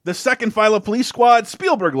The second file of Police Squad,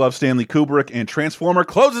 Spielberg loves Stanley Kubrick, and Transformer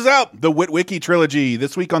closes out the Witwicky trilogy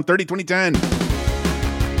this week on 30 2010. 30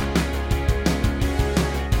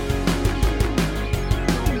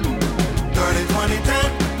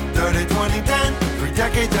 2010, 30 2010. 3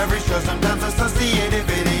 decades, every show, sometimes associated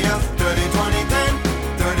videos. 30 2010,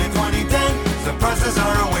 30 2010. Surprises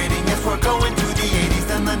are awaiting as we're going to the 80s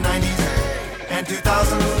and the 90s and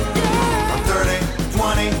 2000s. From 30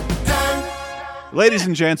 2010. Ladies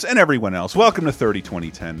and gents, and everyone else, welcome to 30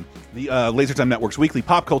 2010, the Laser Time Network's weekly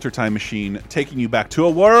pop culture time machine, taking you back to a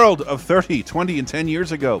world of 30, 20, and 10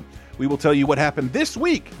 years ago. We will tell you what happened this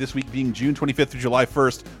week being June 25th through July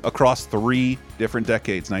 1st, across 3 different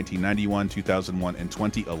decades, 1991, 2001, and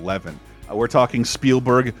 2011. We're talking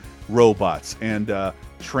Spielberg robots and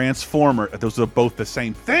Transformer. Those are both the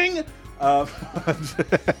same thing, now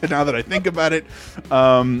that I think about it.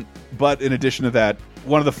 But in addition to that,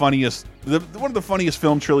 one of the funniest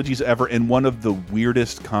film trilogies ever, and one of the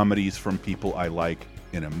weirdest comedies from people I like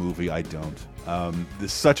in a movie I don't.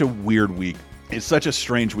 This is such a weird week. It's such a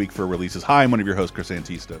strange week for releases. Hi, I'm one of your hosts, Chris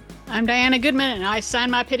Antista. I'm Diana Goodman, and I sign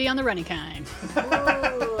my pity on the running kind.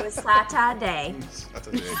 Ooh, Saturday.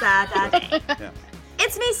 Saturday. Yeah.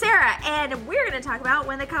 It's me, Sarah, and we're going to talk about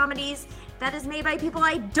one of the comedies that is made by people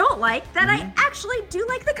I don't like that I actually do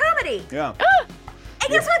like the comedy. Yeah. And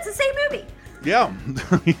guess what? It's the same movie. Yeah.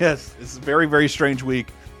 Yes. It's a very, very strange week.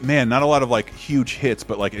 Man, not a lot of like huge hits,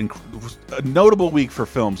 but like a notable week for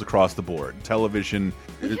films across the board. Television.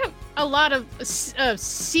 We have a lot of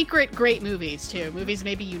secret great movies too. Movies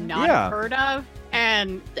maybe you not have heard of,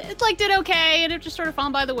 and it like did okay, and it just sort of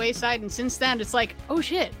fallen by the wayside. And since then, it's like, oh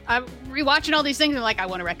shit, I'm rewatching all these things, and like I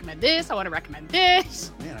want to recommend this. I want to recommend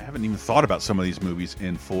this. Man, I haven't even thought about some of these movies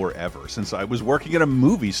in forever, since I was working at a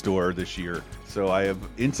movie store this year. So I have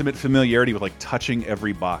intimate familiarity with like touching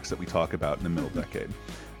every box that we talk about in the middle decade.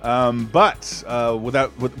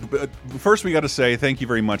 First we got to say thank you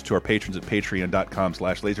very much to our patrons at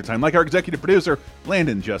patreon.com/lasertime, like our executive producer,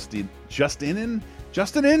 Landon Justinin.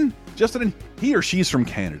 He or she's from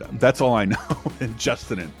Canada. That's all I know. And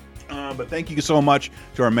Justinin. But thank you so much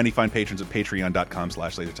to our many fine patrons at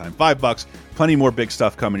patreon.com/lasertime. $5. Plenty more big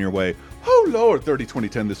stuff coming your way. Oh Lord, 30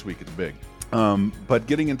 2010 this week. It's big. But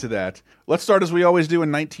getting into that, let's start as we always do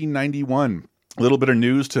in 1991. A little bit of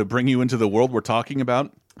news to bring you into the world we're talking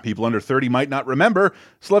about. People under 30 might not remember.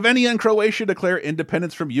 Slovenia and Croatia declare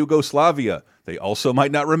independence from Yugoslavia. They also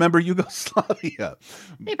might not remember Yugoslavia.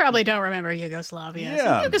 They probably don't remember Yugoslavia.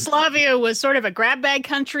 Yeah. So Yugoslavia was sort of a grab bag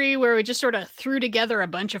country where we just sort of threw together a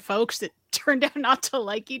bunch of folks that turned out not to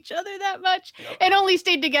like each other that much, and only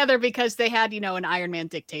stayed together because they had, an Iron Man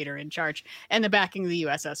dictator in charge and the backing of the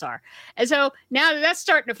USSR. And so now that's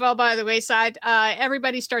starting to fall by the wayside.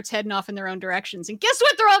 Everybody starts heading off in their own directions. And guess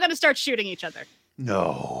what? They're all going to start shooting each other.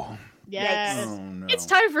 No. Yes. Oh, no. It's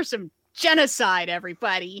time for some genocide,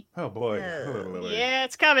 everybody. Oh, boy. Yeah,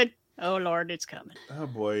 it's coming. Oh, Lord, it's coming. Oh,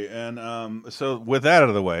 boy. And so with that out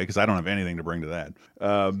of the way, because I don't have anything to bring to that,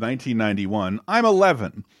 1991, I'm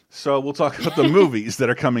 11. So we'll talk about the movies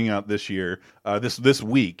that are coming out this year, this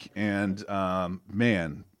week. And,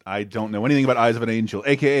 man, I don't know anything about Eyes of an Angel,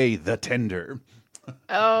 a.k.a. The Tender.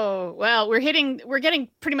 Oh, well, we're getting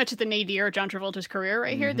pretty much at the nadir of John Travolta's career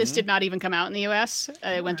right here. This did not even come out in the US.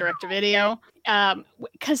 It went direct to video.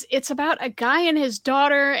 Because it's about a guy and his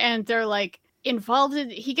daughter, and they're like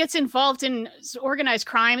he gets involved in organized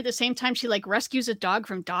crime at the same time she like rescues a dog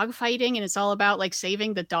from dog fighting, and it's all about like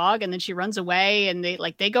saving the dog, and then she runs away, and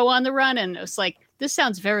they go on the run, and it's like, this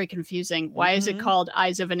sounds very confusing. Why is it called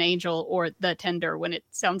Eyes of an Angel or The Tender when it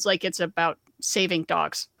sounds like it's about saving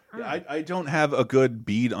dogs? Yeah, I don't have a good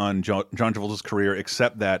bead on John Travolta's career,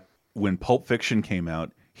 except that when Pulp Fiction came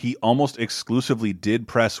out, he almost exclusively did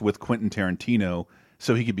press with Quentin Tarantino,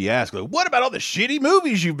 so he could be asked, like, what about all the shitty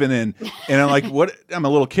movies you've been in? And I'm like, what? I'm a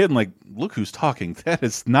little kid, and like, look who's talking. That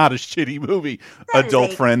is not a shitty movie, That adult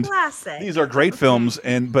is a friend. classic. These are great films,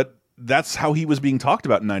 but that's how he was being talked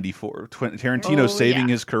about in '94. Tarantino saving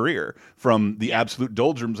his career from the absolute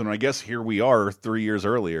doldrums, and I guess here we are 3 years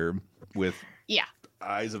earlier with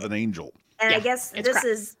Eyes of an Angel. And I guess this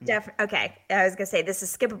is definitely, okay, I was going to say this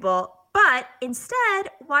is skippable, but instead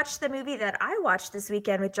watch the movie that I watched this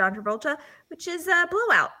weekend with John Travolta, which is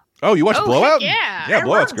Blowout. Oh, you watched Blowout? Yeah. Yeah,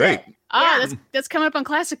 Blowout's great. Oh, that's coming up on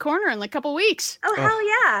Classic Corner in like a couple weeks. Oh, hell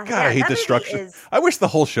yeah. God, I hate that this movie structure. is I wish the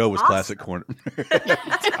whole show was awesome. Classic Corner.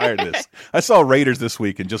 I'm tired of this. I saw Raiders this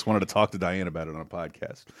week and just wanted to talk to Diane about it on a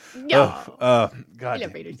podcast. No. I God.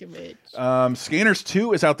 love Raiders too much. Scanners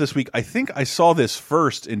 2 is out this week. I think I saw this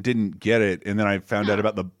first and didn't get it, and then I found out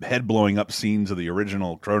about the head blowing up scenes of the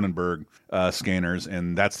original Cronenberg Scanners,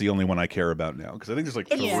 and that's the only one I care about now because I think there's like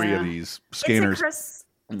 3 of these Scanners.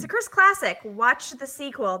 It's a Chris classic. Watch the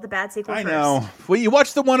sequel, the bad sequel I first. know. Well, you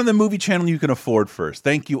watch the one on the movie channel you can afford first.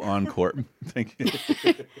 Thank you, Encore. Thank you.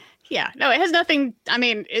 Yeah, no, it has nothing. I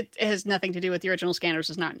mean, it has nothing to do with the original. Scanners.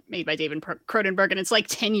 It's not made by David Cronenberg, and it's like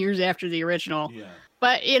 10 years after the original. Yeah.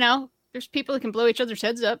 But there's people who can blow each other's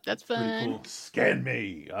heads up. That's fun. Cool. Scan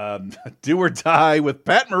Me. Do or Die with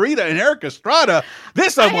Pat Morita and Eric Estrada.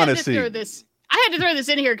 This I want to see. I had to throw this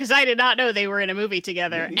in here because I did not know they were in a movie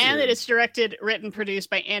together. And that it's directed, written, produced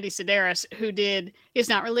by Andy Sedaris, who is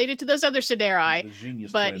not related to those other Sederi,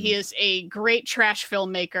 but he is a great trash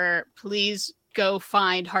filmmaker. Please go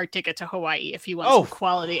find Hard Ticket to Hawaii if you want some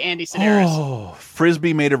quality Andy Sedaris. Oh,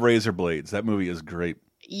 Frisbee Made of Razor Blades. That movie is great.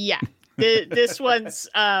 Yeah. This one's...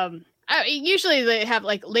 usually they have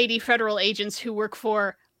like lady federal agents who work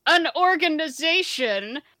for an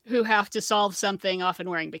organization who have to solve something, often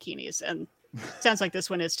wearing bikinis, and sounds like this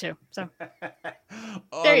one is too. So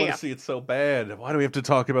there you go. See, it's so bad. Why do we have to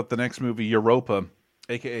talk about the next movie, Europa,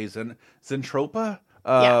 aka Zentropa?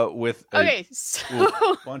 With a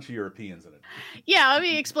bunch of Europeans in it. Yeah, let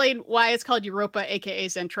me explain why it's called Europa, aka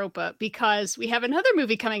Zentropa, because we have another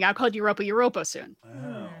movie coming out called Europa soon.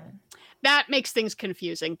 Oh. That makes things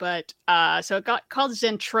confusing, but so it got called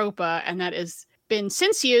Zentropa, and that has been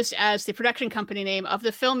since used as the production company name of the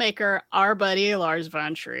filmmaker, our buddy Lars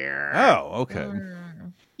von Trier. Oh, okay.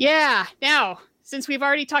 Yeah. Now, since we've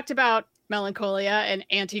already talked about Melancholia and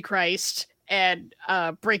Antichrist and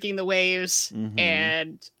Breaking the Waves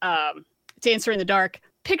and Dancer in the Dark,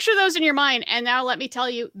 picture those in your mind, and now let me tell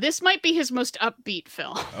you, this might be his most upbeat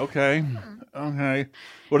film. Okay.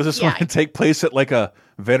 What does this one take place at, like a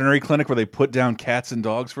veterinary clinic where they put down cats and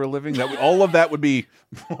dogs for a living? All of that would be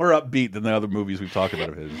more upbeat than the other movies we've talked about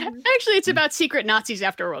of his. Actually, it's about secret Nazis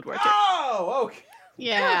after World War II. Oh, okay.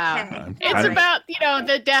 Yeah. Okay. It's about,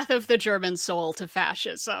 the death of the German soul to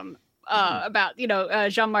fascism. About,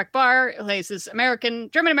 Jean-Marc Barr plays this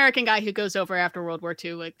German-American guy who goes over after World War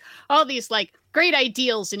II, like all these like great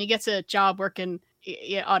ideals, and he gets a job working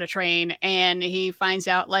on a train, and he finds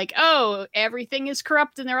out like, oh, everything is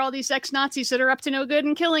corrupt, and there are all these ex-Nazis that are up to no good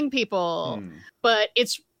and killing people. But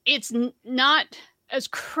it's not as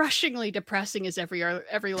crushingly depressing as every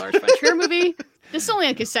Lars von Trier movie. This is only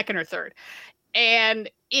like his second or third. And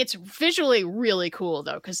it's visually really cool,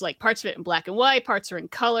 though, because like parts of it in black and white, parts are in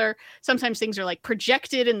color. Sometimes things are like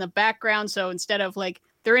projected in the background. So instead of like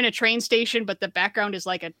they're in a train station, but the background is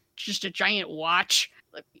like just a giant watch.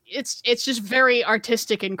 It's just very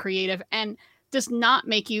artistic and creative, and does not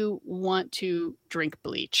make you want to drink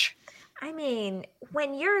bleach. I mean,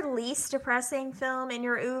 when your least depressing film in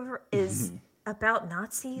your oeuvre is about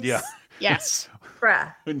Nazis. Yeah. Yes.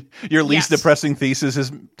 Bruh. Your least depressing thesis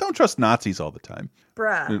is don't trust Nazis all the time.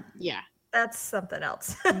 Bruh. Yeah. That's something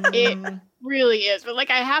else. It really is. But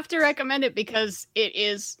like, I have to recommend it because it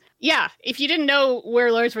is, if you didn't know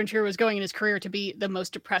where Lars von Trier was going in his career to be the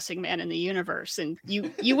most depressing man in the universe, and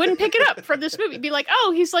you wouldn't pick it up from this movie. You'd be like,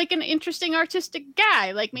 oh, he's like an interesting artistic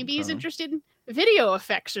guy. Like maybe he's interested in video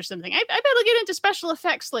effects or something. I bet he'll get into special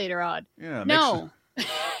effects later on. Yeah. No.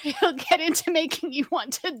 He'll get into making you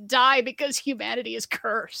want to die because humanity is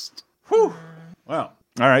cursed. Whew. Wow.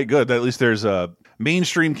 All right, good. At least there's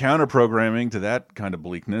mainstream counter programming to that kind of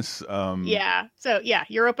bleakness. Yeah. So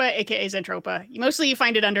Europa, aka Zentropa. Mostly you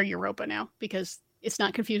find it under Europa now because it's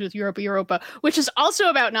not confused with Europa, which is also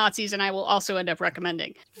about Nazis, and I will also end up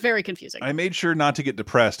recommending. Very confusing. I made sure not to get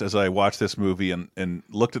depressed as I watched this movie and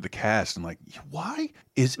looked at the cast and like, why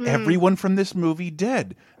is everyone from this movie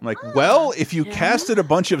dead? I'm like, well, if you casted a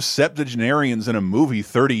bunch of septuagenarians in a movie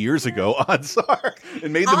 30 years ago, odds are,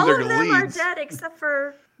 and made them all their of them leads. are dead except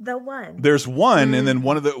for the one. There's one, and then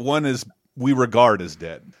one is we regard as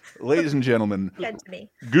dead. Ladies and gentlemen,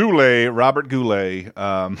 Goulet, Robert Goulet,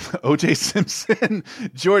 O.J. Simpson,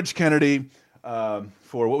 George Kennedy,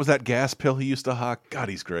 for what was that gas pill he used to hawk? God,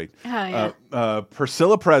 he's great. Oh, yeah.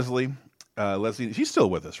 Priscilla Presley, Leslie, she's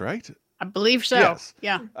still with us, right? I believe so. Yes.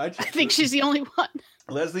 Yeah. I think she's the only one.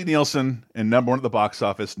 Leslie Nielsen, and #1 at the box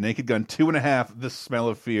office, Naked Gun 2.5, The Smell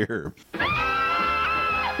of Fear.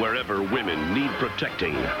 Wherever women need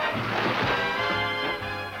protecting,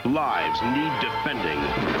 lives need defending,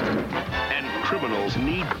 and criminals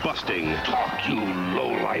need busting. Talk, you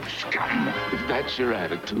low-life scum. If that's your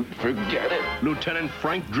attitude, forget it. Lieutenant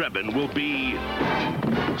Frank Drebin will be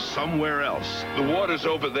somewhere else. The water's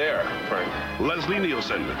over there, Frank. Leslie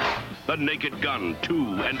Nielsen, The Naked Gun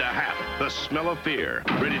 2.5, The Smell of Fear,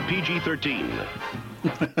 rated PG-13.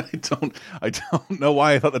 I don't know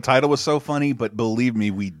why I thought the title was so funny, but believe me,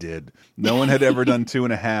 we did. No one had ever done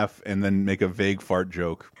 2.5 and then make a vague fart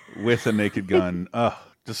joke with a naked gun. Ugh,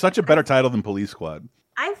 just such a better title than Police Squad.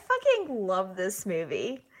 I fucking love this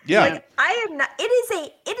movie. Yeah. Like, I am not.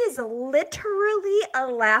 It is literally a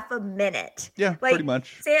laugh a minute. Yeah, like, pretty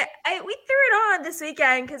much. See, we threw it on this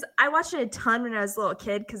weekend because I watched it a ton when I was a little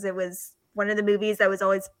kid because it was one of the movies that was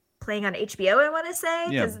always playing on HBO, I want to say,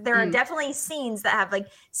 because there are definitely scenes that have like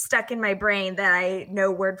stuck in my brain that I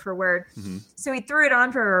know word for word. So we threw it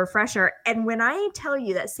on for a refresher. And when I tell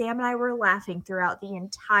you that Sam and I were laughing throughout the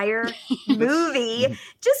entire movie,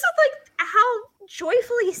 just with like how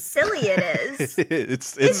joyfully silly it is.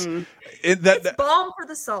 it's balm for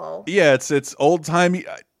the soul. Yeah, it's old timey.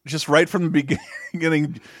 Just right from the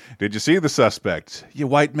beginning. Did you see the suspect? You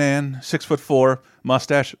white man, 6'4",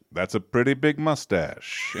 mustache. That's a pretty big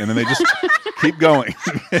mustache. And then they just keep going.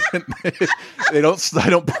 I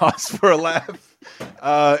don't pause for a laugh.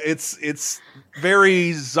 It's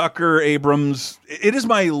very Zucker Abrams. It is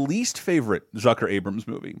my least favorite Zucker Abrams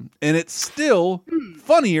movie, and it's still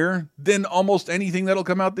funnier than almost anything that'll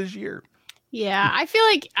come out this year. Yeah, I feel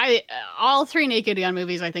like all three Naked Gun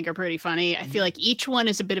movies I think are pretty funny. I feel like each one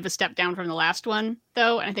is a bit of a step down from the last one,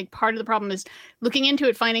 though, and I think part of the problem is looking into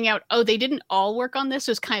it, finding out, oh, they didn't all work on this.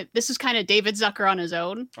 This is kind of David Zucker on his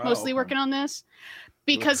own, mostly working on this.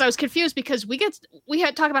 Because I was confused because we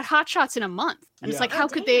had talk about Hot Shots in a month, and it's like, how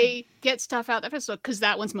could they get stuff out that fast? Because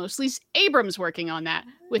that one's mostly Abrams working on that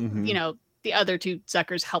with the other two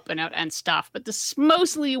Zuckers helping out and stuff, but this is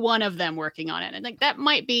mostly one of them working on it. And like that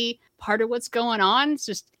might be part of what's going on. It's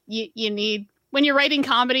just you need, when you're writing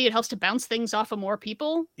comedy, it helps to bounce things off of more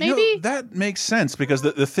people. Maybe that makes sense, because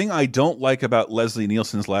the thing I don't like about Leslie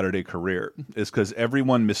Nielsen's latter-day career is because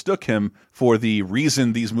everyone mistook him for the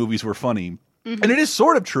reason these movies were funny. And it is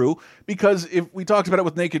sort of true, because if we talked about it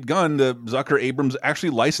with Naked Gun, the Zucker Abrams actually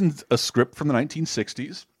licensed a script from the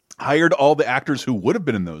 1960s, hired all the actors who would have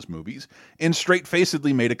been in those movies, and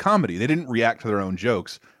straight-facedly made a comedy. They didn't react to their own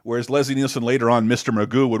jokes. Whereas Leslie Nielsen later on, Mr.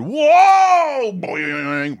 Magoo would, whoa,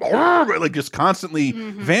 boing, like just constantly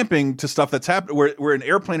vamping to stuff that's happening. Where in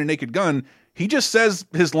Airplane and Naked Gun, he just says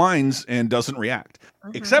his lines and doesn't react.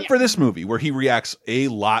 Except for this movie, where he reacts a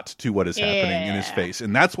lot to what is happening in his face.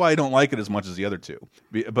 And that's why I don't like it as much as the other two.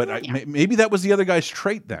 But maybe that was the other guy's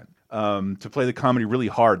trait then, to play the comedy really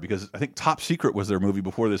hard, because I think Top Secret was their movie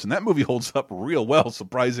before this, and that movie holds up real well,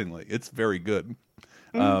 surprisingly. It's very good.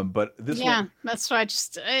 But this one... that's why I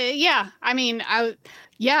just I mean, I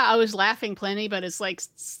was laughing plenty, but it's like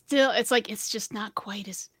still, it's like it's just not quite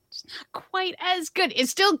as good. It's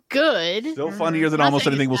still good, still funnier than almost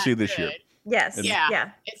anything we'll see this year. Yes.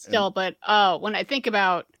 It's still, but when I think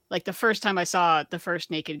about like the first time I saw the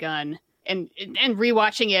first Naked Gun and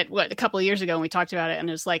rewatching it a couple of years ago when we talked about it, and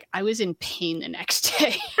it was like I was in pain the next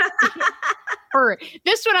day. For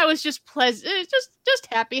this one, I was just pleasant, just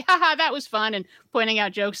happy. Haha, that was fun, and pointing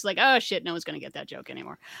out jokes like, oh shit, no one's gonna get that joke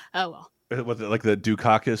anymore. Oh well. Was it like the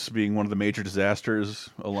Dukakis being one of the major disasters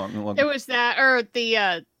along? There was that, or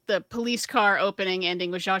the police car opening ending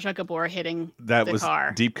with Zsa Zsa Gabor hitting the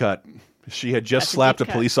car. Deep cut. She had just slapped a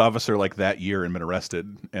police officer like that year and been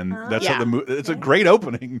arrested, and that's how it's a great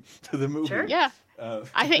opening to the movie. Sure. Yeah.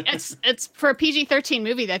 I think it's for a PG-13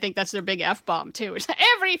 movie. I think that's their big F-bomb too. It's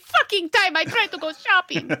every fucking time I try to go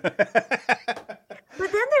shopping. But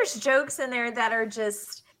then there's jokes in there that are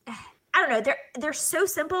just, I don't know. They're so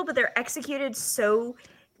simple, but they're executed so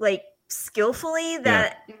like skillfully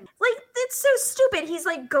that like it's so stupid. He's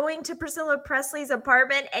like going to Priscilla Presley's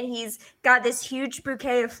apartment, and he's got this huge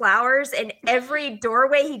bouquet of flowers, and every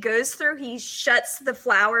doorway he goes through, he shuts the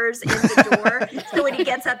flowers in the door. So when he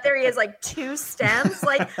gets up there, he has like 2 stems.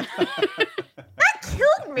 Like that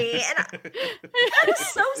killed me. And that is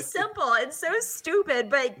so simple and so stupid,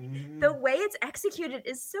 but the way it's executed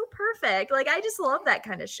is so perfect. Like I just love that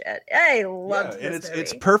kind of shit. I love this and movie.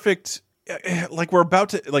 it's perfect. Like we're about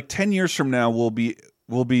to, like 10 years from now, we'll be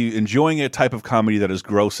enjoying a type of comedy that is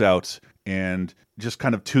gross out and just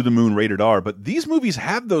kind of to the moon rated R. But these movies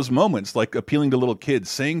have those moments, like appealing to little kids,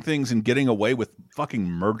 saying things and getting away with fucking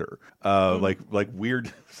murder. Like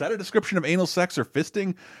weird. Is that a description of anal sex or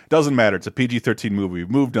fisting? Doesn't matter. It's a PG-13 movie. We've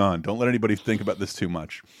moved on. Don't let anybody think about this too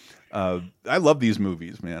much. I love these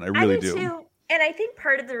movies, man. I really do. Too. And I think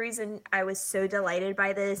part of the reason I was so delighted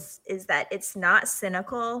by this is that it's not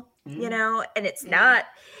cynical, you know, and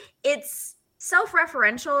it's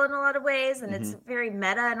self-referential in a lot of ways, and it's very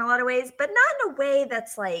meta in a lot of ways, but not in a way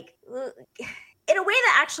that's like, in a way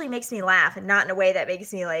that actually makes me laugh, and not in a way that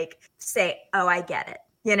makes me like say, oh, I get it.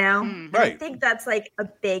 You know, right? I think that's like a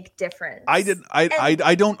big difference.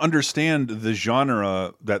 I don't understand the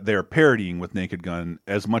genre that they're parodying with Naked Gun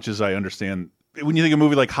as much as I understand when you think of a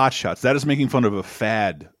movie like Hot Shots. That is making fun of a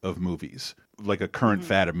fad of movies, like a current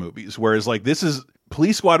fad of movies. Whereas like this is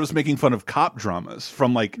Police Squad was making fun of cop dramas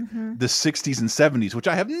from like the 60s and 70s, which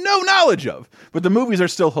I have no knowledge of, but the movies are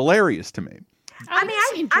still hilarious to me. I mean,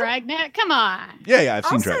 I've seen Dragnet. Come on. Yeah, I've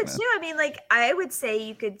seen Dragnet. Also, too, I mean, like, I would say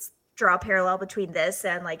you could draw a parallel between this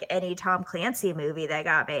and like any Tom Clancy movie that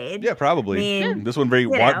got made. Yeah, probably. I mean, this one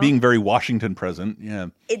being very Washington present. Yeah,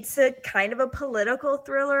 it's a kind of a political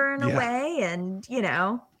thriller in a way, and you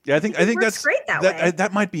know. Yeah, I think that's great way.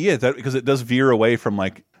 That might be it. Because it does veer away from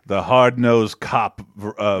like the hard-nosed cop.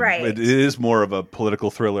 Right. It is more of a political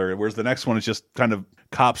thriller, whereas the next one is just kind of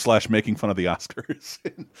cop / making fun of the Oscars,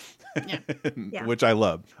 which I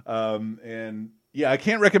love. And yeah, I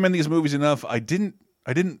can't recommend these movies enough. I didn't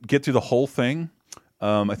get through the whole thing.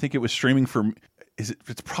 I think it was streaming for. It's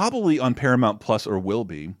probably on Paramount Plus or will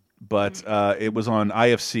be, but it was on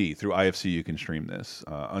IFC. Through IFC, you can stream this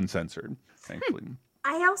uncensored, thankfully.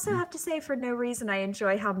 I also have to say, for no reason, I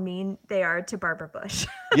enjoy how mean they are to Barbara Bush.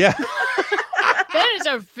 Yeah. That is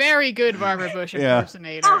a very good Barbara Bush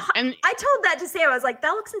impersonator. And I told that to Sam. I was like, that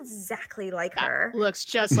looks exactly like her. Looks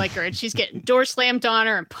just like her. And she's getting door slammed on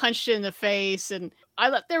her and punched in the face. And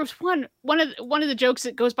there was one of the jokes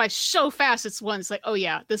that goes by so fast. It's like, oh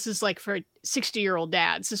yeah, this is like for 60-year-old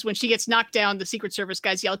dads. This is when she gets knocked down. The Secret Service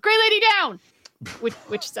guys yell, "Gray lady down!"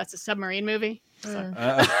 Which that's a submarine movie. So.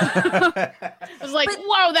 I was like,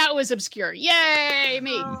 whoa, that was obscure. Yay,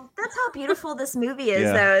 me. That's how beautiful this movie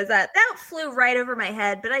is, though, is that flew right over my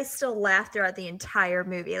head, but I still laughed throughout the entire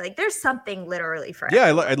movie. Like, there's something literally for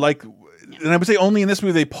everyone. I like, and I would say only in this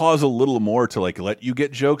movie they pause a little more to like let you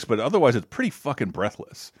get jokes, but otherwise it's pretty fucking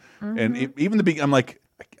breathless. And even I'm like,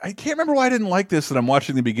 I can't remember why I didn't like this, and I'm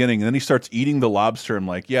watching the beginning, and then he starts eating the lobster. I'm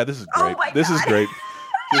like, yeah, this is great. This is great.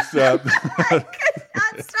 Just, I could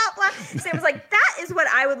not stop laughing. Sam was like, that is what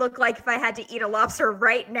I would look like if I had to eat a lobster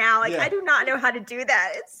right now. Like, I do not know how to do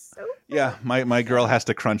that. It's so funny. Yeah, my girl has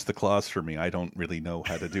to crunch the claws for me. I don't really know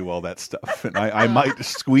how to do all that stuff. And I might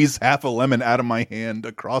squeeze half a lemon out of my hand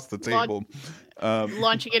across the table.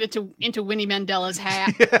 Launching it into Winnie Mandela's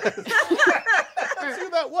hat. That's who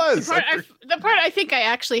that was. The part I think I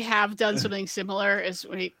actually have done something similar is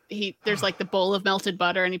when there's like the bowl of melted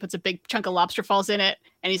butter and he puts a big chunk of lobster falls in it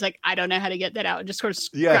and he's like, I don't know how to get that out, and just sort of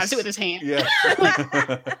grabs it with his hand. Yeah.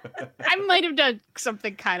 I might have done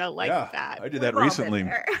something kind of like that. I did that recently.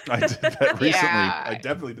 I definitely did that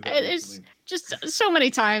recently. There's just so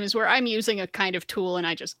many times where I'm using a kind of tool and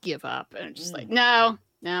I just give up and I'm just like, no,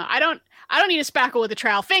 I don't need a spackle with a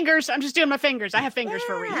trowel. Fingers. I'm just doing my fingers. I have fingers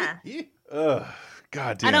for a reason.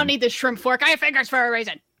 God damn. I don't need this shrimp fork. I have fingers for a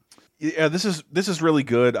reason. Yeah, this is really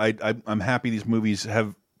good. I'm happy these movies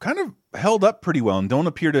have kind of held up pretty well and don't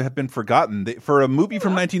appear to have been forgotten. For a movie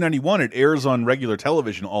from 1991, it airs on regular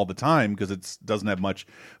television all the time because it doesn't have much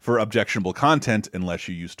for objectionable content unless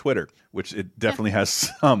you use Twitter, which it definitely has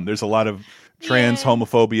some. There's a lot of trans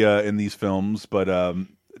homophobia in these films, but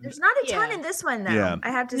there's not a ton in this one, though. I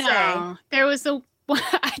have to say. There was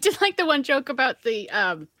I did like the one joke about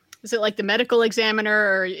the is it like the medical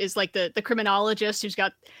examiner or is like the criminologist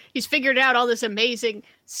he's figured out all this amazing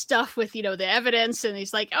stuff with, the evidence. And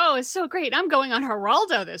he's like, oh, it's so great. I'm going on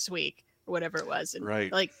Geraldo this week or whatever it was. And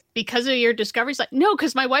like, because of your discoveries, like, no,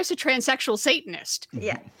 because my wife's a transsexual Satanist.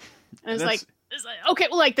 Yeah. And it's like, okay,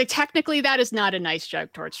 well, like technically that is not a nice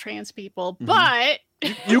joke towards trans people, but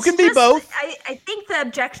you can be both. I think the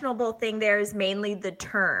objectionable thing there is mainly the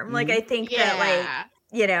term. Like, I think that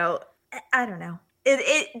I don't know.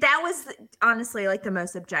 That was honestly like the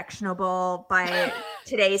most objectionable by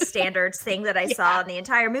today's standards thing that I saw in the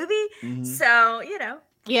entire movie. So,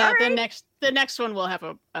 Yeah, right. The next one will have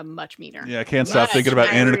a much meaner. Yeah, I can't stop thinking about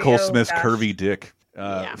Anna Nicole Smith's curvy dick.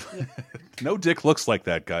 No dick looks like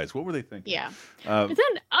that, guys. What were they thinking? Yeah. But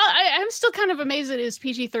then I'm still kind of amazed that it is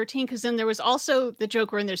PG-13 because then there was also the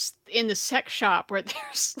joke where in the sex shop where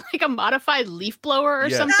there's like a modified leaf blower or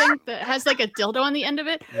something that has like a dildo on the end of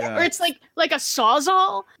it, or it's like a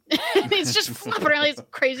sawzall. It's just flopping around. It's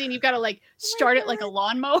crazy, and you've got to like start it like a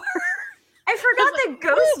lawnmower. I forgot the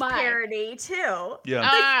ghost parody too.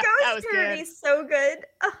 Yeah, the ghost parody is so good.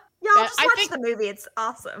 Y'all just watch the movie. It's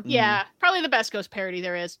awesome. Yeah, probably the best ghost parody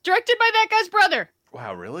there is. Directed by that guy's brother.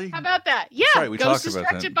 Wow, really? How about that? Yeah, right, we Ghost talked is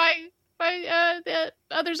about directed by the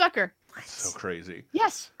other Zucker. So crazy.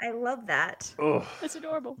 Yes, I love that. Oh, that's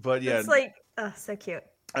adorable. but yeah, It's like, oh, so cute.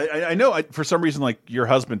 I know for some reason, like, your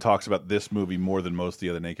husband talks about this movie more than most of the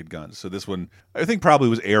other Naked Guns. So this one, I think, probably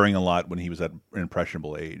was airing a lot when he was at an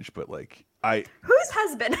impressionable age. But like, whose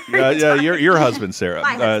husband? yeah, your husband, Sarah,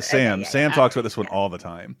 My husband. Sam. Okay, yeah, Sam yeah. talks about this one all the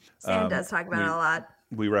time. Sam does talk about it a lot.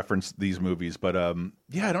 We reference these movies, but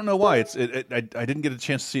yeah, I don't know why. I didn't get a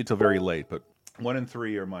chance to see it till very late. But 1 and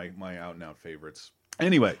 3 are my out and out favorites.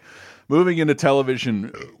 Anyway, moving into television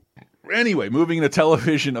of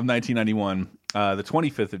 1991, the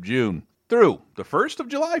 25th of June through the 1st of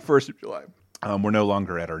July. We're no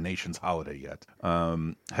longer at our nation's holiday yet.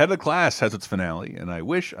 Head of the Class has its finale, and I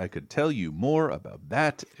wish I could tell you more about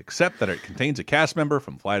that, except that it contains a cast member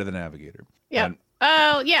from Flight of the Navigator. Yeah. And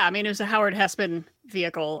Yeah. I mean, it was a Howard Hesseman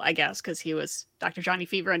vehicle, I guess, because he was Dr. Johnny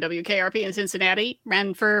Fever on WKRP in Cincinnati.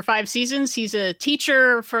 Ran for 5 seasons. He's a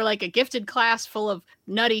teacher for like a gifted class full of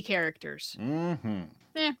nutty characters. mm-hmm.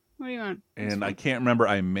 What do you want? And I can't remember.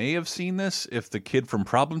 I may have seen this if the kid from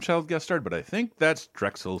Problem Child guest starred, but I think that's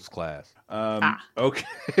Drexel's class.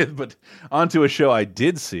 Okay, but onto a show I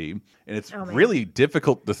did see, and it's really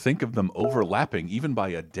difficult to think of them overlapping, even by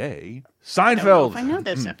a day. Seinfeld. I know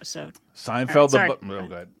this episode. Seinfeld.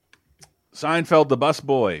 Right, Seinfeld, the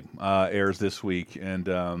Busboy, airs this week,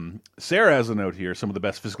 and Sarah has a note here. Some of the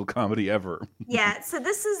best physical comedy ever. Yeah, so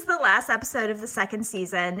this is the last episode of the 2nd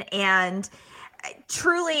season, and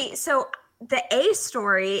truly, so the A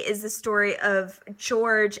story is the story of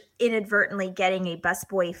George inadvertently getting a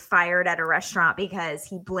busboy fired at a restaurant because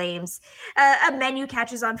he blames a menu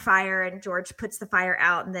catches on fire, and George puts the fire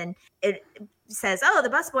out, and then it says, oh, the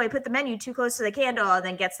busboy put the menu too close to the candle, and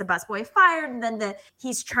then gets the busboy fired, and then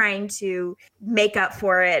he's trying to make up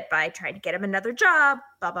for it by trying to get him another job,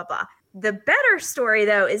 blah, blah, blah. The better story,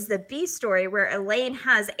 though, is the B story, where Elaine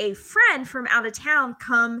has a friend from out of town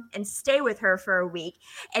come and stay with her for a week.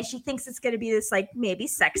 And she thinks it's going to be this, like, maybe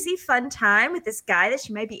sexy, fun time with this guy that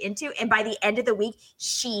she might be into. And by the end of the week,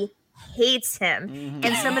 she hates him. Mm-hmm.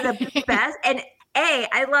 And some of the best, and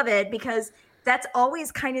I love it because that's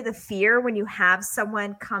always kind of the fear when you have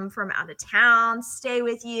someone come from out of town, stay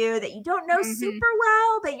with you, that you don't know super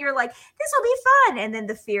well, but you're like, this will be fun. And then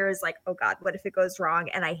the fear is like, oh God, what if it goes wrong?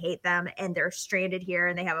 And I hate them and they're stranded here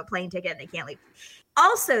and they have a plane ticket and they can't leave.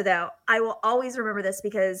 Also, though, I will always remember this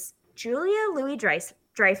because Julia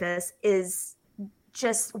Louis-Dreyfus is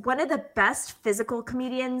just one of the best physical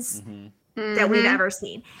comedians that we've ever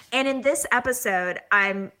seen. And in this episode,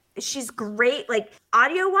 she's great, like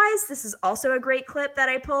audio wise. This is also a great clip that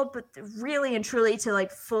I pulled, but really and truly to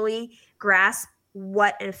like fully grasp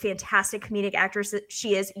what a fantastic comedic actress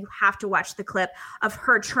she is, you have to watch the clip of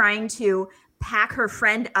her trying to pack her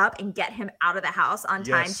friend up and get him out of the house on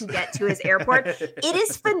time to get to his airport. It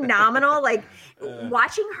is phenomenal. Like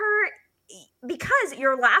watching her, because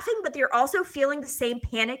you're laughing, but you're also feeling the same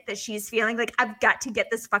panic that she's feeling. Like, I've got to get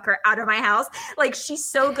this fucker out of my house. Like, she's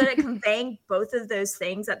so good at conveying both of those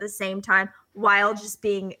things at the same time while just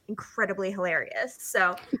being incredibly hilarious.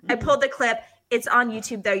 So I pulled the clip. It's on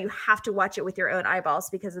YouTube, though. You have to watch it with your own eyeballs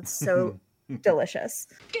because it's so delicious.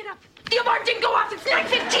 Get up. The alarm didn't go off. It's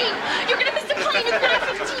 9:15. You're going to miss the plane.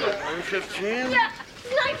 It's 9:15. 9:15? Yeah,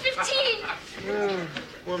 9:15.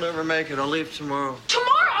 We'll never make it. I'll leave tomorrow.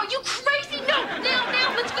 Tomorrow? Are you crazy? No.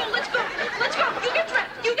 Now. Let's go.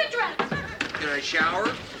 You get dressed. Did I shower?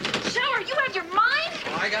 Shower? You out of your mind?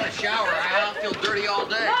 Well, I got a shower. I'll feel dirty all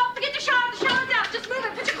day. No, forget the shower. The shower's out. Just move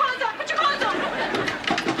it. Put your clothes on.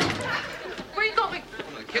 Where are you going?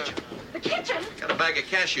 The kitchen. The kitchen? Got a bag of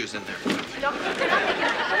cashews in there. No, they're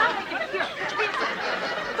not making it. Here,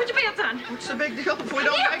 put your pants on. What's the big deal if we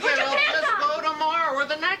don't make put it? your I'll pants just on. go tomorrow or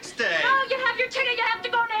the next day. Oh, you have your ticket. You have to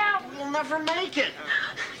go now. We'll never make it.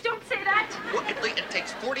 Don't say that. Well, it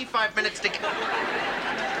takes 45 minutes to get...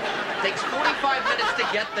 It takes 45 minutes to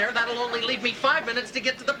get there. That'll only leave me 5 minutes to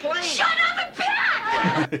get to the plane. Shut up and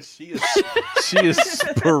pack! she is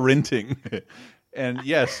sprinting. And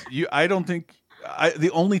yes, I don't think... the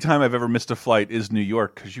only time I've ever missed a flight is New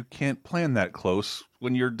York, because you can't plan that close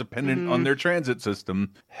when you're dependent on their transit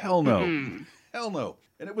system. Hell no. Hell no.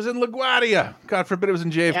 And it was in LaGuardia. God forbid it was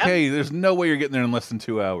in JFK. Yep. There's no way you're getting there in less than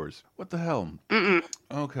 2 hours. What the hell?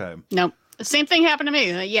 Okay. Nope. The same thing happened to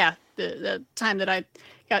me. Yeah. The time that I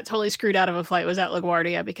got totally screwed out of a flight was at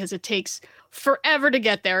LaGuardia because it takes forever to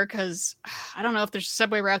get there because I don't know if there's a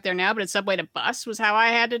subway route there now, but it's subway to bus was how I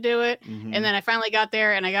had to do it. And then I finally got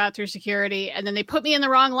there and I got through security and then they put me in the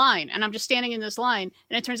wrong line and I'm just standing in this line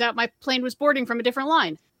and it turns out my plane was boarding from a different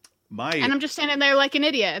line. And I'm just standing there like an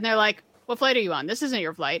idiot and they're like, what flight are you on? This isn't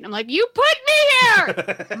your flight. And I'm like, you put me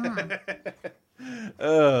here.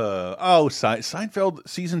 Seinfeld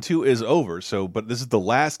season 2 is over. But this is the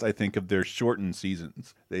last, I think, of their shortened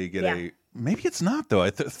seasons. They get maybe it's not though.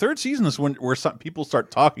 Third season is where some people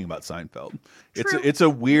start talking about Seinfeld. It's a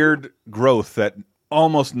weird growth that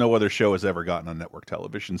almost no other show has ever gotten on network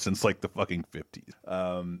television since like the fucking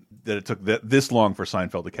 50s. That it took this long for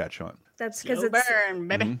Seinfeld to catch on. That's because Slow burn,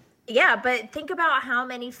 baby. Yeah, but think about how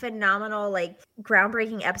many phenomenal, like,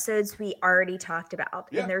 groundbreaking episodes we already talked about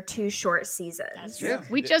in their 2 short seasons. Yeah.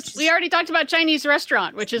 We already talked about Chinese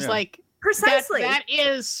Restaurant, which is like precisely that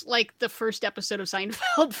is like the first episode of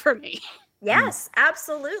Seinfeld for me. Yes,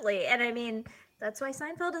 absolutely. And I mean, that's why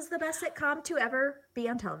Seinfeld is the best sitcom to ever be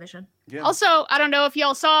on television. Yeah. Also, I don't know if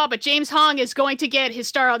y'all saw, but James Hong is going to get his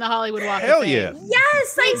star on the Hollywood Walk Hell of Fame. yeah.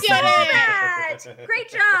 Yes, I did saw it! that. Great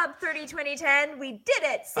job, 30-20-10. We did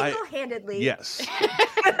it single-handedly. Yes.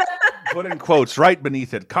 Put in quotes right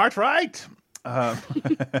beneath it. Cartwright.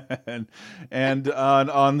 And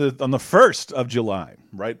on the 1st of July,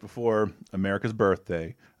 right before America's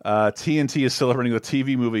birthday, TNT is celebrating the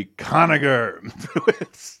TV movie Conager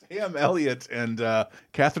with Sam Elliott and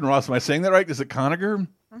Catherine Ross. Am I saying that right? Is it Conager?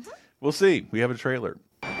 We'll see. We have a trailer.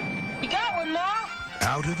 You got one, Ma?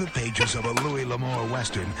 Out of the pages of a Louis L'Amour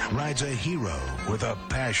Western rides a hero with a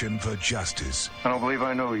passion for justice. I don't believe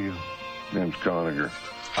I know you. Name's Conager.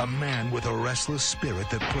 A man with a restless spirit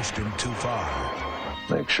that pushed him too far.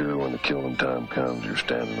 Make sure when the killing time comes, you're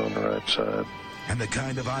standing on the right side. And the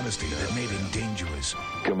kind of honesty that made him dangerous.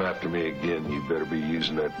 Come after me again, you better be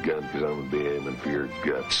using that gun, because I'm going to be aiming for your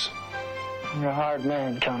guts. You're a hard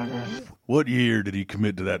man, Conager. What year did he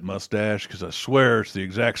commit to that mustache? Because I swear it's the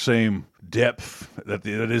exact same depth that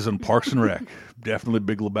it is in Parks and Rec. Definitely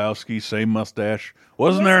Big Lebowski, same mustache.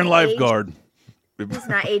 Wasn't there in Lifeguard. He's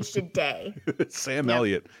not aged a day. Sam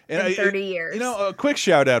Elliott. And in 30 years. You know, a quick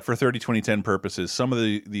shout out for 30-20-10 purposes. Some of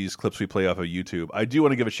these clips we play off of YouTube. I do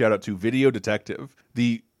want to give a shout out to Video Detective.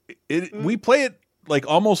 We play it like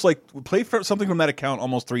almost like we play for something from that account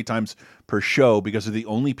almost 3 times per show because they're the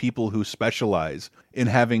only people who specialize in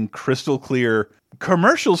having crystal clear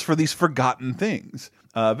commercials for these forgotten things.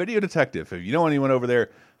 Video Detective. If you know anyone over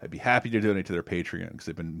there, I'd be happy to donate to their Patreon because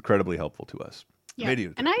they've been incredibly helpful to us. Yeah.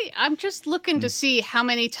 And I'm just looking to see how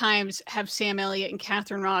many times have Sam Elliott and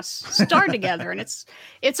Catherine Ross starred together, and it's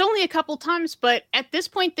only a couple times, but at this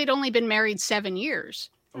point they'd only been married 7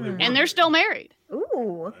 years, and they're still married.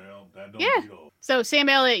 Ooh, yeah. So Sam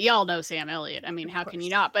Elliott, y'all know Sam Elliott. I mean, how can you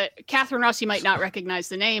not? But Catherine Ross, you might not recognize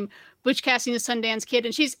the name. Butch Cassidy, the Sundance Kid,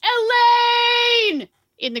 and she's Elaine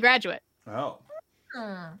in The Graduate. Oh.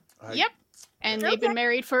 Yep. And they've been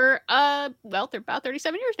married for they're about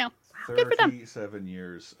 37 years now. Good for them. 37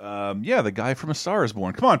 years. Yeah, the guy from A Star Is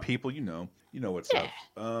Born. Come on, people, you know what's up.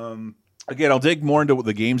 Again, I'll dig more into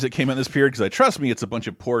the games that came out in this period because trust me, it's a bunch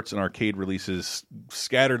of ports and arcade releases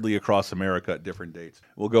scatteredly across America at different dates.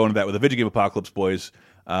 We'll go into that with the Video Game Apocalypse Boys.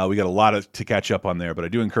 We got a lot to catch up on there, but I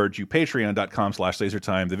do encourage you,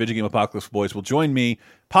 patreon.com/lasertime. The Video Game Apocalypse Boys will join me,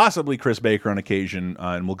 possibly Chris Baker on occasion,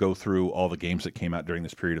 and we'll go through all the games that came out during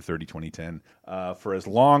this period of 30-20-10 for as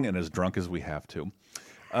long and as drunk as we have to.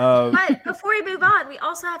 But before we move on, we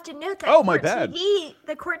also have to note that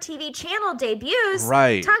the Court TV channel debuts.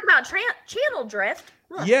 Right. Talk about channel drift.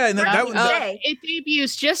 Look, yeah, and it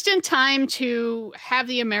debuts just in time to have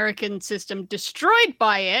the American system destroyed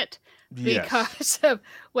by it because of,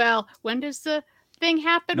 when does the thing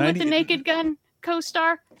happen with the Naked Gun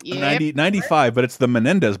co-star? 95, but it's the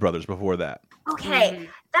Menendez brothers before that. Okay,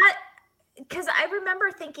 because I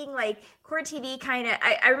remember thinking like Court TV kind of,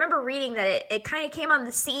 I remember reading that it kind of came on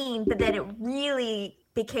the scene, but then it really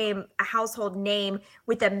became a household name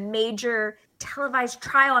with a major televised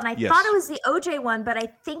trial. And I thought it was the OJ one, but I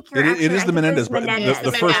think it is the Menendez brothers,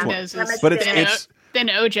 the first one. But it's then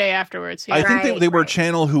OJ afterwards. I think they were a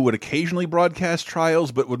channel who would occasionally broadcast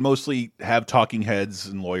trials, but would mostly have talking heads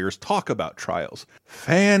and lawyers talk about trials.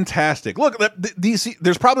 Fantastic. Look,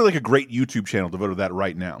 there's probably like a great YouTube channel devoted to that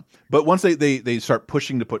right now. But once they start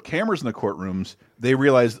pushing to put cameras in the courtrooms, they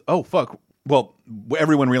realize, oh, fuck. Well,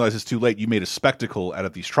 everyone realizes too late. You made a spectacle out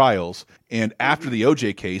of these trials. And after the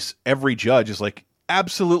OJ case, every judge is like,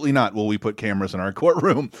 absolutely not will we put cameras in our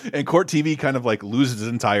courtroom. And Court TV kind of like loses its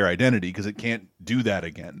entire identity because it can't do that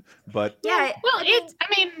again. But yeah, well,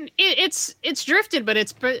 it's drifted, but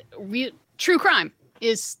it's true crime.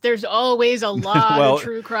 There's always a lot of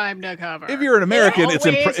true crime to cover. If you're an American,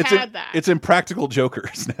 it's Impractical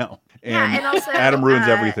Jokers now. And also, Adam ruins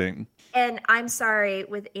everything. And I'm Sorry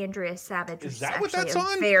with Andrea Savage. Is that what actually that's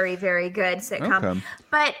on? Very, very good sitcom. Okay.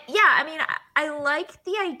 But yeah, I mean, I like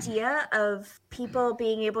the idea of people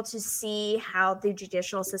being able to see how the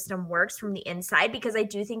judicial system works from the inside, because I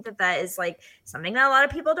do think that that is like something that a lot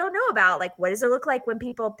of people don't know about. Like, what does it look like when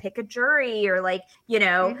people pick a jury, or like, you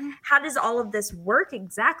know, how does all of this work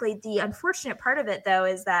exactly? The unfortunate part of it, though,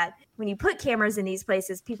 is that when you put cameras in these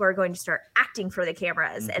places, people are going to start acting for the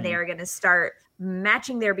cameras, and they are going to start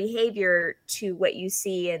matching their behavior to what you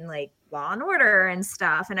see in like Law and Order and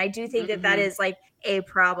stuff. And I do think that that is like a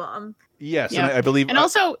problem. Yes, and I believe. And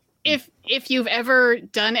also, if you've ever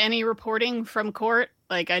done any reporting from court,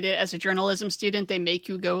 like I did as a journalism student, they make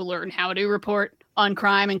you go learn how to report on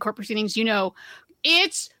crime and court proceedings. You know,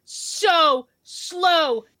 it's so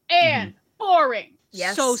slow and boring.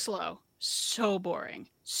 Yes. So slow, so boring.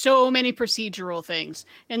 So many procedural things.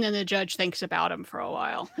 And then the judge thinks about them for a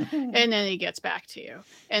while. And then he gets back to you.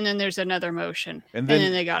 And then there's another motion. And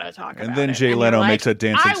then they got to talk about it. And then Jay Leno makes a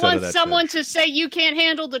dancing set of that. I want someone to say you can't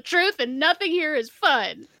handle the truth and nothing here is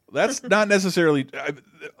fun. That's not necessarily.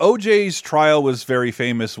 OJ's trial was very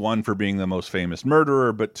famous, one, for being the most famous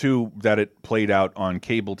murderer, but two, that it played out on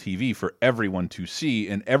cable TV for everyone to see,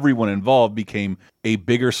 and everyone involved became a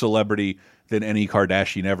bigger celebrity than any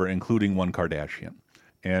Kardashian ever, including one Kardashian.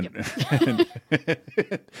 And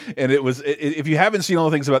and it was, if you haven't seen all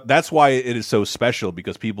the things about, that's why it is so special,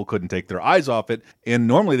 because people couldn't take their eyes off it, and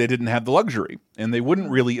normally they didn't have the luxury, and they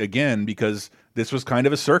wouldn't really again, because this was kind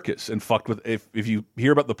of a circus and fucked with. If you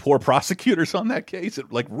hear about the poor prosecutors on that case,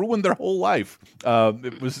 it like ruined their whole life.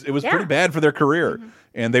 It was pretty bad for their career,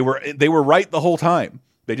 and they were right the whole time.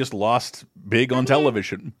 They just lost big on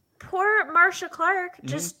television. Poor Marcia Clark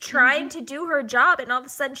just trying to do her job, and all of a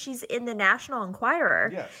sudden she's in the National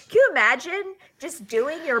Enquirer. Yes. Can you imagine just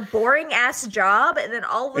doing your boring ass job, and then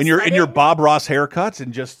all of a sudden in your Bob Ross haircuts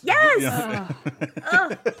and just I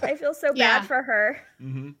feel so bad for her.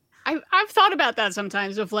 I've thought about that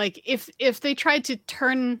sometimes, of like if they tried to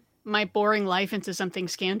turn my boring life into something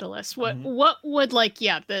scandalous, what would like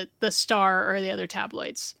the Star or the other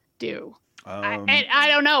tabloids do? I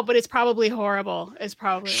don't know, but it's probably horrible. It's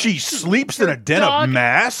probably she sleeps in a den of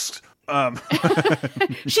masks.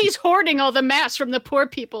 She's hoarding all the masks from the poor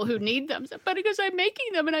people who need them, but because I'm making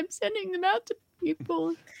them and I'm sending them out to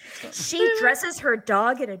people. She dresses her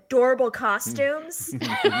dog in adorable costumes.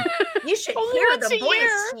 You should hear the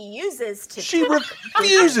voice she uses to. She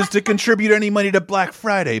refuses to contribute any money to Black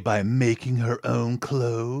Friday by making her own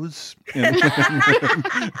clothes.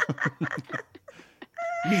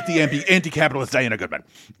 Meet the anti-capitalist Diana Goodman.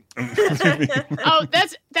 Oh,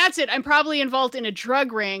 that's it. I'm probably involved in a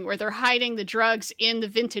drug ring where they're hiding the drugs in the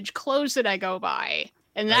vintage clothes that I go buy.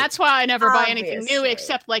 And that's why I never buy anything new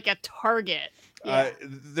except like a Target. Yeah.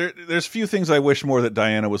 There's few things I wish more that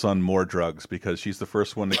Diana was on more drugs, because she's the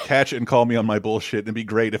first one to catch and call me on my bullshit, and it'd be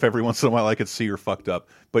great if every once in a while I could see her fucked up.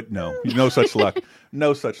 But no such luck.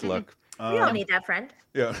 No such luck. We don't need that, friend.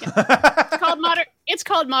 Yeah. It's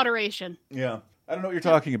called moderation. Yeah. I don't know what you're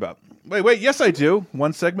talking about. Wait. Yes, I do.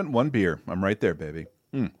 One segment, one beer. I'm right there, baby.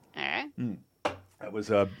 That was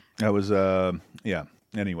yeah.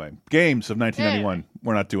 Anyway, games of 1991.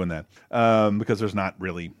 We're not doing that because there's not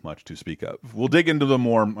really much to speak of. We'll dig into them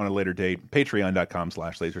more on a later date.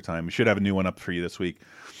 Patreon.com/lasertime. We should have a new one up for you this week.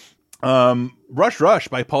 Rush Rush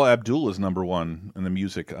by Paula Abdul is #1 in the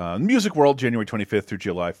music world, January 25th through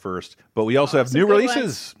July 1st. But we also have new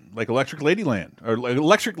releases like Electric Ladyland, or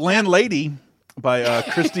Electric Landlady by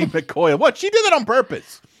Christy McCoy. What? She did that on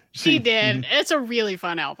purpose. She did. It's a really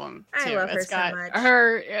fun album, too. I love her it's got so much.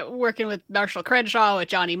 Her working with Marshall Crenshaw, with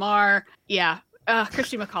Johnny Marr. Yeah.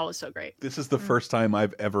 Christy McCall is so great. This is the first time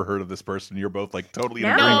I've ever heard of this person. You're both like totally in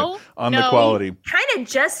agreement on the quality. Kind of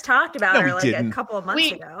just talked about her like a couple of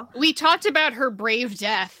months ago. We talked about her brave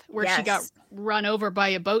death, where she got run over by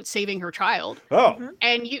a boat saving her child. Oh.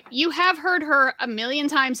 And you have heard her a million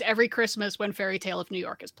times every Christmas when Fairy Tale of New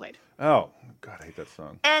York is played. Oh, God, I hate that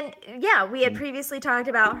song. And yeah, we had previously talked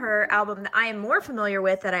about her album that I am more familiar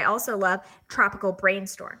with, that I also love, Tropical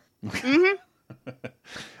Brainstorm.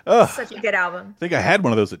 Such a good album. I think I had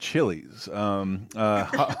one of those at Chili's.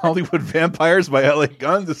 Hollywood Vampires by LA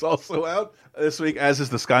Guns is also out this week, as is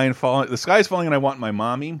The Sky is Falling and I Want My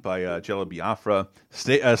Mommy by Jello Biafra,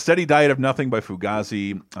 Steady Diet of Nothing by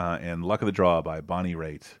Fugazi, and Luck of the Draw by Bonnie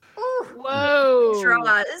Raitt. Whoa.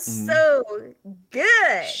 Draw is so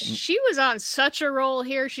good. She was on such a roll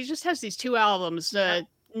here. She just has these two albums,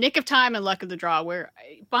 Nick of Time and Luck of the Draw, where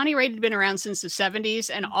Bonnie Raitt had been around since the 70s,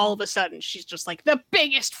 and all of a sudden she's just like the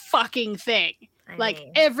biggest fucking thing.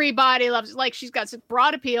 Everybody loves it. Like, she's got some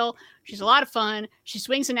broad appeal. She's a lot of fun. She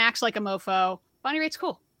swings and acts like a mofo. Bonnie Raitt's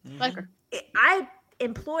cool. Like her.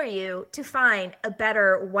 implore you to find a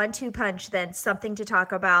better 1-2 punch than Something to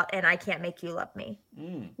Talk About and I Can't Make You Love Me.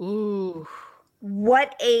 Ooh.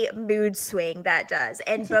 What a mood swing that does.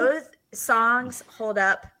 And both songs hold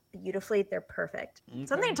up beautifully. They're perfect. Okay.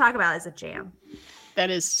 Something to Talk About is a jam. That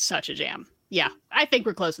is such a jam. Yeah, I think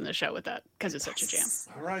we're closing the show with that because it's such a jam.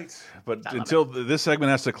 All right. But until this segment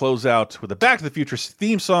has to close out with a Back to the Future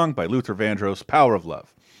theme song by Luther Vandross, Power of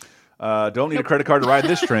Love. Don't need a credit card to ride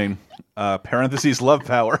this train. Parentheses, love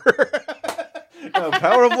power.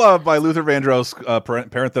 Power of Love by Luther Vandross,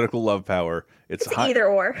 parenthetical love power. It's either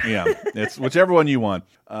or. Yeah, it's whichever one you want.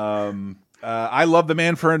 I love the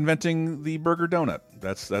man for inventing the burger donut.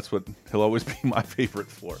 That's what he'll always be my favorite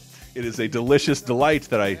for. It is a delicious delight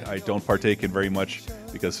that I don't partake in very much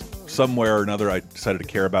because somewhere or another I decided to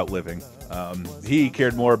care about living. He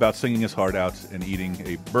cared more about singing his heart out and eating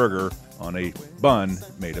a burger on a bun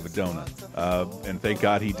made of a donut. And thank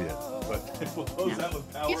God he did. But we'll close out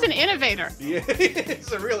with Power. He's an innovator. Yeah,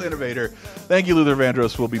 he's a real innovator. Thank you, Luther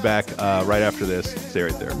Vandross. We'll be back right after this. Stay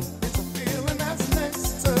right there.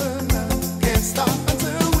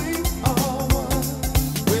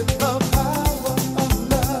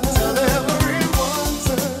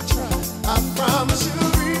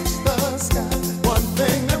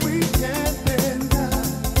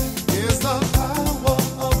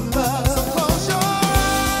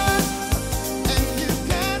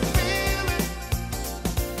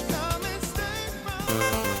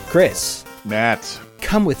 Chris. Matt.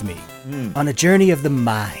 Come with me on a journey of the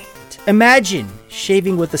mind. Imagine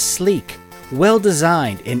shaving with a sleek,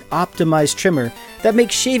 well-designed, and optimized trimmer that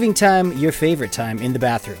makes shaving time your favorite time in the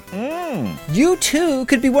bathroom. You too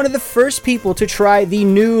could be one of the first people to try the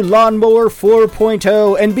new Lawnmower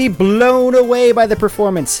 4.0 and be blown away by the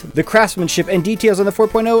performance. The craftsmanship and details on the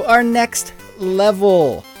 4.0 are next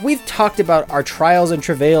level. We've talked about our trials and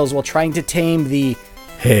travails while trying to tame the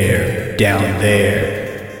hair down there.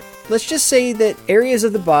 Let's just say that areas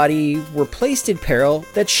of the body were placed in peril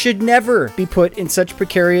that should never be put in such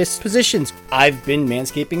precarious positions. I've been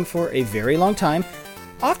manscaping for a very long time,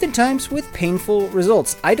 oftentimes with painful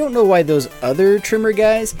results. I don't know why those other trimmer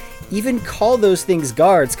guys even call those things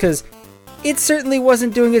guards, because it certainly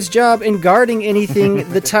wasn't doing its job in guarding anything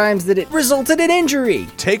the times that it resulted in injury.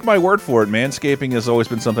 Take my word for it, manscaping has always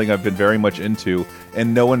been something I've been very much into,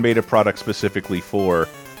 and no one made a product specifically for.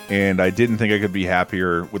 And I didn't think I could be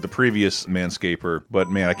happier with the previous Manscaper, but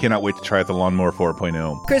man, I cannot wait to try out the Lawnmower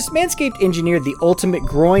 4.0. Chris, Manscaped engineered the ultimate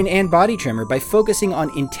groin and body trimmer by focusing on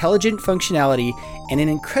intelligent functionality and an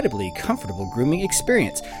incredibly comfortable grooming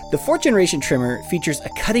experience. The 4th generation trimmer features a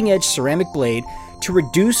cutting-edge ceramic blade to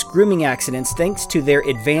reduce grooming accidents thanks to their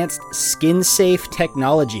advanced skin-safe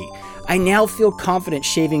technology. I now feel confident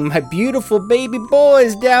shaving my beautiful baby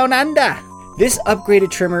boys down under. This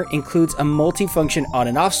upgraded trimmer includes a multi-function on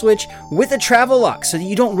and off switch with a travel lock so that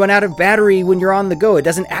you don't run out of battery when you're on the go. It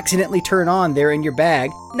doesn't accidentally turn on there in your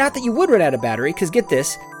bag. Not that you would run out of battery, because get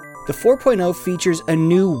this, the 4.0 features a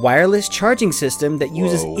new wireless charging system that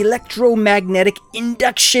uses electromagnetic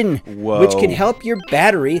induction, which can help your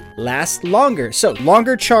battery last longer. So,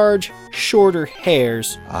 longer charge, shorter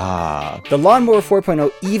hairs. The Lawnmower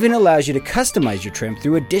 4.0 even allows you to customize your trim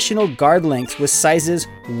through additional guard lengths with sizes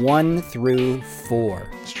 1 through 4.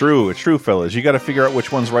 It's true, fellas. You got to figure out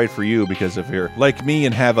which one's right for you, because if you're like me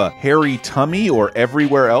and have a hairy tummy or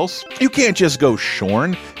everywhere else, you can't just go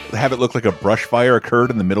shorn. Have it look like a brush fire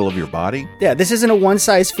occurred in the middle of your body. Yeah, this isn't a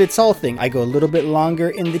one-size-fits-all thing. I go a little bit longer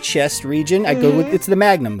in the chest region. I go with, it's the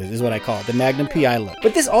Magnum, is what I call it, the Magnum PI look.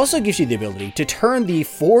 But this also gives you the ability to turn the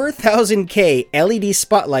 4000K LED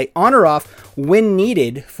spotlight on or off when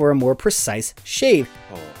needed for a more precise shave.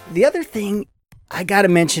 The other thing, I gotta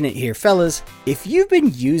mention it here, fellas, if you've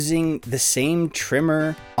been using the same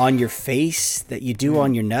trimmer on your face that you do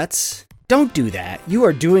on your nuts, don't do that. You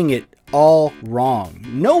are doing it all wrong.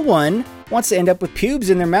 No one wants to end up with pubes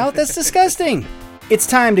in their mouth. That's disgusting. It's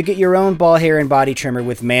time to get your own ball hair and body trimmer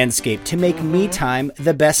with Manscaped to make me time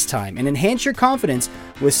the best time and enhance your confidence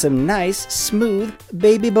with some nice, smooth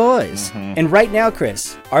baby boys. And right now,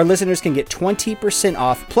 Chris, our listeners can get 20%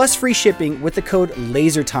 off plus free shipping with the code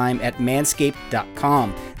LASERTIME at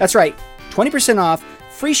manscaped.com. That's right, 20% off,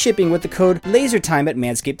 free shipping with the code LASERTIME at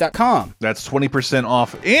manscaped.com. That's 20%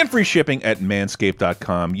 off and free shipping at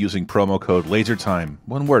manscaped.com using promo code LASERTIME.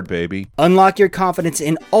 One word, baby. Unlock your confidence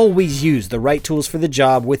and always use the right tools for the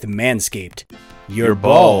job with Manscaped. Your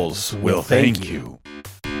balls will thank you.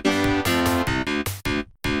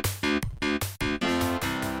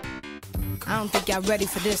 I don't think y'all ready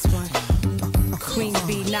for this one. Queen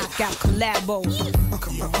Bee knockout collabo.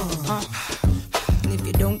 And if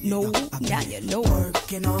you don't know, now you know.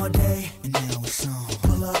 Working all day, and now it's on.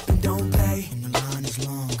 Pull up and don't pay, and the line is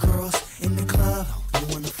long. Girls in the club, you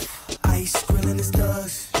wanna ice grilling the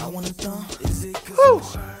studs. I wanna thumb. Is it?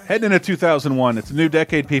 Heading into 2001, it's a new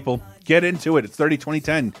decade, people. Get into it. It's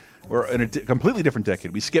 2010. We're in a completely different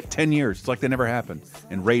decade. We skipped 10 years. It's like they never happened.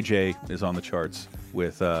 And Ray J is on the charts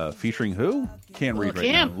with featuring who? Can't read right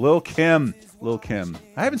now. Lil Kim. Lil Kim.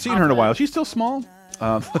 I haven't seen her in a while. She's still small.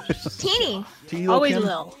 Teeny. Always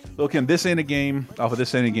Lil. Lil Kim, This Ain't a Game. Off of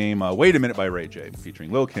This Ain't a Game. Wait a Minute by Ray J.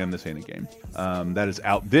 Featuring Lil Kim, This Ain't a Game. That is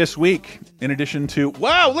out this week. In addition to,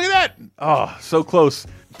 wow, look at that. Oh, so close.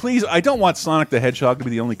 Please, I don't want Sonic the Hedgehog to be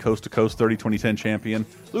the only coast-to-coast 30-2010 champion.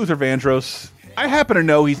 Luther Vandross, I happen to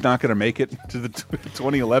know he's not going to make it to the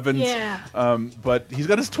 2011s. Yeah. But he's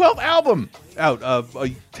got his 12th album out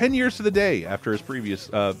 10 years to the day after his previous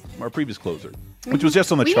closer, which was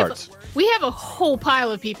just on the charts. We have a whole pile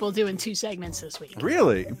of people doing 2 segments this week.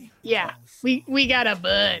 Really? Yeah. We got a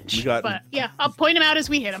bunch. But yeah, I'll point them out as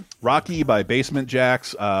we hit them. Rocky by Basement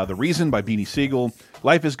Jaxx, The Reason by Beanie Siegel,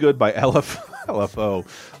 Life is Good by LFO,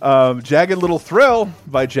 Jagged Little Thrill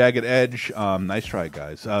by Jagged Edge, nice try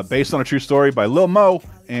guys, Based on a True Story by Lil Mo,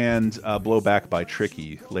 and Blowback by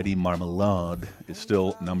Tricky. Lady Marmalade is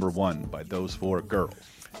still #1 by those 4 girls.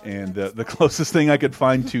 And the closest thing I could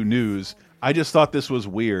find to news, I just thought this was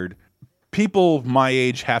weird. People my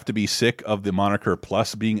age have to be sick of the moniker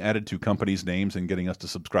Plus being added to companies' names and getting us to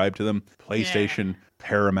subscribe to them. PlayStation,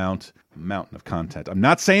 Paramount, mountain of content. I'm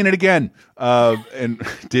not saying it again. And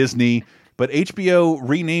Disney, but HBO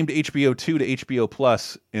renamed HBO 2 to HBO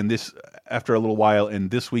Plus, and this after a little while, and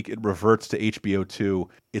this week it reverts to HBO 2,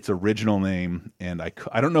 its original name, and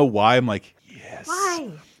I don't know why. I'm like, yes.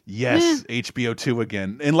 Why? Yes, HBO 2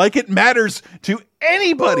 again. And like it matters to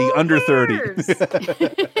anybody under 30.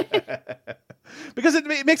 Because it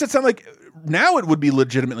makes it sound like now it would be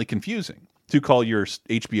legitimately confusing to call your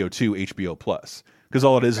HBO 2 HBO Plus. Because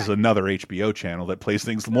all it is another HBO channel that plays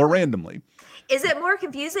things more randomly. Is it more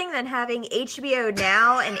confusing than having HBO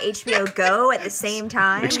Now and HBO Go at the same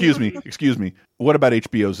time? Excuse me. What about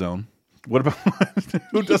HBO Zone? What about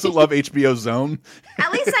who doesn't love HBO Zone?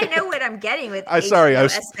 At least I know what I'm getting with HBO Sorry, I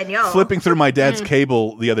was Espanol. flipping through my dad's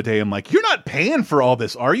cable the other day. I'm like, you're not paying for all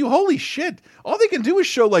this, are you? Holy shit. All they can do is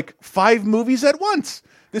show like 5 movies at once.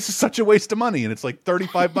 This is such a waste of money, and it's like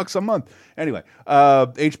 $35 a month. Anyway,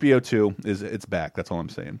 HBO 2 it's back. That's all I'm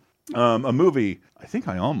saying. A movie I think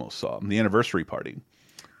I almost saw, The Anniversary Party.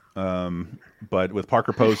 But with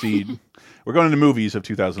Parker Posey, we're going into movies of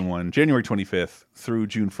 2001, January 25th through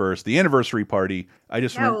June 1st. The Anniversary Party.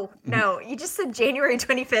 No, you just said January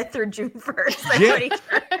 25th through June 1st.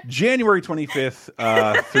 January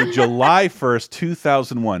 25th through July 1st,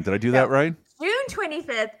 2001. Did I do that right? June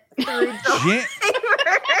 25th through July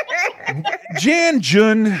 1st.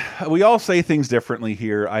 June. We all say things differently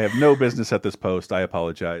here. I have no business at this post. I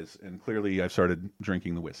apologize. And clearly I've started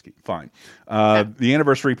drinking the whiskey. Fine. The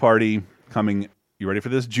Anniversary Party coming, you ready for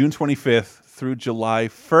this? June 25th through July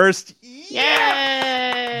 1st.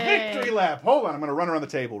 Yay! Victory lap. Hold on. I'm going to run around the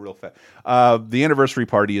table real fast. The Anniversary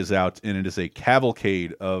Party is out, and it is a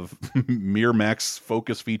cavalcade of Miramax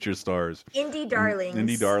Focus Feature stars. Indie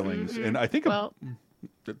darlings. And I think a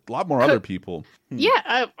lot more other people.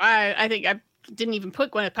 Yeah, I think I didn't even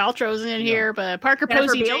put Gwyneth Paltrow's in here, but Parker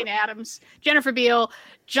Posey, Jane Addams, Jennifer Beal,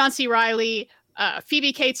 John C. Reilly,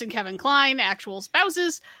 Phoebe Cates and Kevin Kline, actual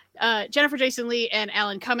spouses, Jennifer Jason Leigh, and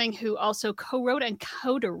Alan Cumming, who also co-wrote and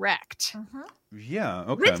co-direct. Yeah,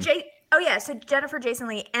 okay. So Jennifer Jason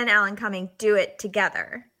Leigh and Alan Cumming do it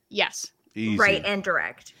together. Yes. Easy. Write and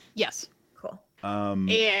direct. Yes. Cool.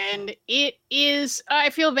 And it is, I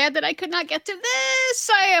feel bad that I could not get to this.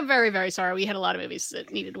 I am very, very sorry. We had a lot of movies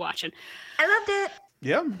that needed watching. I loved it.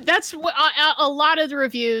 Yeah. That's what a lot of the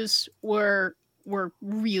reviews were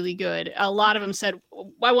really good. A lot of them said,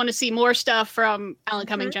 I want to see more stuff from Alan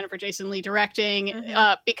Cumming, Jennifer Jason Leigh directing,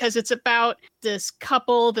 because it's about this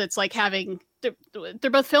couple that's like they're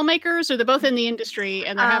both filmmakers, or they're both in the industry,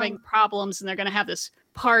 and they're having problems, and they're going to have this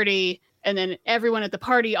party, and then everyone at the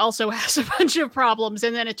party also has a bunch of problems,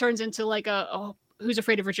 and then it turns into like a Who's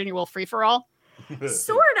Afraid of Virginia Woolf free-for-all.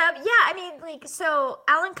 Sort of, yeah. I mean, so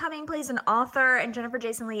Alan Cumming plays an author, and Jennifer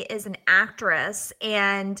Jason Leigh is an actress,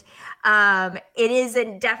 and it is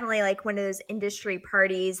definitely like one of those industry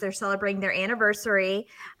parties. They're celebrating their anniversary,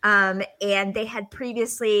 and they had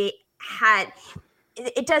previously had.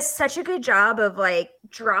 It does such a good job of like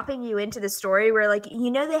dropping you into the story where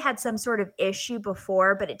they had some sort of issue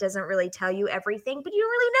before, but it doesn't really tell you everything, but you don't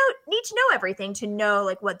really need to know everything to know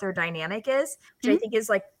like what their dynamic is, which I think is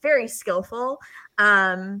like very skillful.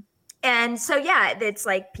 And so, yeah, it's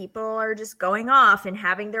like people are just going off and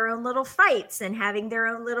having their own little fights and having their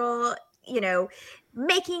own little,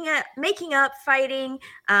 making up, fighting.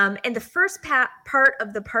 And the first part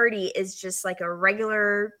of the party is just like a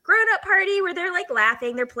regular grown-up party where they're like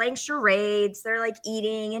laughing, they're playing charades, they're like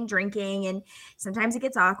eating and drinking, and sometimes it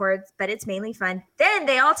gets awkward, but it's mainly fun. Then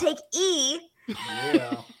they all take E, and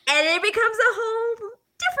it becomes a whole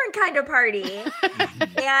different kind of party.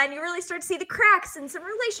 And you really start to see the cracks in some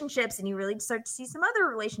relationships, and you really start to see some other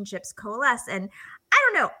relationships coalesce. And I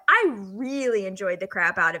don't know, I really enjoyed the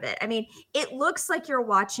crap out of it. I mean, it looks like you're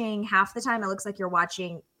watching, half the time it looks like you're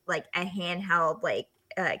watching like a handheld like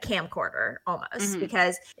camcorder almost,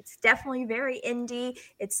 because it's definitely very indie.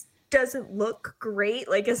 It doesn't look great,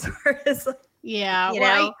 like as far as like,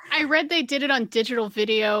 I read they did it on digital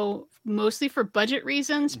video mostly for budget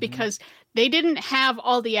reasons, because they didn't have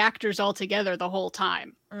all the actors all together the whole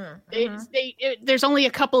time. There's only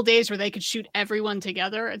a couple days where they could shoot everyone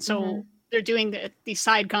together, and so they're doing these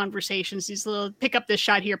side conversations, these little pick up this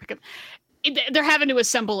shot here, pick up. They're having to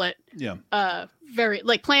assemble it. Yeah. Very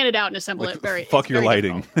like plan it out and assemble it. Very fuck your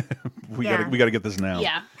lighting. we gotta get this now.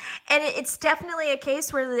 Yeah. And it's definitely a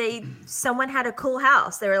case where someone had a cool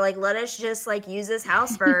house. They were like, let us just like use this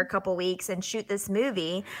house for a couple weeks and shoot this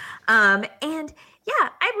movie. And yeah,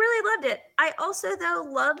 I really loved it. I also, though,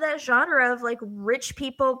 love that genre of like rich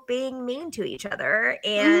people being mean to each other.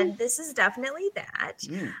 And this is definitely that.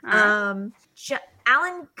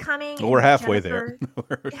 Alan Cumming. Well, we're halfway there.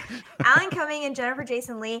 Alan Cumming and Jennifer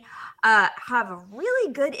Jason Leigh have a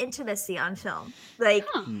really good intimacy on film. Like,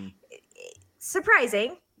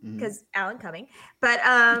 surprising because Alan Cumming. But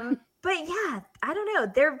yeah, I don't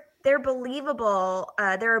know. They're believable.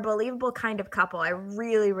 They're a believable kind of couple. I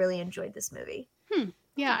really, really enjoyed this movie.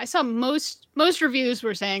 Yeah, I saw most reviews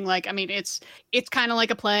were saying like, I mean, it's kind of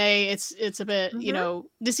like a play. It's a bit,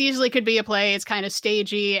 this easily could be a play. It's kind of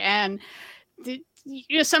stagey, and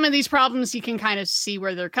some of these problems you can kind of see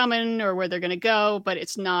where they're coming or where they're going to go, but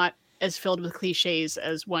it's not as filled with cliches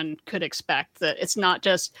as one could expect. That it's not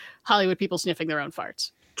just Hollywood people sniffing their own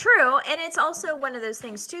farts. True, and it's also one of those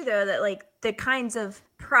things too, though, that like the kinds of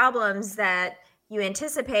problems that you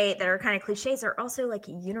anticipate that are kind of cliches are also like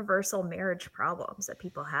universal marriage problems that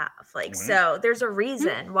people have. Like, so there's a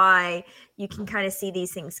reason why you can kind of see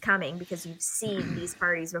these things coming, because you've seen these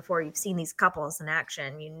parties before, you've seen these couples in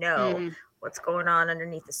action, what's going on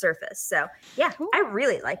underneath the surface. So yeah, I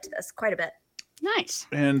really liked this quite a bit. Nice.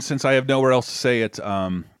 And since I have nowhere else to say it,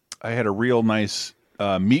 I had a real nice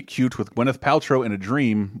meet cute with Gwyneth Paltrow in a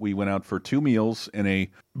dream. We went out for 2 meals in a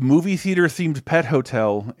movie theater themed pet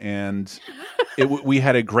hotel, and we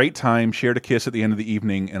had a great time, shared a kiss at the end of the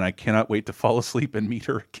evening, and I cannot wait to fall asleep and meet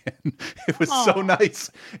her again. It was so nice.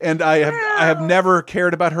 And I have never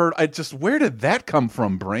cared about her. Where did that come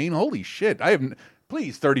from, brain? Holy shit.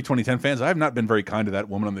 Please, 30-20-10 fans, I have not been very kind to that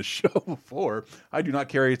woman on this show before. I do not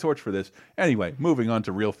carry a torch for this. Anyway, moving on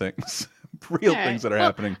to real things. Things that are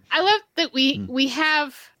happening. I love that we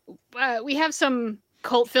have some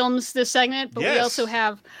cult films this segment, but we also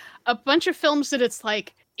have a bunch of films that it's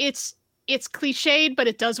like it's cliched, but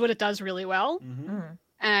it does what it does really well.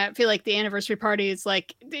 I feel like the anniversary party is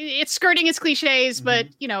like it's skirting its cliches, but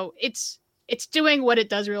it's doing what it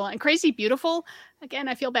does real well. And Crazy Beautiful, again,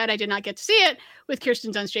 I feel bad I did not get to see it with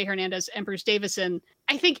Kirsten Dunst, Jay Hernandez, and Bruce Davison.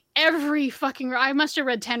 I think I must have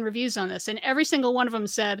read 10 reviews on this, and every single one of them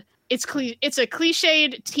said it's a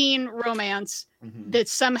cliched teen romance that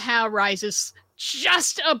somehow rises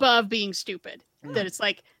just above being stupid. That it's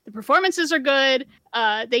like the performances are good,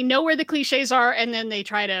 they know where the cliches are, and then they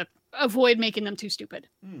try to avoid making them too stupid.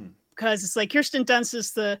 Because it's like Kirsten Dunst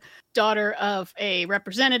is the daughter of a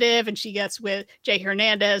representative, and she gets with Jay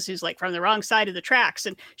Hernandez, who's like from the wrong side of the tracks,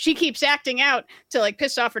 and she keeps acting out to like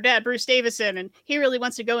piss off her dad, Bruce Davison, and he really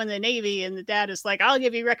wants to go in the Navy, and the dad is like, I'll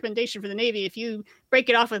give you a recommendation for the Navy if you break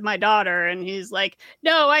it off with my daughter, and he's like,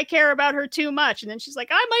 no, I care about her too much, and then she's like,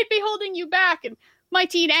 I might be holding you back, and my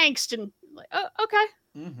teen angst, and like, oh, okay.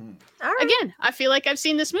 All right. Again, I feel like I've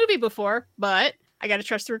seen this movie before, but I got to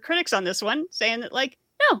trust the critics on this one, saying that like,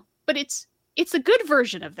 no, but it's a good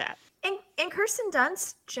version of that. And Kirsten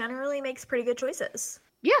Dunst generally makes pretty good choices.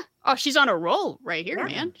 Yeah. Oh, she's on a roll right here,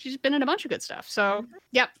 man. She's been in a bunch of good stuff. So,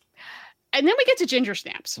 yep. And then we get to Ginger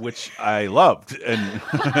Snaps, which I loved. And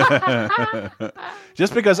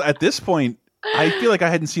just because at this point, I feel like I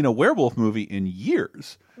hadn't seen a werewolf movie in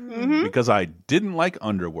years because I didn't like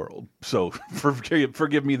Underworld. So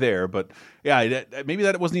forgive me there. But yeah, maybe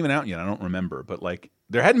that wasn't even out yet. I don't remember. But like,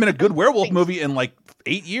 there hadn't been a good werewolf movie in like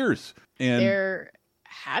 8 years. And there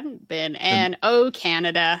hadn't been. And oh,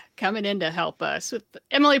 Canada coming in to help us with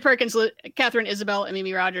Emily Perkins, Catherine Isabel, and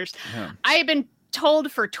Mimi Rogers. Yeah. I have been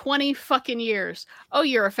told for 20 fucking years, oh,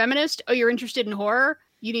 you're a feminist? Oh, you're interested in horror?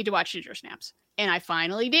 You need to watch Ginger Snaps. And I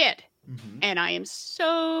finally did. And I am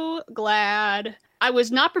so glad. I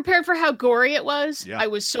was not prepared for how gory it was. Yeah. I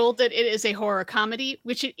was sold that it is a horror comedy,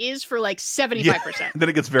 which it is for like 75%. Yeah. Then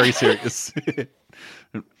it gets very serious.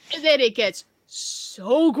 Then it gets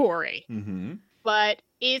so gory. But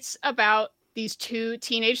it's about these two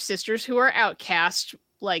teenage sisters who are outcast,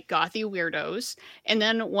 like gothy weirdos. And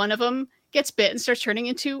then one of them gets bit and starts turning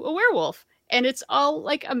into a werewolf. And it's all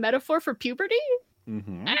like a metaphor for puberty.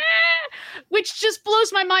 Which just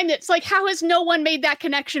blows my mind. It's like, how has no one made that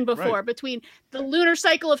connection before between the lunar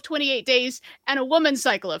cycle of 28 days and a woman's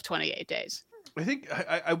cycle of 28 days? I think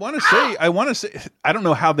I want to say, I don't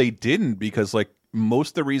know how they didn't, because like most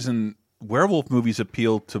of the reason werewolf movies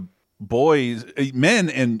appeal to boys, men,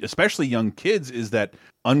 and especially young kids is that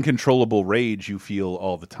uncontrollable rage you feel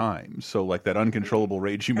all the time. So like that uncontrollable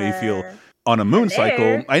rage you may feel on a moon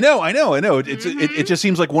cycle. I know. It just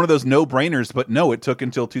seems like one of those no-brainers, but no, it took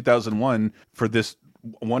until 2001 for this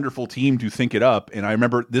wonderful team to think it up. And I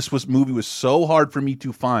remember movie was so hard for me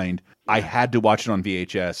to find. I had to watch it on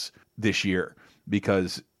VHS this year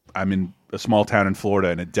because I'm in a small town in Florida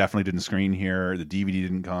and it definitely didn't screen here. The DVD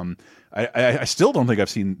didn't come. I still don't think I've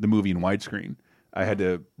seen the movie in widescreen. I had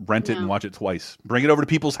to rent it and watch it twice. Bring it over to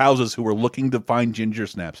people's houses who were looking to find Ginger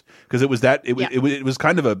Snaps, because it was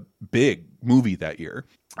kind of a big movie that year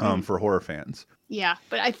for horror fans. Yeah,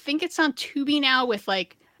 but I think it's on Tubi now with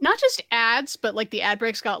like not just ads, but like the ad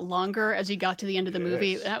breaks got longer as you got to the end of the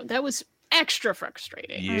movie. That was extra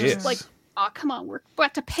frustrating. Yes. Just like, oh, come on, we're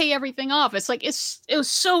about to pay everything off. It's like, it was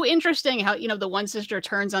so interesting how, the one sister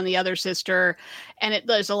turns on the other sister, and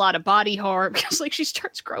there's a lot of body horror because like she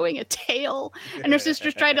starts growing a tail and her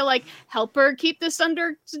sister's trying to like help her keep this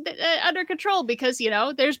under control because,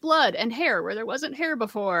 there's blood and hair where there wasn't hair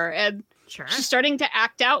before. And she's starting to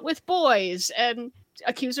act out with boys and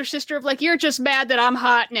accuse her sister of like, you're just mad that I'm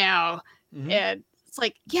hot now. And it's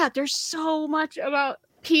like, yeah, there's so much about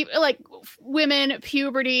people, like women,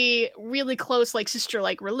 puberty, really close, like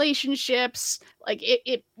sister-like relationships. Like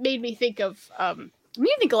it made me think of, a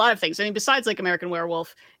lot of things. I mean, besides like American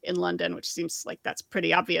Werewolf in London, which seems like that's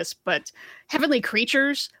pretty obvious, but Heavenly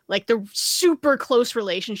Creatures, like the super close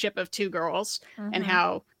relationship of two girls and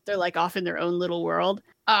how they're like off in their own little world.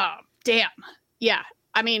 Damn. Yeah.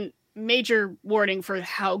 I mean, major warning for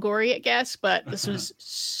how gory it gets, but this was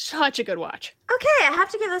such a good watch. Okay, I have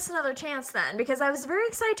to give this another chance then, because I was very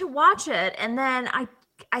excited to watch it, and then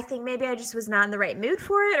I think maybe I just was not in the right mood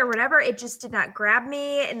for it or whatever. It just did not grab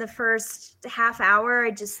me in the first half hour.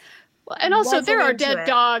 And also there are dead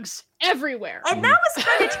dogs everywhere. And that was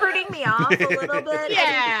kind of turning me off a little bit.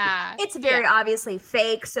 Yeah. It's very obviously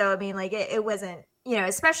fake, so I mean, like it wasn't,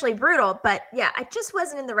 especially brutal, but yeah, I just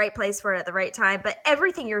wasn't in the right place for it at the right time. But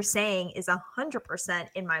everything you're saying is 100%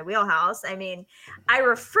 in my wheelhouse. I mean, I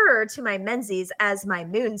refer to my menses as my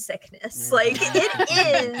moon sickness. Like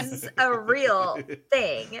it is a real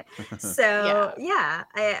thing. So yeah,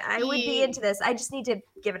 I would be into this. I just need to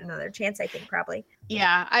give it another chance, I think, probably.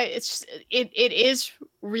 Yeah, it is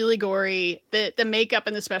really gory. The makeup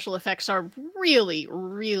and the special effects are really,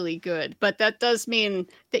 really good. But that does mean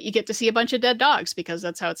that you get to see a bunch of dead dogs, because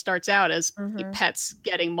that's how it starts out, as pets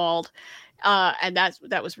getting mauled. And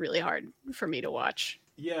that was really hard for me to watch.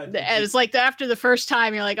 Yeah. And it's like after the first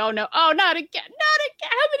time, you're like, oh no, not again, not again.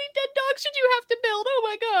 How many dead dogs did you have to build? Oh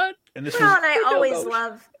my God. And I always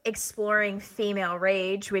love exploring female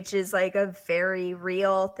rage, which is like a very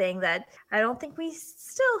real thing that I don't think we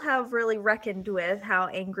still have really reckoned with, how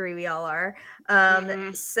angry we all are.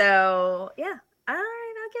 So yeah, all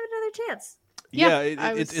right, I'll give it another chance. Yeah,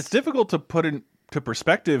 it's difficult to put into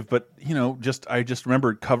perspective, but I just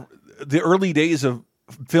remember the early days of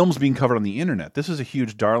films being covered on the internet. This is a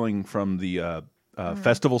huge darling from the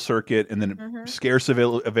festival circuit, and then scarce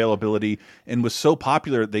availability, and was so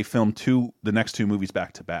popular they filmed the next two movies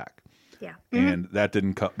back to back. Yeah, and that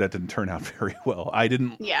didn't turn out very well. I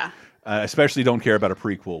didn't. Yeah. Especially don't care about a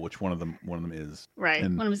prequel, which one of them is. Right.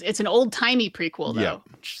 It's an old timey prequel though. Yeah.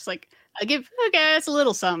 Just like it's a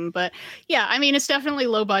little something, but yeah, I mean, it's definitely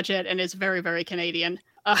low budget and it's very, very Canadian.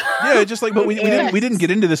 Yeah, just like, but we didn't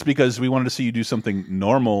get into this because we wanted to see you do something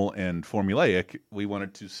normal and formulaic. We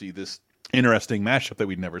wanted to see this interesting mashup that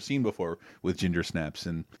we'd never seen before with Ginger Snaps.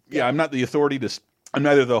 And yeah, I'm not the authority I'm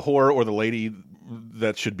neither the whore or the lady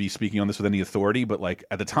that should be speaking on this with any authority, but like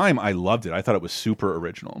at the time I loved it. I thought it was super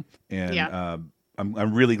original, and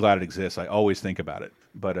I'm really glad it exists. I always think about it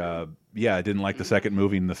But yeah, I didn't like the second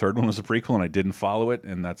movie, and the third one was a prequel, and I didn't follow it,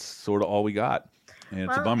 and that's sort of all we got. And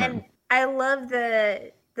it's a bummer. And I love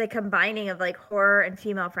the combining of like horror and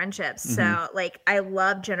female friendships. So like I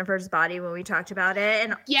love Jennifer's Body when we talked about it.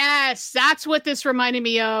 And yes, that's what this reminded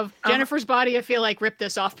me of. Jennifer's Body, I feel like ripped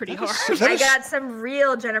this off pretty hard. I got some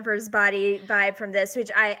real Jennifer's Body vibe from this, which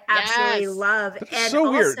I absolutely love. And so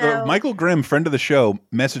weird. Michael Grimm, friend of the show,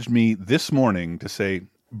 messaged me this morning to say,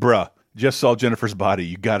 bruh, just saw Jennifer's Body.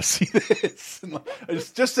 You got to see this.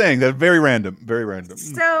 Just saying that. Very random. Very random.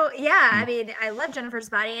 So, yeah, I mean, I love Jennifer's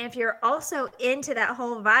Body. And if you're also into that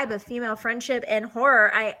whole vibe of female friendship and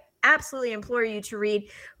horror, I absolutely implore you to read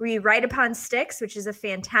Ride Upon Sticks, which is a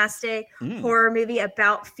fantastic horror movie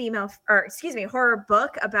about horror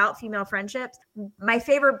book about female friendships. My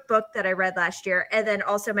favorite book that I read last year. And then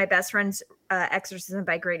also My Best Friend's Exorcism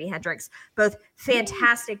by Grady Hendrix. Both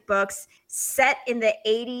fantastic books set in the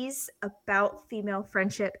 80s about female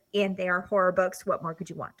friendship, and they are horror books. What more could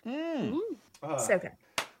you want? So good.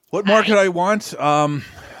 What more could I want? An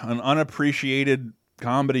unappreciated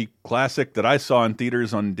comedy classic that I saw in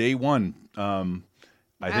theaters on day one. I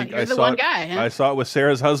think I saw I saw it with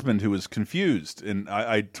Sarah's husband, who was confused, and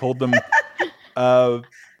I told them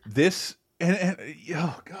this. And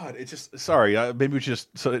oh god, it's just sorry. Maybe we should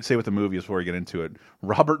just say what the movie is before we get into it.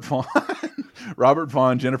 Robert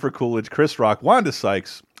Vaughn, Jennifer Coolidge, Chris Rock, Wanda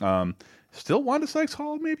Sykes. Still Wanda Sykes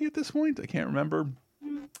Hall maybe at this point. I can't remember.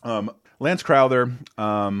 Lance Crowther,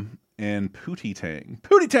 and Pootie Tang.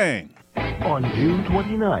 Pootie Tang. On June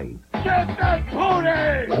 29th, get that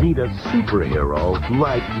pony! meet a superhero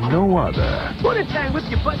like no other. Put it down with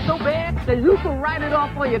your butt so bad that you can write it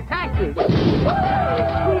off on your taxes.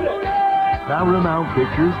 Paramount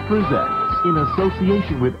Pictures presents, in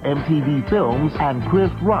association with MTV Films and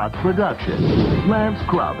Chris Rock Productions, Lance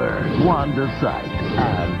Crowther, Wanda Sykes,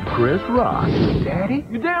 and Chris Rock. Daddy?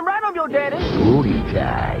 You damn right I'm your daddy. Pootie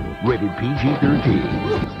Tang, rated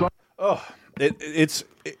PG-13. It's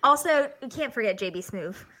also, you can't forget JB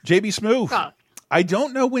Smoove. JB Smoove. Oh. I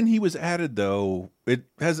don't know when he was added though.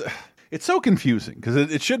 It's so confusing because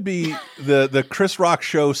it should be the Chris Rock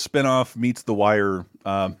show spinoff meets The Wire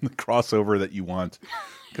crossover that you want.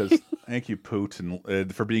 Because thank you, Poot,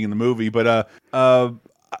 and for being in the movie. But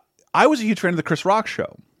I was a huge fan of the Chris Rock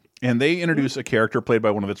show, and they introduced a character played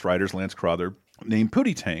by one of its writers, Lance Crowther, named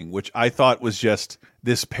Pootie Tang, which I thought was just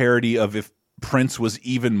this parody of if Prince was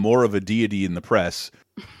even more of a deity in the press.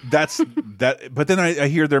 That's that. But then I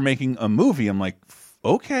hear they're making a movie. I'm like,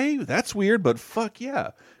 okay, that's weird, but fuck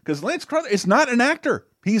yeah. Because Lance Crowther is not an actor.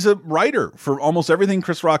 He's a writer for almost everything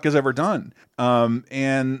Chris Rock has ever done.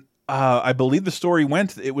 I believe the story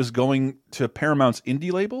went, it was going to Paramount's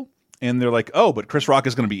indie label. And they're like, oh, but Chris Rock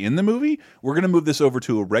is going to be in the movie? We're going to move this over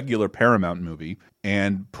to a regular Paramount movie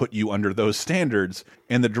and put you under those standards.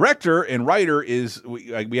 And the director and writer is, we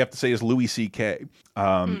have to say, is Louis C.K.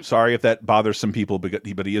 Sorry if that bothers some people,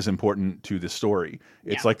 but he is important to this story.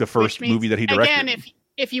 It's like the first movie that he directed. Again,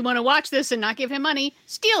 if you want to watch this and not give him money,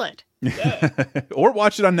 steal it. Or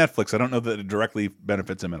watch it on Netflix. I don't know that it directly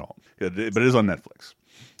benefits him at all, but it is on Netflix.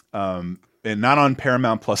 And not on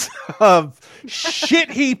Paramount Plus. Shit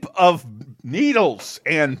heap of needles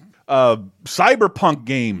and cyberpunk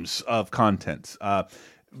games of content.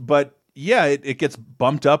 But yeah, it gets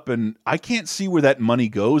bumped up, and I can't see where that money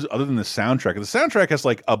goes other than the soundtrack. The soundtrack has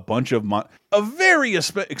like a bunch of a very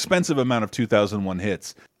expensive amount of 2001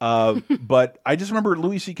 hits. But I just remember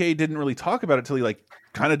Louis C.K. didn't really talk about it till he like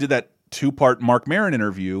kind of did that 2-part Mark Maron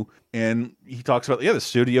interview, and he talks about, the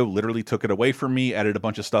studio literally took it away from me, added a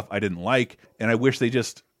bunch of stuff I didn't like, and I wish they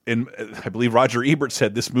just, and I believe Roger Ebert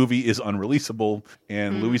said this movie is unreleasable,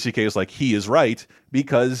 and Louis C.K. is like, he is right,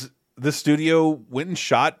 because the studio went and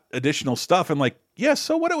shot additional stuff, and like, yeah,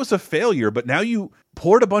 so what, it was a failure, but now you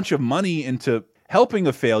poured a bunch of money into helping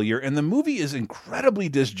a failure, and the movie is incredibly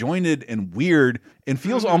disjointed and weird and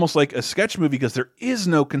feels almost like a sketch movie because there is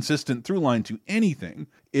no consistent through line to anything.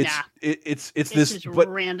 It's this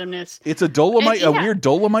randomness. It's a Dolomite, a weird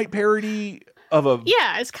Dolomite parody of a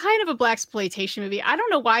it's kind of a blaxploitation movie. I don't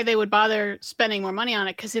know why they would bother spending more money on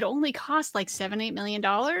it because it only cost like $7-8 million.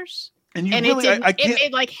 And really, it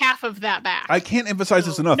made like half of that back. I can't emphasize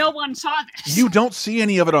this enough. No one saw this. You don't see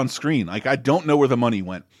any of it on screen. Like, I don't know where the money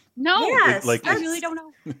went. No, Yes, like, I really don't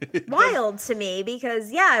know. wild to me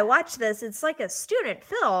because I watched this. It's like a student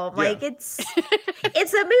film. Yeah. Like it's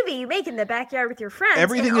a movie you make in the backyard with your friends.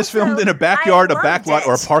 Everything And is also, filmed in a backyard, I a loved backlot,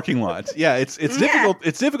 or a it. parking lot. Yeah, it's difficult.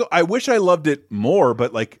 It's difficult. I wish I loved it more,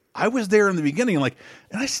 but like I was there in the beginning, and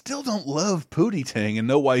I still don't love Pootie Tang and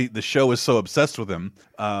know why the show is so obsessed with him.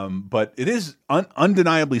 But it is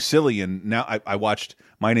undeniably silly. And now I watched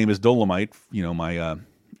My Name Is Dolomite. You know,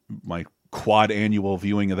 my quad annual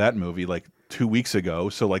viewing of that movie like 2 weeks ago.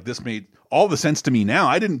 So like this made all the sense to me now.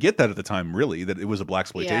 I didn't get that at the time, really, that it was a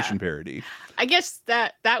blaxploitation parody. I guess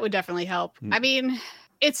that would definitely help. I mean,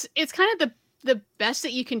 it's kind of the best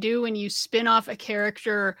that you can do when you spin off a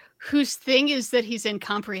character whose thing is that he's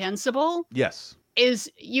incomprehensible. Yes. Is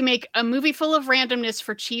you make a movie full of randomness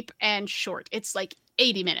for cheap and short. It's like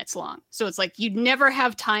 80 minutes long. So it's like you'd never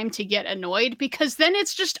have time to get annoyed because then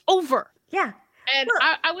it's just over. Yeah. And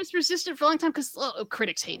I was resistant for a long time because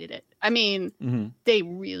critics hated it. I mean, they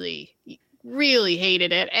really, really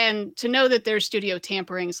hated it. And to know that there's studio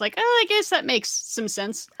tampering is like, I guess that makes some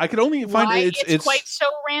sense. I could only find Why it's quite so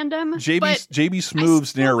random. JB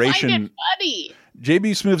Smooth's narration. Find it funny.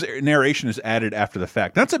 JB Smooth's narration is added after the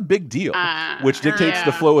fact. That's a big deal, which dictates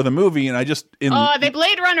the flow of the movie. And I just they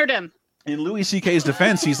Blade Runner'd him. In Louis C.K.'s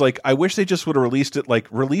defense, he's like, I wish they just would have released it, like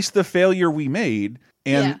release the failure we made,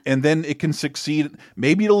 and then it can succeed.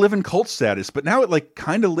 Maybe it'll live in cult status, but now it like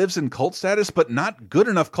kind of lives in cult status, but not good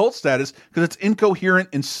enough cult status because it's incoherent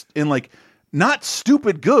and like not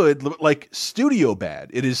stupid good, like studio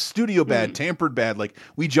bad. It is studio bad, tampered bad. Like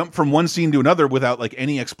we jump from one scene to another without like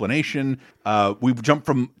any explanation. We jump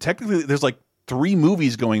from technically there's like 3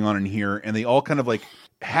 movies going on in here, and they all kind of like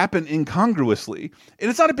happen incongruously. And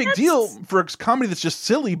it's not a big deal for a comedy that's just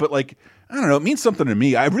silly, but like I don't know, it means something to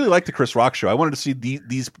me. I really like the Chris Rock Show. I wanted to see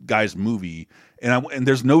these guys' movie, and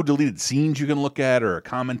there's no deleted scenes you can look at or a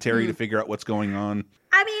commentary to figure out what's going on.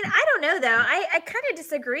 I mean, I don't know though. I kind of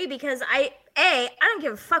disagree because I don't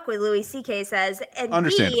give a fuck what Louis C.K. says, and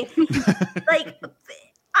B, like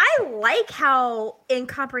I like how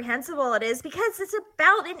incomprehensible it is because it's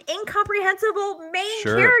about an incomprehensible main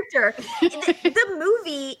character. The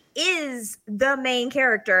movie is the main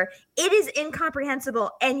character. It is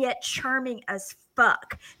incomprehensible and yet charming as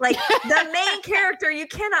fuck. Like the main character, you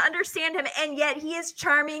cannot understand him, and yet he is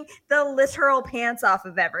charming the literal pants off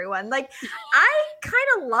of everyone. Like I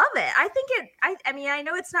kind of love it. I think I mean, I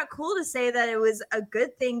know it's not cool to say that it was a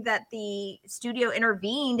good thing that the studio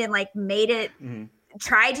intervened and like made it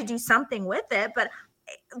try to do something with it, but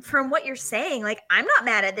from what you're saying, like I'm not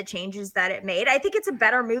mad at the changes that it made. I think it's a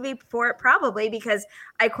better movie for it probably because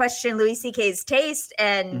I question Louis C.K.'s taste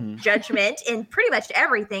and judgment in pretty much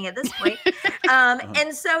everything at this point.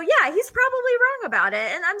 And so, yeah, he's probably wrong about it.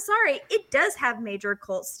 And I'm sorry, it does have major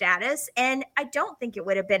cult status, and I don't think it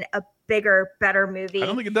would have been a bigger, better movie. I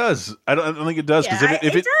don't think it does. I don't think it does. Yeah,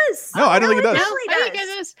 if it does. No, I don't think it does. No, I think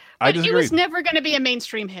it is. I But it was never going to be a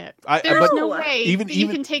mainstream hit. There's no way even you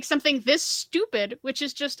can take something this stupid, which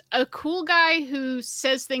is just a cool guy who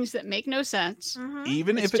says things that make no sense.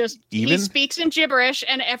 Even It's if just he speaks in gibberish,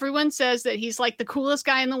 and everyone says that he's like the coolest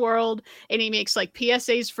guy in the world, and he makes like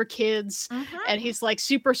PSAs for kids, and he's like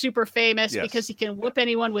super famous because he can whoop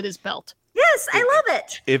anyone with his belt. Yes, I love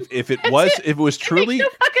it. If it was truly,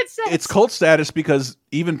 it's cult status because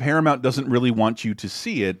even Paramount doesn't really want you to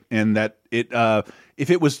see it, and that it if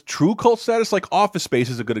it was true cult status, like Office Space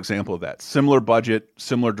is a good example of that. Similar budget,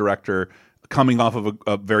 similar director, coming off of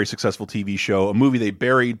a very successful TV show, a movie they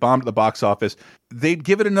buried, bombed at the box office. They'd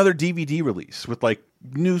give it another DVD release with like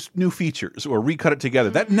new features or recut it together.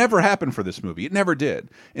 That never happened for this movie. It never did.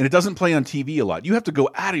 And it doesn't play on TV a lot. You have to go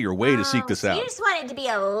out of your way to seek this out. You just want it to be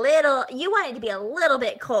a little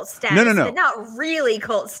bit cult status. No. But not really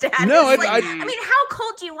cult status. No, I mean, how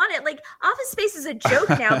cult do you want it? Like Office Space is a joke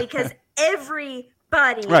now because everybody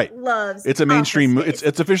loves it's a mainstream it's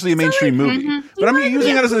officially a mainstream movie. But I'm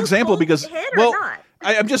using that as an example because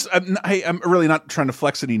I'm really not trying to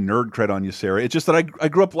flex any nerd cred on you, Sarah. It's just that I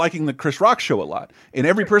grew up liking the Chris Rock Show a lot, and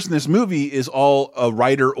every person in this movie is all a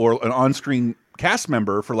writer or an on-screen cast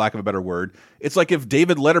member, for lack of a better word. It's like if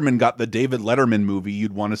David Letterman got the David Letterman movie,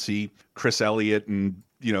 you'd want to see Chris Elliott and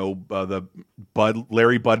the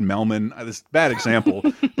Larry Bud Melman. This bad example,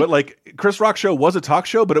 but like Chris Rock Show was a talk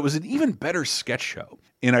show, but it was an even better sketch show.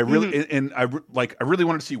 And I really, I really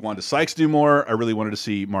wanted to see Wanda Sykes do more. I really wanted to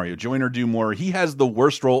see Mario Joyner do more. He has the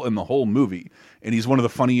worst role in the whole movie, and he's one of the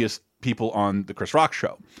funniest people on the Chris Rock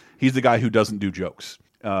Show. He's the guy who doesn't do jokes.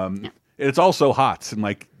 And it's also hot, and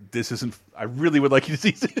like this isn't. I really would like you to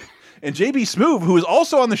see. And JB Smoove, who is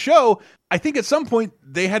also on the show, I think at some point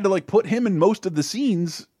they had to like put him in most of the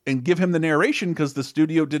scenes and give him the narration because the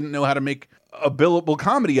studio didn't know how to make a billable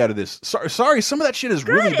comedy out of this. Sorry, some of that shit is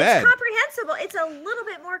really bad. It's comprehensible. It's a little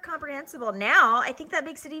bit more comprehensible now. I think that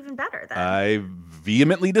makes it even better. Then. I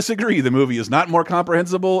vehemently disagree. The movie is not more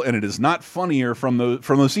comprehensible, and it is not funnier from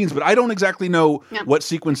those scenes. But I don't exactly know what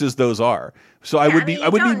sequences those are. So I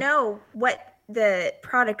don't know what the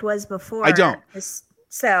product was before. I don't.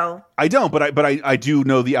 So I don't, but I do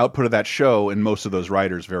know the output of that show and most of those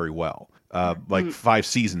writers very well. Like 5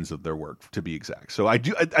 seasons of their work, to be exact. So I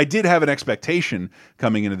did have an expectation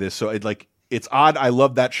coming into this. So it's odd. I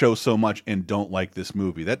love that show so much and don't like this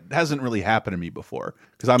movie. That hasn't really happened to me before.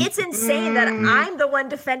 It's insane that I'm the one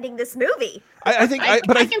defending this movie. I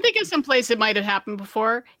can think of some place it might have happened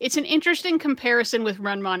before. It's an interesting comparison with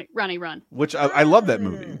Ronnie Run, which I love that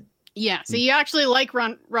movie. Yeah, so you actually like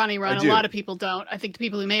Ronnie Run. A lot of people don't. I think the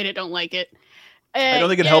people who made it don't like it. I don't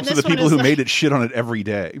think it helps that the people who made it shit on it every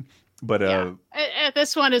day. But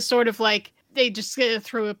this one is sort of like they just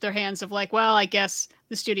threw up their hands of like, well, I guess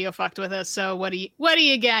the studio fucked with us, so what are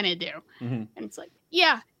you gonna do? And it's like,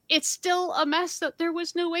 yeah, it's still a mess. That there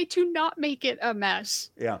was no way to not make it a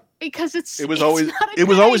mess. Yeah, because it was always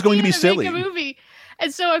going to be silly. Make a movie,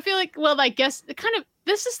 and so I feel like, well, I guess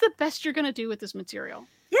this is the best you're gonna do with this material.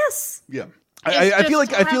 Yes. Yeah. I feel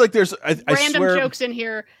like there's random jokes in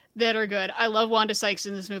here that are good. I love Wanda Sykes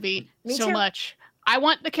in this movie so much. I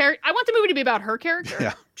want the movie to be about her character.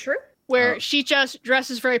 Yeah. True. Where she just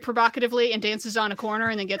dresses very provocatively and dances on a corner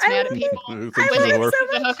and then gets mad at people when they work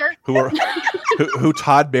the hooker. Who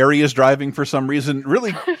Todd Barry is driving for some reason.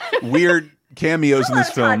 Really weird cameos in this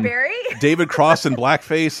film. Todd Barry. David Cross in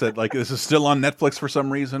blackface. That this is still on Netflix for some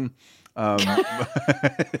reason.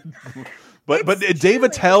 But Dave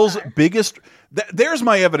Attell's biggest. There's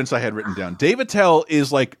my evidence I had written down. Dave Attell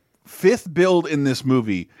is like 5th build in this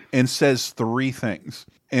movie and says 3 things.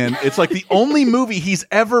 And it's like the only movie he's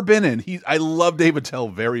ever been in. I love Dave Attell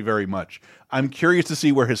very, very much. I'm curious to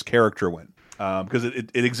see where his character went. Because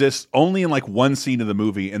it exists only in like one scene of the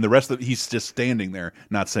movie, and the rest of he's just standing there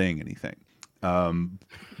not saying anything.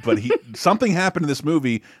 But something happened in this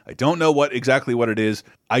movie. I don't know exactly what it is.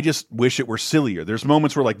 I just wish it were sillier. There's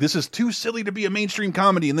moments where like this is too silly to be a mainstream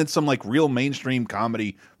comedy, and then some like real mainstream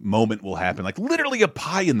comedy moment will happen. Like literally a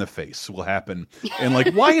pie in the face will happen. And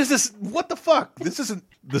like, why is this? What the fuck? This isn't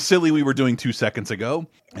the silly we were doing 2 seconds ago.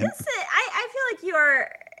 I feel like you are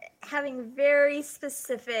having very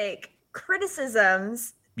specific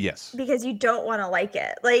criticisms. Yes. Because you don't want to like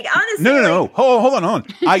it. Like, honestly. No. Hold on.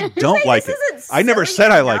 I don't like it. I never said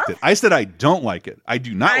I liked it. I said I don't like it. I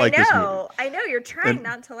do not like this movie. I know. You're trying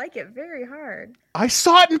not to like it very hard. I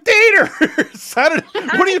saw it in theaters.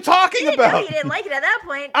 What are you talking about? You didn't like it at that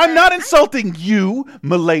point. I'm not insulting you,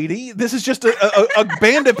 milady. This is just a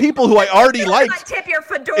band of people who I already liked. Not tip your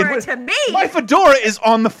fedora to me. My fedora is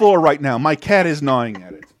on the floor right now. My cat is gnawing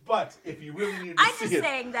at it. But if you really need to see it. I'm just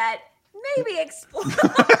saying that. Maybe explore. He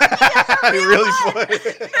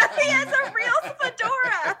has a real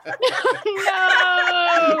fedora.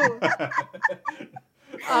 No.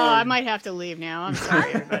 I might have to leave now. I'm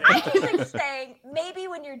sorry. I'm just like saying, maybe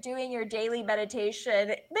when you're doing your daily meditation,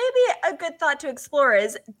 maybe a good thought to explore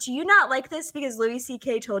is: do you not like this because Louis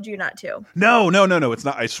C.K. told you not to? No. It's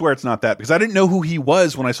not. I swear it's not that, because I didn't know who he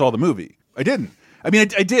was when I saw the movie. I didn't. I mean,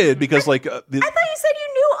 I did because like. I thought you said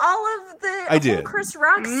you knew all of the whole Chris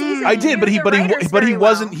Rock season. I did, but he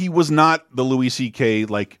wasn't. He was not the Louis C.K.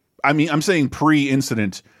 like. I mean, I'm saying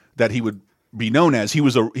pre-incident that he would be known as. He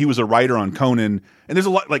was a writer on Conan, and there's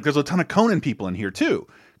a ton of Conan people in here too,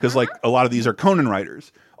 because like a lot of these are Conan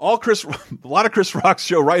writers. A lot of Chris Rock's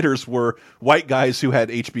show writers were white guys who had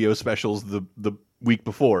HBO specials the week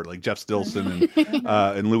before, like Jeff Stilson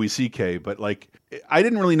and Louis C.K. But like, I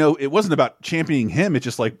didn't really know. It wasn't about championing him. It's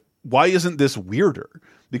just like, why isn't this weirder?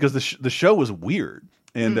 Because the show was weird,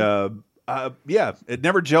 and it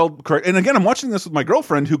never gelled correct. And again, I'm watching this with my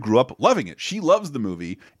girlfriend who grew up loving it. She loves the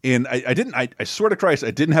movie, and I swear to Christ,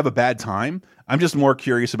 I didn't have a bad time. I'm just more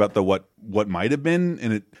curious about what might have been,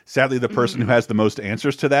 and sadly, the person who has the most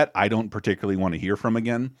answers to that, I don't particularly want to hear from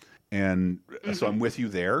again. And so I'm with you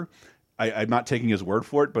there. I'm not taking his word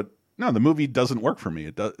for it, but no, the movie doesn't work for me.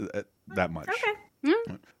 It does that much. Okay.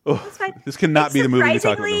 Oh, this cannot be the movie we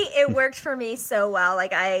talk about. Surprisingly, it worked for me so well.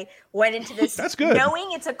 Like, I went into this That's good.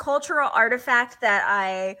 knowing it's a cultural artifact that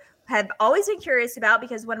I have always been curious about,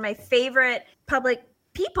 because one of my favorite public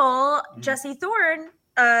people, Jesse Thorne,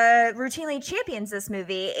 routinely champions this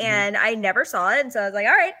movie, and I never saw it, and so I was like,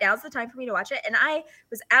 all right, now's the time for me to watch it, and I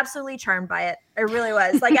was absolutely charmed by it. I really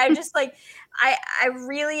was. Like, I just like I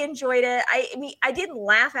really enjoyed it. I mean, I didn't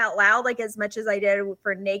laugh out loud like as much as I did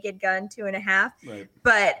for Naked Gun 2.5, right.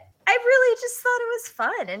 but I really just thought it was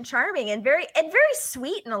fun and charming and very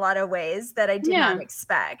sweet in a lot of ways that I did not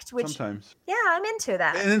expect. Which sometimes, yeah, I'm into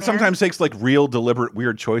that. And then sometimes takes like real deliberate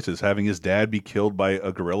weird choices. Having his dad be killed by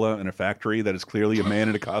a gorilla in a factory that is clearly a man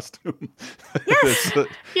in a costume. Yes.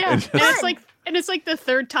 And it's like the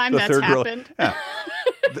third time that's happened. Yeah.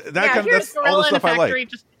 That's all the stuff I like.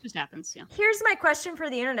 Just happens. Yeah. Here's my question for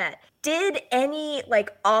the internet: did any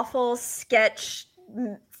like awful sketch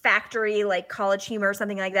factory, like College Humor or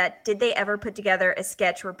something like that, did they ever put together a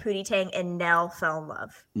sketch where Pootie Tang and Nell fell in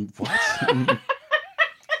love? What?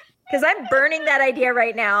 Because I'm burning that idea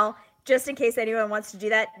right now, just in case anyone wants to do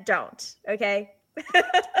that. Don't. Okay.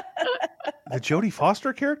 The Jodie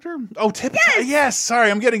Foster character? Oh, Tip. Yes. Sorry,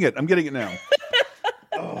 I'm getting it now.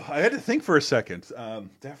 Oh, I had to think for a second.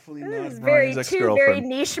 Definitely not Brian's ex-girlfriend. Two very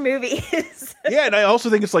niche movies. Yeah, and I also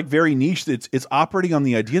think it's like very niche. It's operating on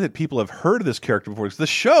the idea that people have heard of this character before. Because the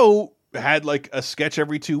show had like a sketch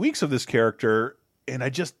every 2 weeks of this character, and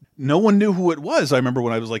no one knew who it was. I remember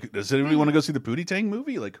when I was like, "Does anybody want to go see the Pootie Tang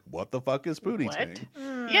movie?" Like, what the fuck is Pootie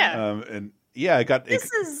Tang? Yeah. And yeah, I got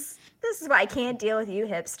This is why I can't deal with you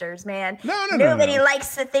hipsters, man. No. Nobody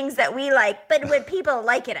likes the things that we like, but when people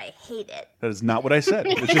like it, I hate it. That is not what I said.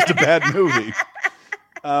 It's just a bad movie.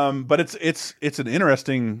 But it's an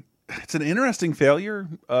interesting failure,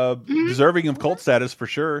 deserving of cult status for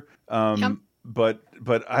sure. But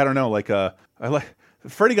I don't know. Like I like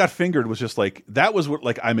Freddy Got Fingered was just like that was what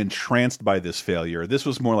like I'm entranced by this failure. This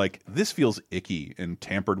was more like this feels icky and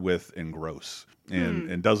tampered with and gross.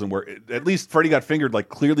 And doesn't work. At least Freddy Got Fingered like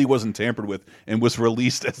clearly wasn't tampered with and was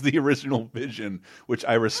released as the original vision, which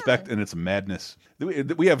I respect in its madness.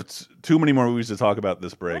 We have too many more movies to talk about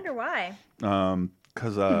this break. I wonder why.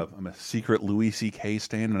 Because I'm a secret Louis C.K.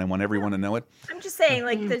 stan and I want everyone to know it. I'm just saying,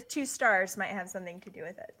 like the 2 stars might have something to do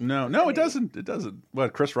with it. No, it doesn't. It doesn't.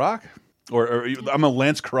 What, Chris Rock? Or I'm a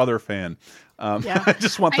Lance Carruthers fan. I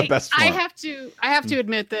just want the best one. I have to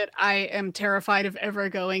admit that I am terrified of ever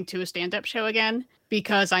going to a stand-up show again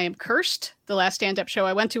because I am cursed. The last stand-up show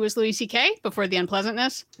I went to was Louis C.K. before The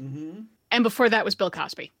Unpleasantness. And before that was Bill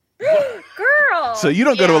Cosby. Girl! So you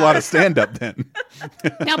don't go to a lot of stand-up then.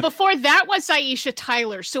 Now, before that was Aisha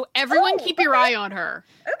Tyler. So everyone keep your eye on her.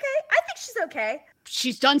 Okay. I think she's okay.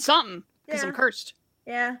 She's done something because I'm cursed.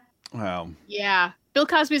 Yeah. Wow. Yeah. Bill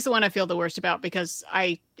Cosby is the one I feel the worst about because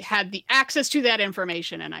I had the access to that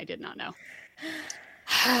information and I did not know.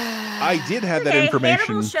 I did have that information.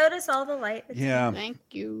 Hannibal showed us all the light. Yeah. Thank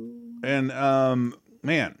you. And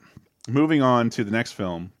man, moving on to the next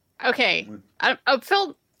film. Okay.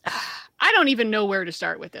 Phil, I don't even know where to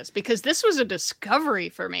start with this because this was a discovery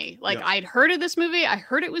for me. Like I'd heard of this movie. I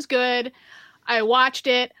heard it was good. I watched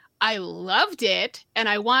it. I loved it. And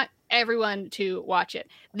I want everyone to watch it.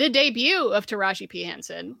 The debut of Taraji P.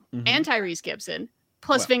 Henson and Tyrese Gibson,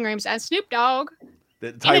 plus Ving Rhames and Snoop Dogg.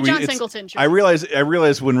 And a John Singleton show. I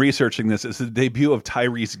realized when researching this, it's the debut of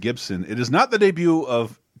Tyrese Gibson. It is not the debut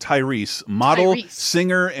of Tyrese, model,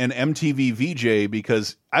 singer, and MTV VJ,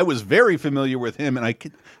 because I was very familiar with him, and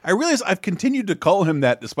I realize I've continued to call him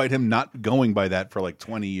that despite him not going by that for like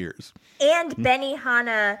 20 years. And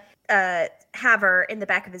Benihana Haver in the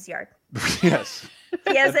back of his yard. Yes.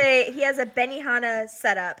 He has a Benihana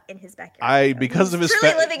setup in his backyard. Because of his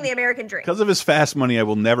truly living the American dream. Because of his fast money, I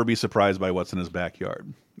will never be surprised by what's in his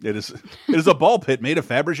backyard. It is a ball pit made of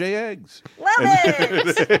Fabergé eggs. Love it.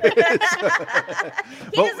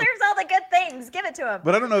 He deserves all the good things. Give it to him.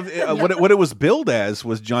 But I don't know if what it was billed as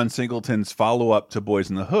was John Singleton's follow up to Boys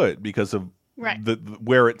in the Hood because of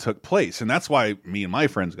where it took place, and that's why me and my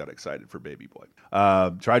friends got excited for Baby Boy.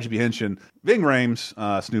 Taraji P. Henson, Ving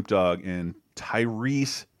Rhames, Snoop Dogg, and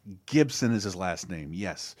Tyrese Gibson is his last name.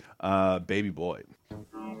 Yes, Baby Boy.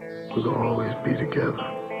 We're gonna always be together.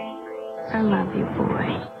 I love you, boy.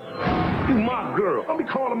 You my girl. I'll be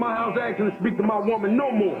calling my house asking to speak to my woman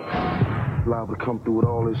no more. Liable to come through with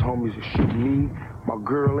all his homies and shoot me, my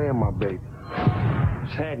girl, and my baby.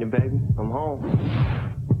 What's happening, baby? I'm home.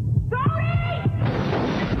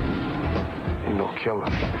 Ain't no killer.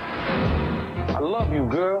 I love you,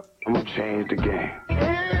 girl. I'm gonna change the game.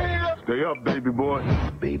 Stay up, baby boy.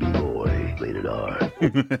 Baby Boy, rated R.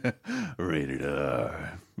 Rated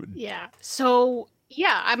R. Yeah. So,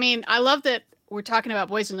 yeah, I mean, I love that we're talking about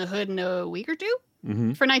Boys in the Hood in a week or two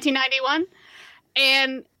for 1991.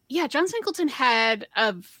 And yeah, John Singleton had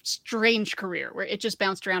a strange career where it just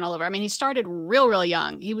bounced around all over. I mean, he started real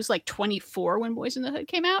young. He was like 24 when Boys in the Hood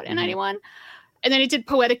came out in 91. And then he did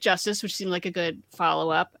Poetic Justice, which seemed like a good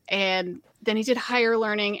follow-up. And then he did Higher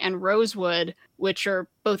Learning and Rosewood, which are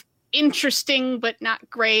both interesting but not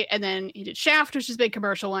great. And then he did Shaft, which is a big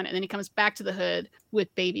commercial one. And then he comes back to the Hood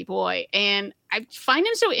with Baby Boy. And I find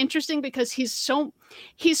him so interesting because he's so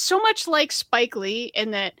much like Spike Lee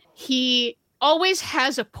in that he always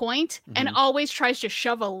has a point and always tries to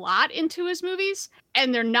shove a lot into his movies,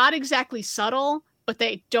 and they're not exactly subtle, but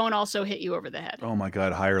they don't also hit you over the head. Oh my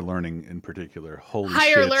God, Higher Learning in particular. Holy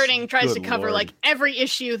Higher shit. Learning tries Good to cover Lord. like every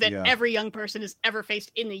issue that every young person has ever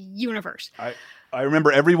faced in the universe. I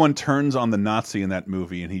remember everyone turns on the Nazi in that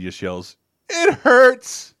movie and he just yells, "It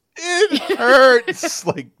hurts! It hurts!"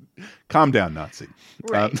 Like, calm down, Nazi.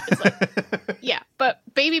 Right. It's like, yeah, but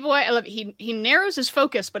Baby Boy, I love it. He narrows his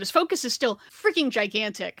focus, but his focus is still freaking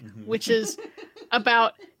gigantic, which is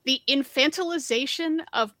about the infantilization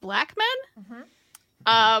of black men.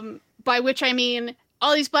 By which I mean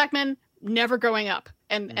all these black men never growing up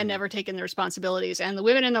and never taking the responsibilities, and the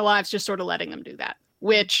women in their lives just sort of letting them do that,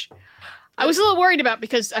 which I was a little worried about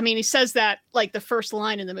because, I mean, he says that like the first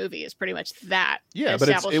line in the movie is pretty much that. Yeah, but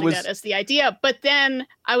establishing that as the idea. But then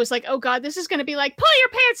I was like, oh God, this is going to be like, pull your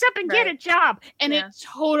pants up and get a job. And it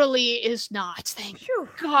totally is not. Thank you,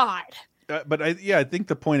 God. But I think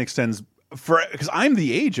the point extends because I'm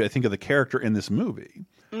the age, I think, of the character in this movie.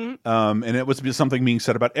 And it was something being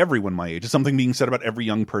said about everyone my age. It's something being said about every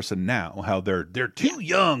young person now, how they're too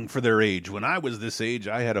young for their age. When I was this age,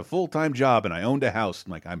 I had a full-time job and I owned a house.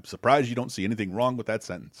 I'm like, I'm surprised you don't see anything wrong with that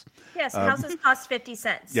sentence. Yes, houses cost 50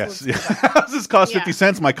 cents. Yes, houses cost 50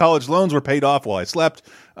 cents. My college loans were paid off while I slept.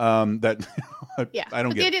 That I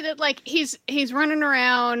don't get it. Like he's running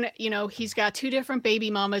around, you know, he's got 2 different baby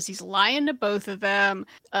mamas. He's lying to both of them.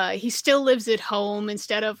 He still lives at home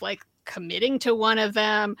instead of like committing to one of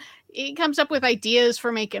them. He comes up with ideas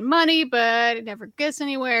for making money, but it never gets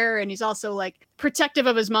anywhere. And he's also like protective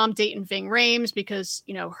of his mom dating Ving Rhames because,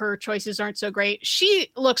 you know, her choices aren't so great.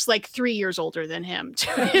 She looks like 3 years older than him.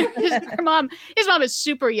 his mom is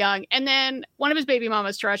super young. And then one of his baby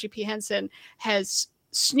mamas, Taraji P. Henson, has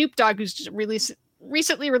Snoop Dogg, who's just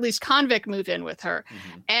recently released Convict, move in with her.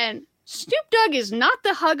 And Snoop Dogg is not the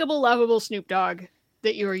huggable, lovable Snoop Dogg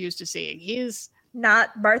that you are used to seeing. He's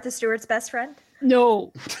not Martha Stewart's best friend.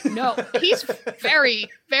 No, he's very,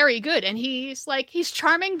 very good. And he's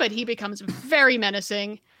charming, but he becomes very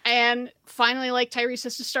menacing. And finally, like, Tyrese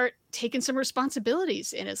has to start taking some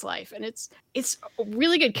responsibilities in his life. And it's a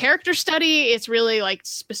really good character study. It's really like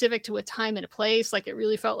specific to a time and a place. Like, it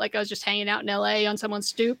really felt like I was just hanging out in LA on someone's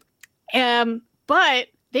stoop. But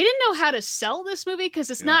they didn't know how to sell this movie because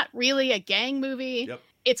it's not really a gang movie.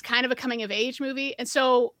 It's kind of a coming of age movie. And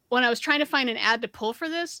so when I was trying to find an ad to pull for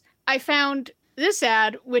this, I found this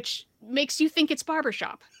ad, which makes you think it's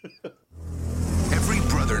Barbershop. Every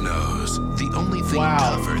brother knows the only thing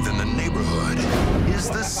tougher than the neighborhood is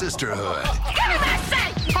the sisterhood.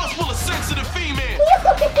 House full of sensitive females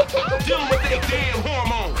dealing with their damn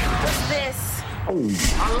hormones. What's this?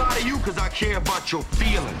 I lie to you because I care about your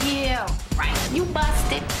feelings. Yeah, right. You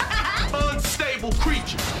busted. Unstable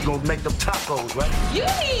creature. You gonna make them tacos, right? You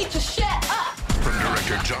need to shut up. From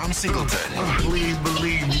director John Singleton. Please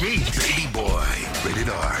believe me. Baby Boy. Rated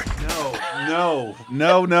R. No.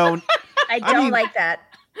 I don't like that.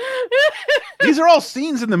 These are all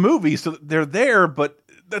scenes in the movie, so they're there, but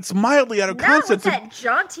that's mildly out of concept. With that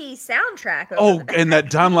jaunty soundtrack. And that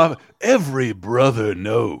Don Love. Every brother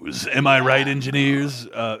knows. Am I right, engineers?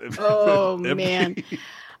 Man.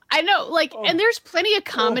 I know, like, and there's plenty of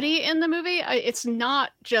comedy in the movie. It's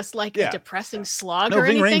not just like a depressing slog or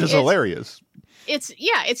anything. Ving Rhames is hilarious.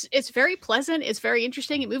 It's very pleasant. It's very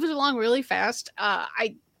interesting. It moves along really fast.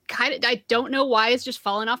 I don't know why it's just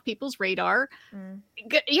fallen off people's radar.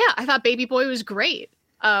 Yeah, I thought Baby Boy was great.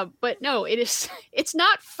 But no, it's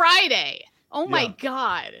not Friday. Oh my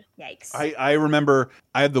God. Yikes. I remember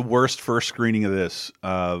I had the worst first screening of this.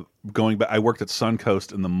 Going back, I worked at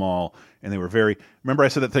Suncoast in the mall, and they were remember I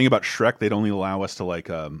said that thing about Shrek? They'd only allow us to like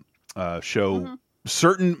show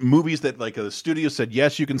certain movies that like the studio said,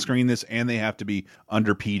 yes, you can screen this, and they have to be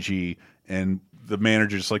under PG. And the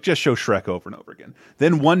manager just like, just show Shrek over and over again.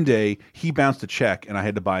 Then one day he bounced a check and I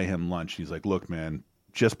had to buy him lunch. He's like, look, man,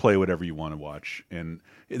 just play whatever you want to watch. And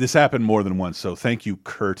this happened more than once. So thank you,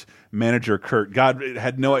 Kurt, manager Kurt. God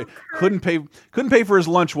had couldn't pay for his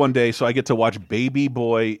lunch one day. So I get to watch Baby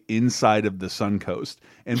Boy inside of the Suncoast.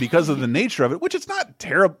 And because of the nature of it, which it's not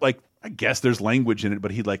terrible, like, I guess there's language in it,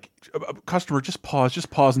 but he'd like, customer, just pause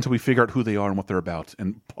until we figure out who they are and what they're about,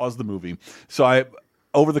 and pause the movie. So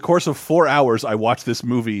over the course of 4 hours, I watched this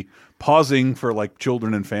movie, pausing for like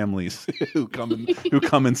children and families who come in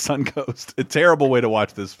Suncoast. A terrible way to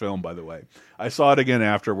watch this film, by the way. I saw it again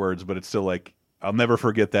afterwards, but it's still like, I'll never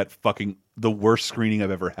forget that the worst screening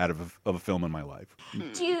I've ever had of a film in my life.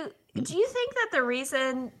 Do you think that the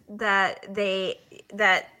reason that they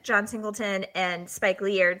that John Singleton and Spike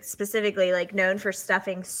Lee are specifically like known for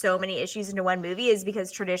stuffing so many issues into one movie is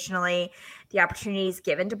because traditionally the opportunities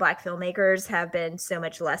given to Black filmmakers have been so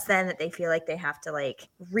much less than that they feel like they have to like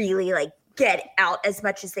really like get out as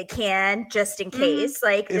much as they can just in case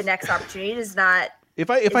like the next opportunity is not. If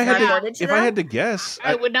I had to guess,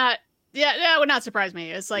 I would not. Yeah, that would not surprise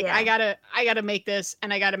me. It's like I gotta make this,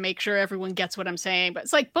 and I gotta make sure everyone gets what I'm saying. But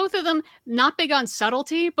it's like both of them not big on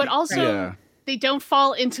subtlety, but also they don't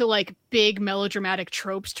fall into like big melodramatic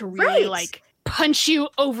tropes to really like punch you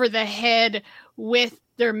over the head with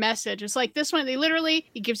their message. It's like this one,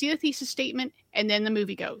 he gives you a thesis statement, and then the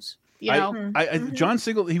movie goes. You know, John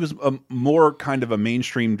Singleton, he was more kind of a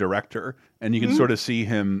mainstream director, and you can sort of see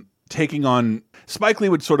him taking on. Spike Lee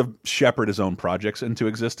would sort of shepherd his own projects into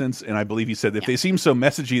existence, and I believe he said if they seem so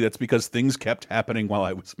messagey, that's because things kept happening while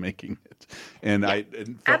I was making it, and I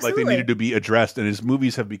felt like they needed to be addressed. And his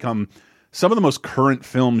movies have become some of the most current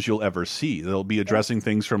films you'll ever see. They'll be addressing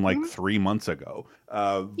things from like 3 months ago.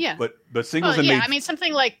 But Singleton I mean,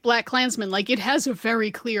 something like Black Klansman, like it has a very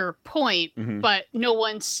clear point, but no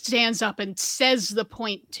one stands up and says the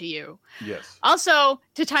point to you. Yes. Also,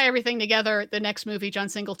 to tie everything together, the next movie John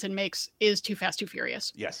Singleton makes is Too Fast, Too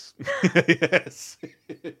Furious. Yes. Yes.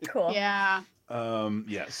 Cool. Yeah.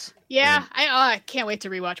 Yes. Yeah. I can't wait to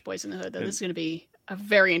rewatch Boys in the Hood. Though. This is going to be a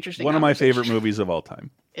very interesting one of my favorite movies of all time.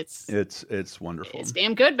 It's wonderful. It's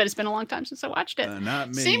damn good, but it's been a long time since I watched it. Not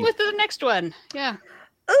me. Same with the next one. Yeah.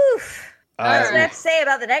 Oof. What do I have to say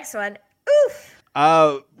about the next one? Oof.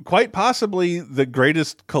 Quite possibly the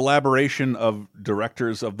greatest collaboration of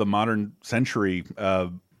directors of the modern century.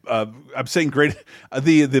 I'm saying great,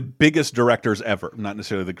 the biggest directors ever, not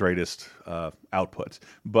necessarily the greatest output,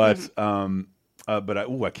 but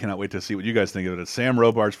I cannot wait to see what you guys think of it. It's Sam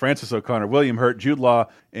Robards, Francis O'Connor, William Hurt, Jude Law,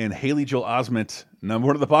 and Haley Joel Osment.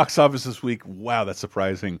 #1 at the box office this week. Wow, that's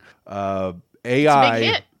surprising.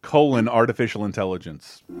 AI : artificial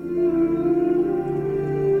intelligence.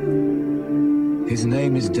 His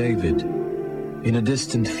name is David. In a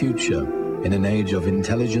distant future, in an age of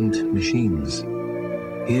intelligent machines,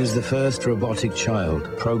 he is the first robotic child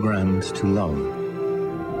programmed to love.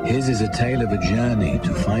 His is a tale of a journey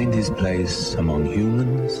to find his place among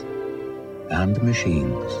humans and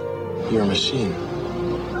machines. You're a machine.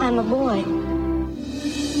 I'm a boy.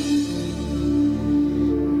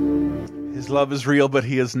 His love is real, but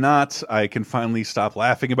he is not. I can finally stop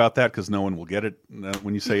laughing about that because no one will get it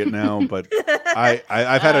when you say it now. But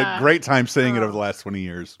I've had a great time saying it over the last 20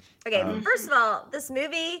 years. Okay, first of all,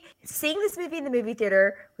 seeing this movie in the movie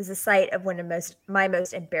theater was the site of one of my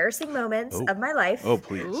most embarrassing moments of my life. Oh,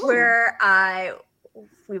 please. Where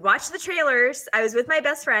we watched the trailers. I was with my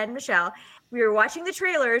best friend, Michelle. We were watching the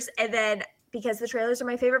trailers, and then because the trailers are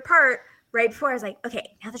my favorite part, right before I was like,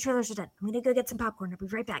 okay, now the trailers are done. I'm going to go get some popcorn. I'll be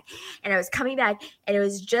right back. And I was coming back, and it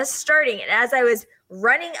was just starting. And as I was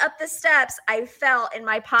running up the steps, I fell, and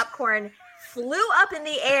my popcorn flew up in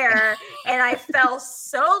the air, and I fell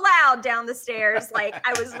so loud down the stairs. Like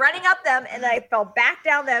I was running up them, and I fell back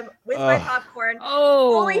down them with my popcorn,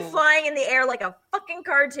 fully flying in the air like a fucking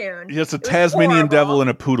cartoon. Yes, a Tasmanian devil in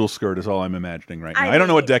a poodle skirt is all I'm imagining right now. I don't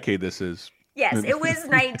know what decade this is. Yes, it was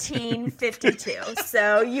 1952.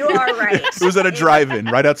 So you are right. It was at a drive-in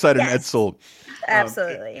right outside an Edsel.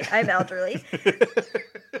 Absolutely. I'm elderly.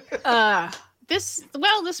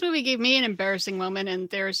 This movie gave me an embarrassing moment, and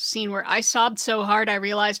there's a scene where I sobbed so hard I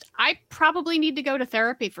realized I probably need to go to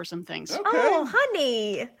therapy for some things. Okay. Oh,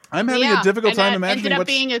 honey. I'm having a difficult time imagining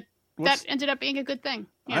that ended up being a good thing.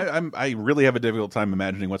 Yeah. I really have a difficult time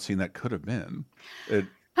imagining what scene that could have been.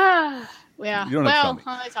 Yeah. You don't have to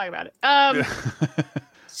let's talk about it.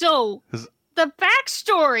 So the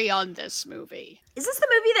backstory on this movie. Is this the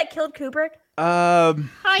movie that killed Kubrick?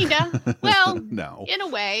 Kinda. Well, no. In a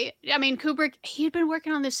way. I mean, Kubrick, he'd been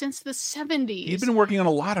working on this since the 70s. He'd been working on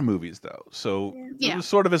a lot of movies, though. So it was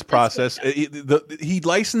sort of his process. He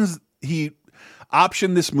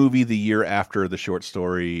optioned this movie the year after the short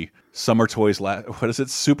story Super Toys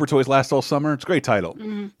Last All Summer. It's a great title.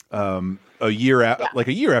 A year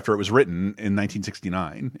after it was written in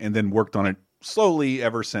 1969, and then worked on it slowly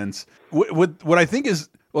ever since. What I think is,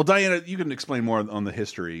 well, Diana, you can explain more on the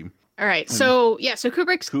history. All right. So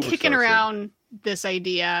Kubrick's kicking around this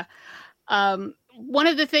idea. One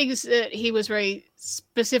of the things that he was very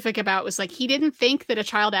specific about was like he didn't think that a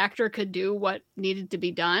child actor could do what needed to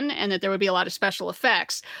be done and that there would be a lot of special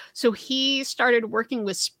effects. So he started working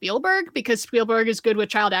with Spielberg because Spielberg is good with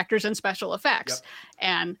child actors and special effects. Yep.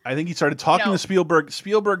 And I think he started talking to Spielberg.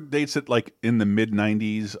 Spielberg dates it like in the mid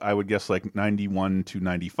 90s, I would guess like 91 to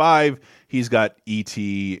 95. He's got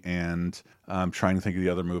E.T. and I'm trying to think of the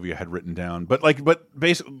other movie I had written down, but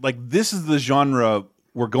basically, like this is the genre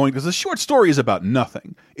we're going, because the short story is about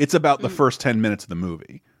nothing. It's about the first 10 minutes of the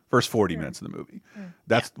movie, first 40 minutes of the movie.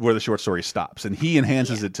 That's where the short story stops, and he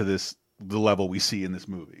enhances it to the level we see in this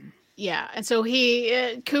movie. Yeah, and so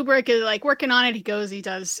Kubrick is like working on it. He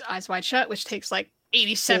does Eyes Wide Shut, which takes like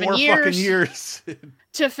 87 4 years. fucking years.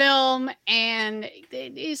 To film, and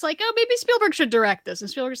he's like, oh, maybe Spielberg should direct this, and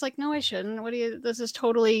Spielberg's like, no, I shouldn't. This is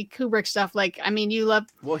totally Kubrick stuff. Like, I mean, you love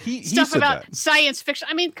he stuff about science fiction.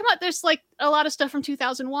 I mean, come on, there's like a lot of stuff from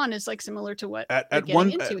 2001 is like similar to what at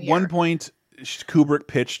one point Kubrick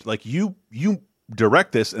pitched like, you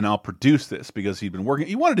direct this and I'll produce this, because he'd been working,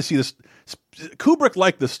 he wanted to see this. Kubrick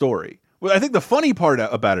liked the story. Well, I think the funny part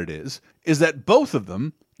about it is that both of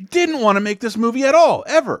them didn't want to make this movie at all,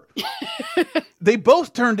 ever. They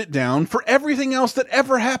both turned it down for everything else that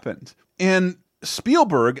ever happened. And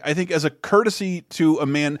Spielberg, I think, as a courtesy to a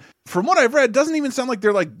man, from what I've read, doesn't even sound like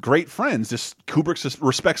they're like great friends. Just Kubrick just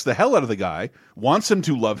respects the hell out of the guy, wants him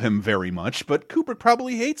to love him very much, but Kubrick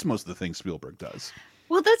probably hates most of the things Spielberg does.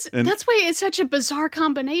 Well, that's why it's such a bizarre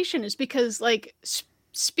combination, is because like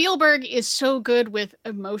Spielberg is so good with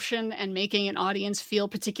emotion and making an audience feel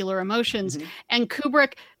particular emotions, and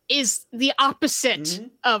Kubrick is the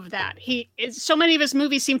opposite of that. So many of his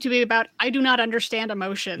movies seem to be about, I do not understand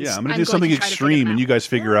emotions. Yeah, I'm going to do something extreme, and you guys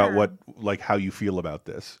figure out how you feel about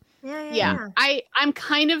this. Yeah. I'm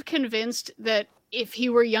kind of convinced that if he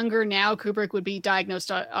were younger now, Kubrick would be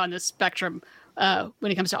diagnosed on the spectrum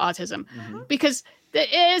when it comes to autism, because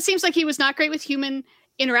it seems like he was not great with human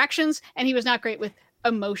interactions, and he was not great with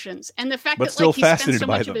emotions. And the fact that like he spends so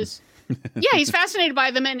much of his he's fascinated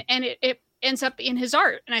by them, and it ends up in his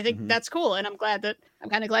art, and I think that's cool. And I'm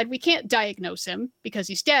kind of glad we can't diagnose him because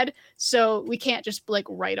he's dead, so we can't just like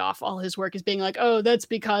write off all his work as being like, oh, that's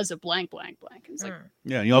because of blank blank blank. And it's like,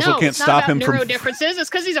 yeah, you also can't stop him from neuro differences. It's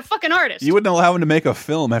because he's a fucking artist. You wouldn't allow him to make a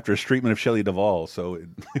film after his treatment of Shelley Duvall, so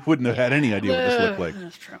he wouldn't have had any idea what this looked like.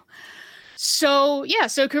 That's true. So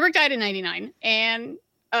Kubrick died in 1999, and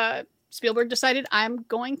Spielberg decided, I'm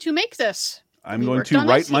going to make this. I'm going to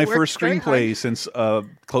write my first screenplay since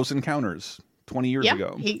Close Encounters 20 years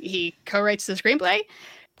ago. He co-writes the screenplay,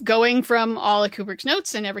 going from all of Kubrick's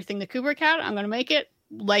notes and everything that Kubrick had. I'm going to make it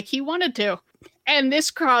like he wanted to. And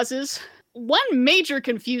this causes one major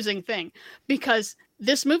confusing thing, because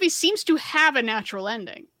this movie seems to have a natural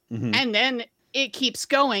ending. And then it keeps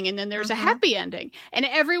going, and then there's a happy ending. And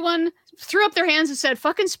everyone threw up their hands and said,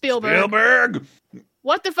 fucking Spielberg!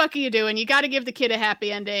 What the fuck are you doing? You got to give the kid a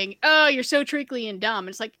happy ending. Oh, you're so treacly and dumb.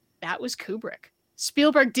 It's like, that was Kubrick.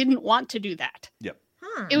 Spielberg didn't want to do that. Yep.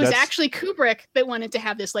 It was actually Kubrick that wanted to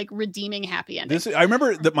have this like redeeming happy ending. I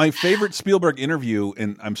remember that my favorite Spielberg interview,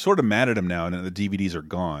 and I'm sort of mad at him now, and the DVDs are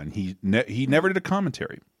gone. He never did a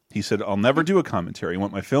commentary. He said, I'll never do a commentary. I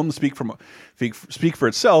want my film to speak for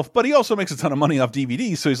itself, but he also makes a ton of money off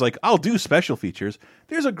DVDs, so he's like, I'll do special features.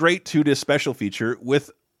 There's a great 2-disc special feature with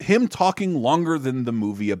him talking longer than the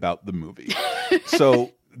movie about the movie.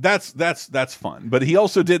 So that's fun. But he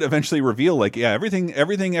also did eventually reveal, like, yeah, everything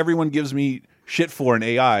everyone gives me shit for in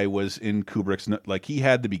AI was in Kubrick's, like, he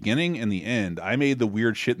had the beginning and the end. I made the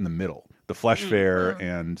weird shit in the middle, the flesh fair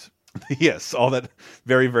and yes, all that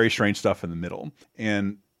very, very strange stuff in the middle.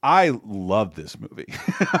 And I love this movie.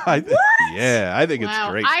 I think it's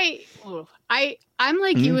great. I'm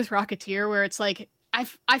like you with Rocketeer, where it's like,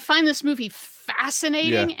 I find this movie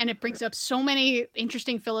fascinating, and it brings up so many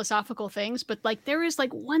interesting philosophical things, but like there is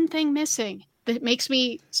like one thing missing that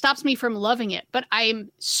stops me from loving it. But I'm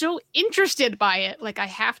so interested by it, like I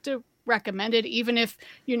have to recommend it, even if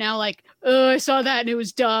you're now like, oh, I saw that and it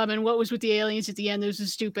was dumb, and what was with the aliens at the end? This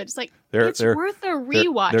was stupid. It's like it's worth a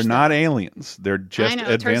rewatch. They're not aliens. They're just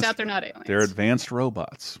advanced. It turns out they're not aliens. They're advanced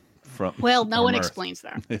robots. No one explains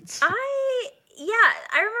that.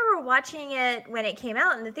 I remember watching it when it came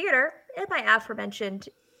out in the theater, and my aforementioned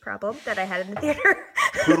problem that I had in the theater.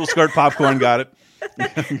 Poodle skirt popcorn, got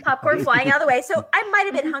it. Popcorn flying out of the way. So I might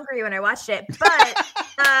have been hungry when I watched it, but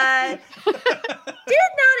did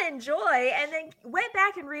not enjoy, and then went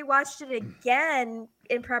back and rewatched it again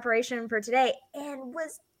in preparation for today, and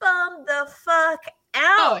was bummed the fuck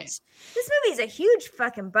out. This movie is a huge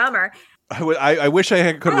fucking bummer. I wish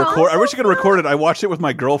I could record. I wish I could record it. I watched it with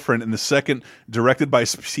my girlfriend, and the second directed by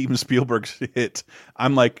Steven Spielberg's hit,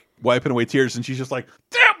 I'm like wiping away tears, and she's just like,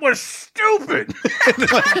 "That was stupid."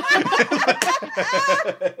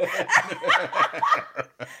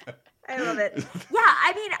 I love it. Yeah,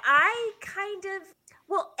 I mean, I kind of.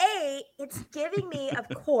 Well, it's giving me, of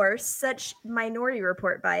course, such Minority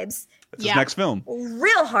Report vibes. It's his next film.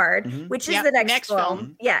 Real hard, which is the next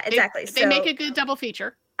film. Yeah, exactly. They make a good double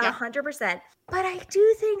feature. 100%. But I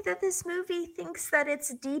do think that this movie thinks that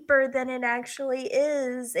it's deeper than it actually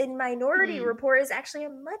is. And Minority Report is actually a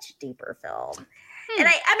much deeper film. And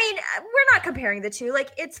I mean, we're not comparing the two.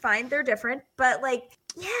 Like, it's fine. They're different. But, like,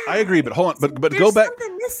 yeah. I agree, but hold on. But go back.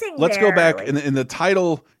 Something missing Let's there. go back. Like, And the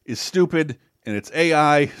title is stupid. And it's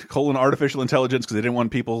AI, artificial intelligence, because they didn't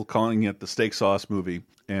want people calling it the steak sauce movie.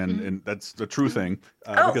 And that's the true thing.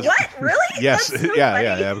 Because, what? Really? Yes. That's so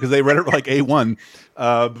yeah. funny. Because they read it like A1.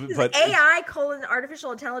 But AI :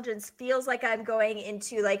 artificial intelligence feels like I'm going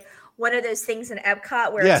into like one of those things in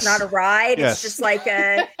Epcot where it's not a ride. Yes. It's just like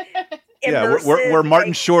a yeah, where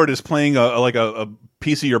Martin Short is playing a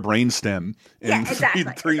piece of your brainstem. Yeah, exactly.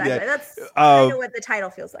 3D. Exactly. That's kind of what the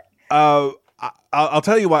title feels like. I'll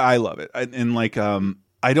tell you why I love it. And like,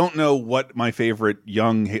 I don't know what my favorite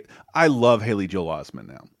I love Haley Joel Osment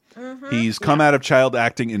now. He's come out of child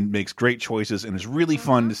acting and makes great choices, and it's really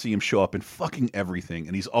fun to see him show up in fucking everything.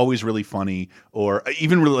 And he's always really funny, or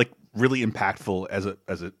even really impactful as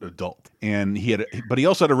an adult. And but he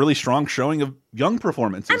also had a really strong showing of young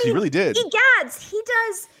performances. I mean, he really did. He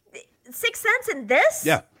does Sixth Sense in this.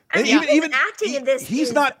 Yeah. I mean, even acting in this,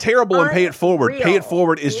 he's not terrible in Pay It Forward. unreal. Pay It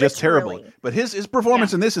Forward is just terrible. Literally. But his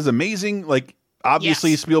performance in this is amazing. Like,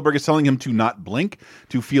 obviously, Spielberg is telling him to not blink,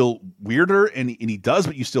 to feel weirder, and he does,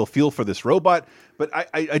 but you still feel for this robot. But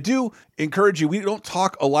I do encourage you, we don't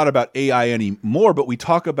talk a lot about AI anymore, but we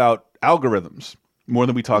talk about algorithms more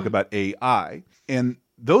than we talk about AI. And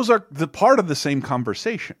those are the part of the same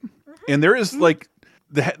conversation. And there is like,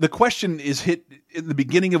 the question is hit in the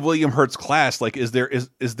beginning of William Hurt's class, like, is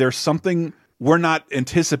there something we're not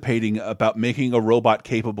anticipating about making a robot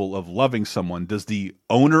capable of loving someone? Does the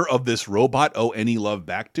owner of this robot owe any love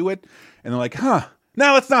back to it? And they're like,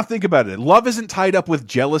 now let's not think about it. Love isn't tied up with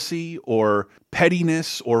jealousy or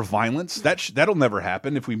pettiness or violence. That'll never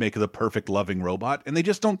happen if we make the perfect loving robot. And they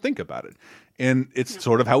just don't think about it. And it's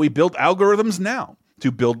sort of how we build algorithms now,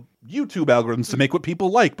 to build YouTube algorithms to make what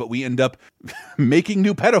people like, but we end up making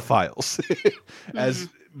new pedophiles.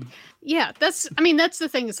 Yeah, that's the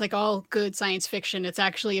thing. It's like all good science fiction. It's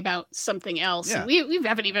actually about something else. Yeah. We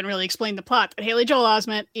haven't even really explained the plot, but Haley Joel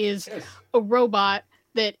Osment is a robot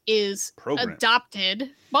that is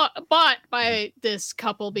adopted, bought by this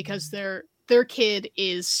couple because their kid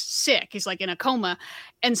is sick. He's like in a coma.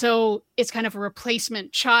 And so it's kind of a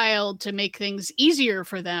replacement child to make things easier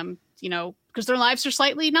for them, because their lives are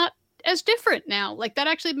slightly not as different now. Like, that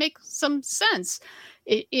actually makes some sense.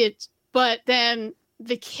 But then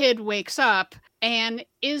the kid wakes up and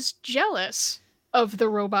is jealous of the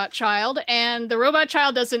robot child, and the robot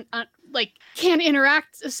child doesn't can't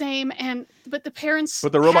interact the same. But the parents,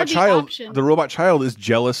 but the robot child is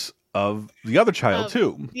jealous of the other child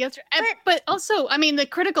too. But also, the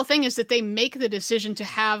critical thing is that they make the decision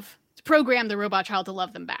to program the robot child to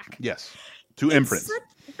love them back. Yes, to imprint.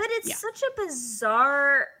 But it's such a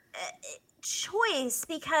bizarre choice,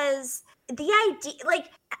 because the idea, like,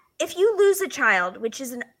 if you lose a child, which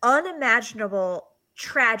is an unimaginable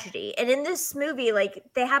tragedy, and in this movie, like,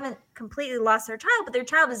 they haven't completely lost their child, but their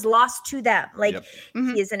child is lost to them. Like,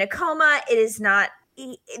 he is in a coma. It is not.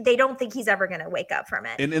 They don't think he's ever going to wake up from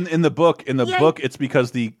it. And in the book, it's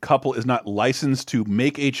because the couple is not licensed to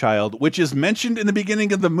make a child, which is mentioned in the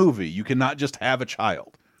beginning of the movie. You cannot just have a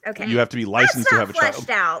child. Okay. You have to be licensed to have a child. Fleshed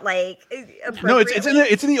out, like, no, it's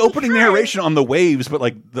in the opening narration on the waves, but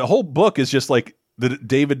like the whole book is just like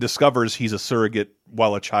David discovers he's a surrogate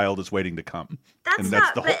while a child is waiting to come.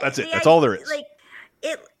 That's it. That's all there is. Like,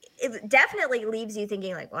 it definitely leaves you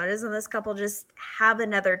thinking, like, why doesn't this couple just have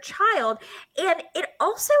another child? And it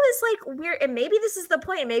also is like weird, and maybe this is the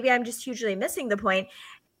point, maybe I'm just hugely missing the point.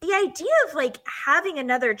 The idea of like having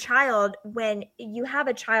another child when you have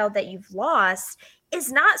a child that you've lost is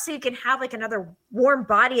not so you can have like another warm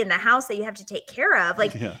body in the house that you have to take care of.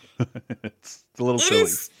 Like, it's a little silly. It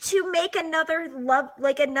is to make another love,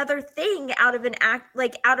 like another thing out of an act,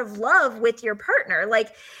 like out of love with your partner.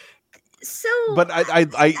 Like, so. But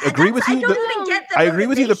I agree with you. I don't even get the I agree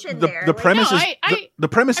with you. The premise is the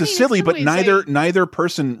premise is silly, but neither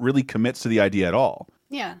person really commits to the idea at all.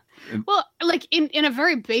 Yeah. Well, like in a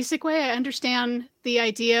very basic way, I understand the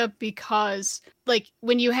idea, because like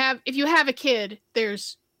if you have a kid,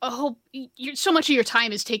 there's a whole, so much of your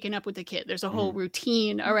time is taken up with the kid. There's a whole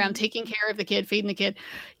routine around taking care of the kid, feeding the kid,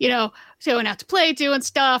 going out to play, doing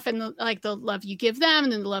stuff, and the love you give them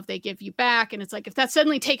and then the love they give you back. And it's like, if that's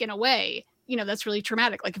suddenly taken away, that's really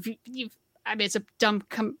traumatic. Like, if you've, it's a dumb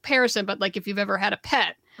comparison, but like if you've ever had a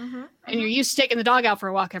pet and you're used to taking the dog out for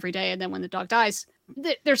a walk every day, and then when the dog dies,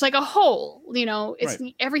 there's like a hole, it's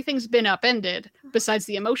everything's been upended besides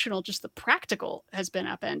the emotional, just the practical has been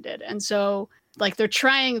upended. And so Like they're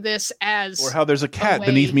trying this as, or how there's a cat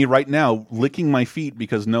beneath me right now licking my feet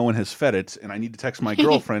because no one has fed it, and I need to text my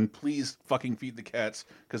girlfriend, please fucking feed the cats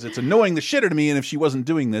because it's annoying the shit out of me. And if she wasn't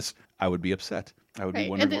doing this, I would be upset. I would be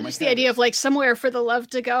wondering. And then there's the idea of like somewhere for the love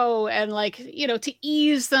to go, and like, you know, to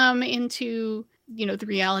ease them into, you know, the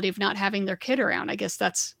reality of not having their kid around. I guess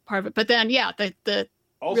that's part of it. But then, yeah, the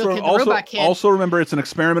robot kid. Also remember, it's an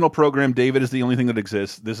experimental program. David is the only thing that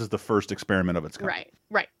exists. This is the first experiment of its kind.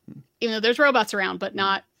 Right. Even though there's robots around, but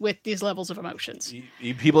not with these levels of emotions.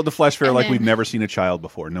 People at the Flesh Fair we've never seen a child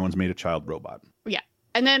before. No one's made a child robot. Yeah.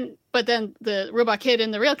 But then the robot kid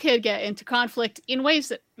and the real kid get into conflict in ways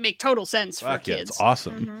that make total sense for kids. It's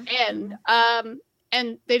awesome. And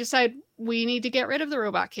they decide we need to get rid of the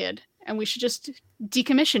robot kid and we should just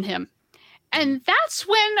decommission him. And that's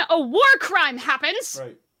when a war crime happens.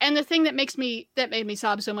 Right. And the thing that made me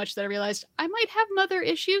sob so much that I realized I might have mother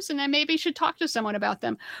issues and I maybe should talk to someone about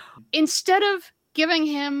them. Instead of giving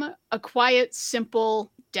him a quiet,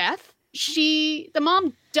 simple death, the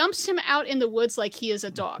mom dumps him out in the woods like he is a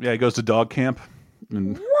dog. Yeah, he goes to dog camp.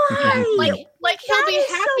 Why? like he'll be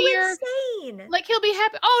happier. So insane. Like he'll be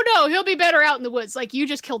happy. Oh no, he'll be better out in the woods. Like you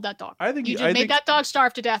just killed that dog. I think you just made that dog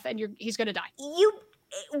starve to death, and he's gonna die.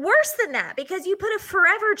 Worse than that, because you put a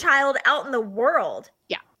forever child out in the world.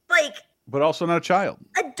 Yeah. But also not a child.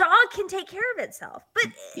 A dog can take care of itself.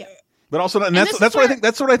 But also not, and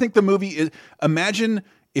that's what I think the movie is. Imagine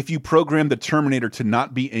if you program the Terminator to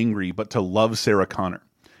not be angry, but to love Sarah Connor.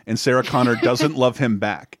 And Sarah Connor doesn't love him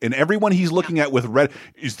back. And everyone he's looking at with red,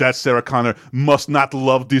 is that Sarah Connor must not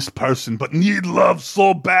love this person, but need love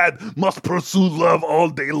so bad, must pursue love all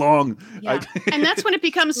day long. Yeah. And that's when it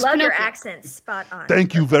becomes Love your Pinocchio. accent, spot on.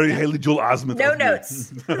 Thank you, very Haley Joel Osment. No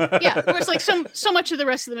notes. Yeah, whereas like so much of the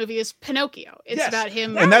rest of the movie is Pinocchio. It's about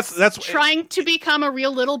him and that's trying to become a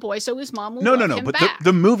real little boy so his mom will love him but back.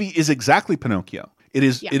 the movie is exactly Pinocchio. It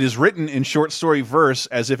is written in short story verse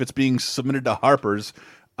as if it's being submitted to Harper's.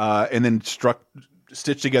 And then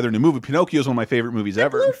stitched together in a movie. Pinocchio is one of my favorite movies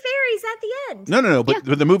ever. Blue fairies at the end. No. But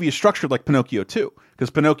the movie is structured like Pinocchio too, because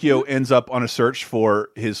Pinocchio ends up on a search for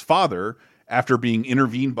his father after being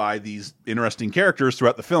intervened by these interesting characters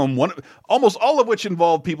throughout the film. Almost all of which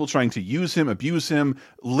involve people trying to use him, abuse him,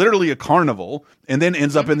 literally a carnival, and then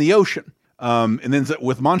ends up in the ocean. And then ends up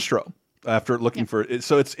with Monstro after looking for it.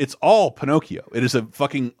 So it's all Pinocchio. It is a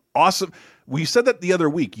fucking awesome. We said that the other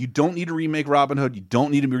week. You don't need to remake Robin Hood. You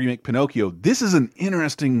don't need to remake Pinocchio. This is an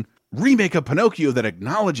interesting remake of Pinocchio that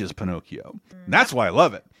acknowledges Pinocchio. That's why I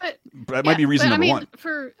love it. But that might be reason number one.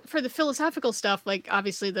 For the philosophical stuff, like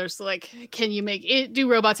obviously there's like, can you make it? Do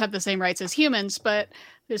robots have the same rights as humans? But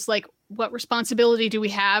there's like, what responsibility do we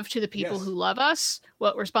have to the people who love us?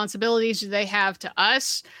 What responsibilities do they have to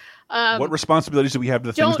us? What responsibilities do we have to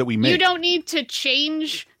the things that we make? You don't need to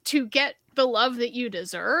change to get the love that you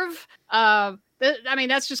deserve. I mean,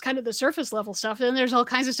 that's just kind of the surface level stuff. Then there's all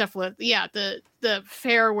kinds of stuff with, the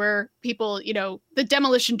fair where people, the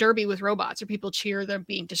demolition derby with robots, or people cheer them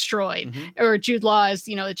being destroyed, or Jude Law is,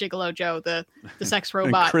 the Gigolo Joe, the sex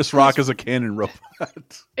robot. And Chris Rock is a cannon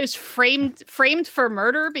robot. Is framed for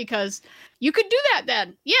murder because you could do that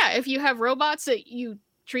then. Yeah, if you have robots that you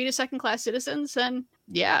treat as second-class citizens, then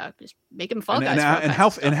just make them fall guys.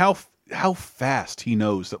 And how fast he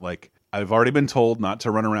knows that, like, I've already been told not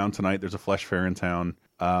to run around tonight. There's a Flesh Fair in town.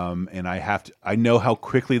 And I know how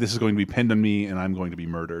quickly this is going to be pinned on me and I'm going to be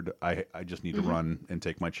murdered. I just need to run and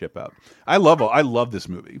take my chip out. I love this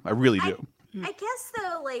movie. I really do. I guess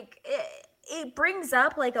though, like it brings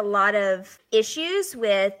up like a lot of issues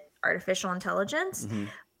with artificial intelligence,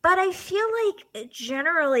 but I feel like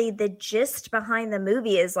generally the gist behind the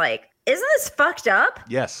movie is like, isn't this fucked up?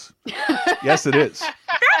 Yes. Yes, it is.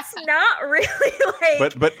 That's not really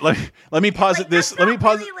like. But let me posit this. Let me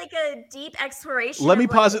posit really like a deep exploration. Let me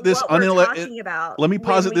posit this Let me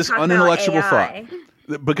posit this unintellectual thought.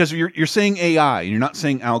 Because you're saying AI and you're not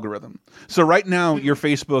saying algorithm. So right now your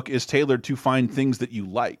Facebook is tailored to find things that you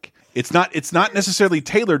like. It's not necessarily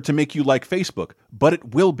tailored to make you like Facebook, but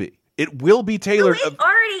it will be. It will be tailored. No, it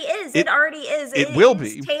already is. It already is. It will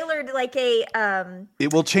be tailored like a.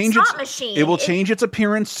 It will change slot machine. It will change its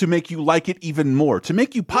appearance to make you like it even more, to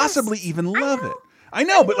make you possibly even love it. I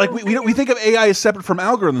know, but like we think of AI as separate from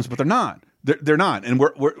algorithms, but they're not. They're not, and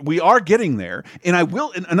we are getting there. And I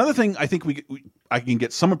will. And another thing, I think I can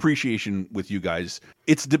get some appreciation with you guys.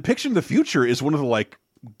 Its depiction of the future is one of the like.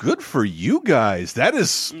 Good for you guys. That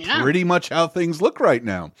is pretty much how things look right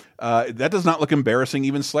now. That does not look embarrassing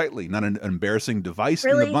even slightly. Not an embarrassing device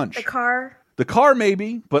in the bunch. The car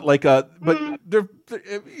maybe, but like but there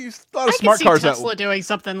a lot of smart cars out. Tesla doing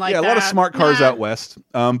something like that. Yeah, a lot of smart cars out west.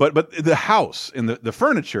 But the house and the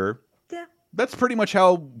furniture. Yeah. that's pretty much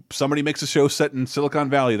how somebody makes a show set in Silicon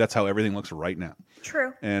Valley. That's how everything looks right now.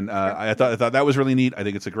 True. And I thought that was really neat. I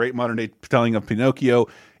think it's a great modern day telling of Pinocchio.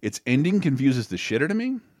 Its ending confuses the shit out of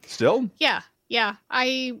me. Still. Yeah.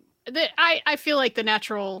 I feel like the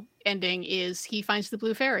natural ending is he finds the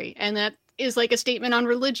blue fairy, and that is like a statement on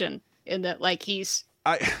religion, in that like he's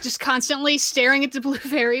just constantly staring at the blue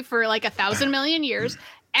fairy for like 1,000 million years,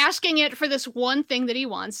 asking it for this one thing that he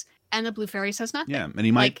wants, and the blue fairy says nothing. Yeah, and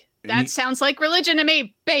he might. That sounds like religion to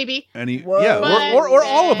me, baby. And he, or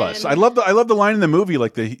all of us. I love the line in the movie,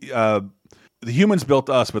 like the humans built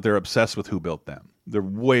us, but they're obsessed with who built them. They're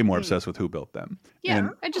way more obsessed with who built them. Yeah,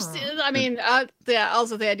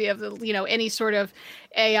 also the idea of any sort of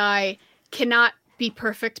AI cannot be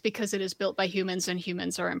perfect because it is built by humans, and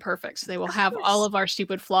humans are imperfect. So they will have all of our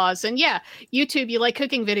stupid flaws. And yeah, YouTube, you like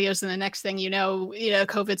cooking videos, and the next thing you know,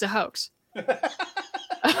 COVID's a hoax.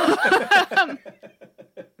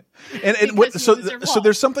 So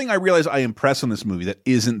there's something I realize I impress on this movie that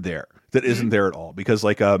isn't there. That isn't there at all. Because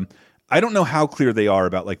I don't know how clear they are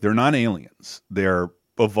about they're not aliens. They're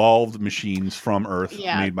evolved machines from Earth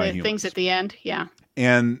made by humans. Things at the end, yeah.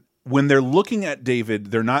 And when they're looking at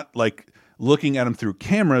David, they're not looking at him through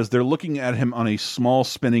cameras. They're looking at him on a small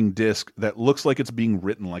spinning disc that looks like it's being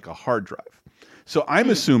written like a hard drive. So I'm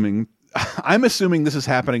assuming this is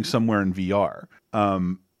happening somewhere in VR.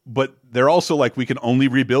 But they're also like, we can only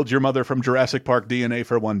rebuild your mother from Jurassic Park DNA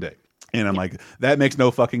for one day. And I'm like, that makes no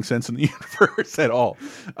fucking sense in the universe at all.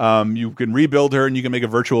 You can rebuild her and you can make a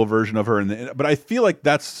virtual version of her. But I feel like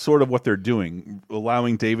that's sort of what they're doing,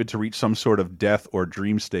 allowing David to reach some sort of death or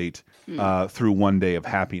dream state through one day of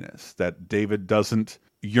happiness, that David doesn't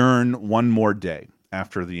yearn one more day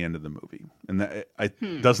after the end of the movie. And that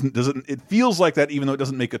it feels like that, even though it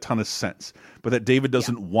doesn't make a ton of sense, but that David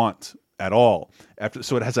doesn't want at all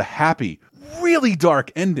so it has a happy, really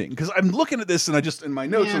dark ending. Because I'm looking at this and I just in my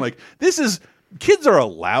notes I'm like, kids are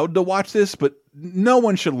allowed to watch this, but no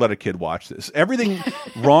one should let a kid watch this. Everything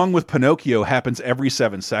wrong with Pinocchio happens every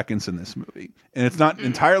 7 seconds in this movie, and it's not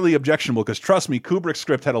entirely objectionable, because trust me, Kubrick's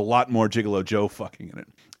script had a lot more Gigolo Joe fucking in it,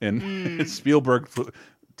 and Spielberg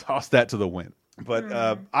tossed that to the wind. But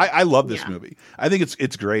I love this movie. I think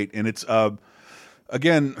it's great, and it's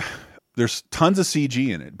again, there's tons of CG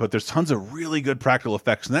in it, but there's tons of really good practical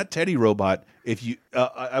effects. And that Teddy robot, if you,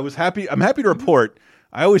 I'm happy to report,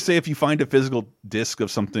 I always say if you find a physical disc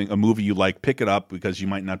of a movie you like, pick it up, because you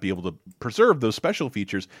might not be able to preserve those special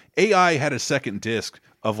features. AI had a second disc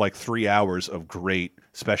of 3 hours of great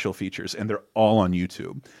special features, and they're all on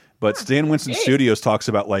YouTube. But Stan Winston Studios talks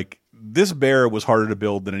about this bear was harder to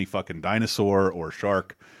build than any fucking dinosaur or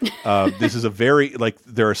shark. This is a very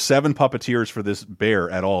there are 7 puppeteers for this bear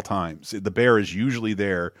at all times. The bear is usually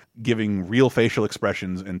there giving real facial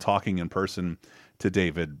expressions and talking in person to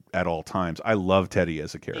David at all times. I love Teddy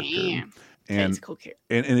as a character. Yeah. And Teddy's a cool character.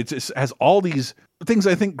 And it just has all these things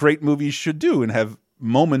I think great movies should do, and have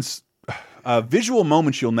moments, visual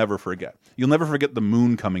moments you'll never forget. You'll never forget the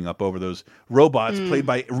moon coming up over those robots played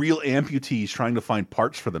by real amputees trying to find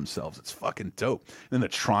parts for themselves. It's fucking dope. And then the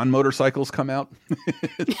Tron motorcycles come out.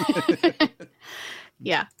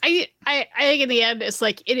 Yeah. I think in the end, it's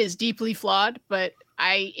it is deeply flawed, but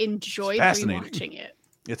I enjoy rewatching it.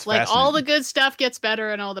 It's all the good stuff gets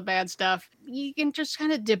better and all the bad stuff you can just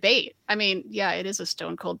kind of debate. I mean, yeah, it is a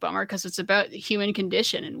stone cold bummer because it's about the human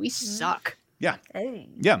condition and we suck. Yeah.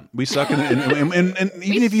 Yeah, we suck. And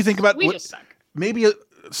even if you think about just suck. Maybe a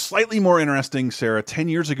slightly more interesting, Sarah, 10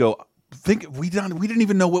 years ago, we didn't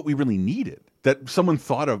even know what we really needed. That someone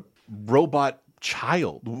thought a robot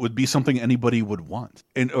child would be something anybody would want.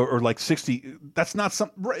 And or 60, that's not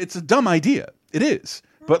it's a dumb idea. It is.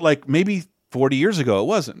 But maybe 40 years ago it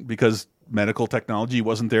wasn't, because medical technology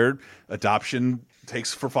wasn't there. Adoption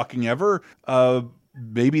takes for fucking ever.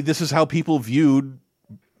 Maybe this is how people viewed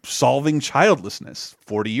solving childlessness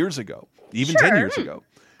 40 years ago, even 10 years ago.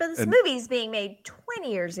 But this movie's being made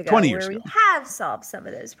 20 years ago, we have solved some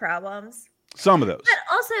of those problems. Some of those. But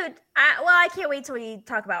also, I can't wait till we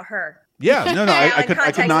talk about her. Yeah, no, I could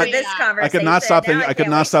not stop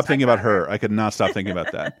thinking about her. I could not stop thinking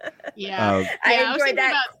about that. Yeah, I enjoyed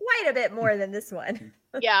that quite a bit more than this one.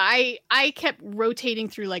 Yeah, I kept rotating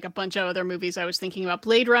through a bunch of other movies. I was thinking about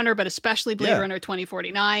Blade Runner, but especially Blade Runner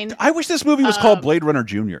 2049. I wish this movie was called Blade Runner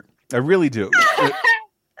Jr. I really do.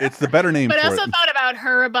 It's the better name. But for I also it. thought about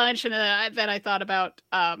her a bunch, and then I thought about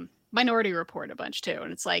Minority Report a bunch too,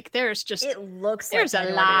 and it's like there's there's a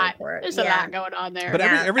lot going on there. But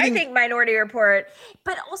everything, I think Minority Report,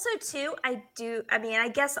 but also too,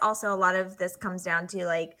 I guess also a lot of this comes down to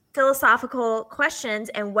like philosophical questions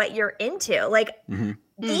and what you're into. Like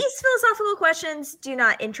these philosophical questions do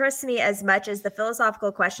not interest me as much as the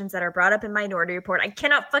philosophical questions that are brought up in Minority Report. I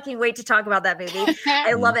cannot fucking wait to talk about that movie.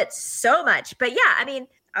 I love it so much. But yeah, I mean,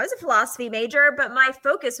 I was a philosophy major, but my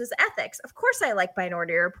focus was ethics. Of course, I like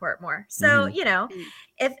Minority Report more. So,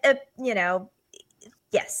 if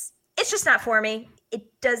yes, it's just not for me.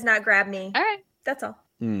 It does not grab me. All right. That's all.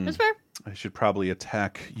 That's fair. I should probably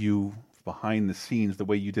attack you behind the scenes the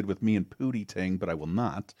way you did with me and Pootie Tang, but I will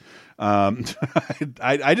not.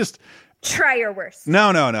 I just try your worst. No.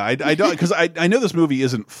 I don't, because I know this movie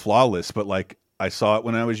isn't flawless, but like I saw it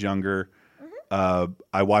when I was younger.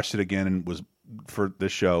 I watched it again and was for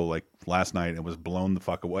this show like last night and was blown the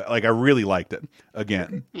fuck away. Like I really liked it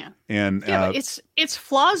again. Yeah. And but its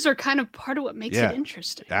flaws are kind of part of what makes it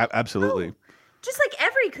interesting. Absolutely. Just like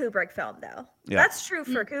every Kubrick film, though. Yeah. That's true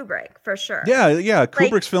for Kubrick, for sure. Yeah.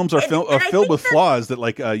 Kubrick's films are and filled with flaws that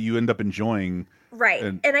like you end up enjoying. Right.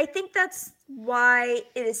 And I think that's why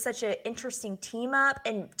it is such an interesting team up,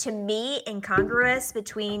 and to me, incongruous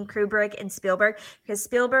between Kubrick and Spielberg, because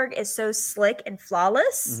Spielberg is so slick and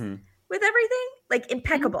flawless with everything, like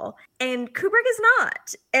impeccable, and Kubrick is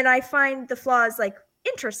not. And I find the flaws like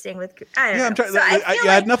interesting with. I don't know. I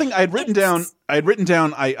had nothing. I had written down.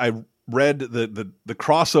 I read the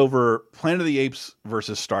crossover Planet of the Apes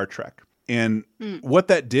versus Star Trek. And what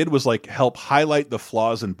that did was like help highlight the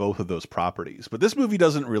flaws in both of those properties. But this movie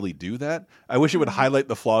doesn't really do that. I wish it would highlight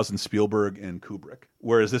the flaws in Spielberg and Kubrick.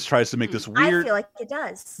 Whereas this tries to make this weird. I feel like it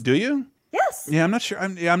does. Do you? Yes. Yeah, I'm not sure.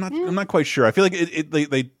 I'm not quite sure. I feel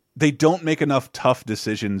like they don't make enough tough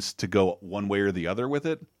decisions to go one way or the other with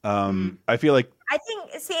it. I feel like. I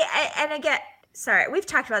think. See, and again. Sorry, we've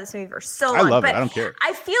talked about this movie for so long. I love but it. I don't care.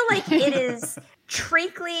 I feel like it is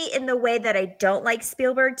treacly in the way that I don't like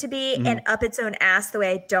Spielberg to be, and up its own ass the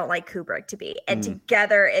way I don't like Kubrick to be. And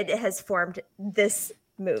together it has formed this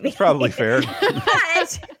movie. It's probably fair.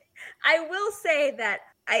 But I will say that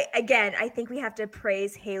I think we have to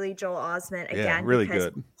praise Haley Joel Osment again. Yeah, really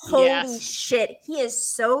good. Holy shit, he is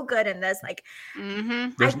so good in this. Like,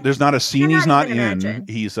 there's not a scene he's not in. imagine.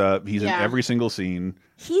 He's in every single scene.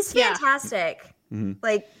 He's fantastic.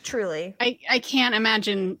 Like, truly. I can't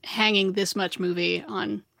imagine hanging this much movie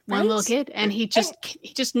on one little kid, and he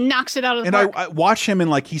just knocks it out of the park. I watch him, and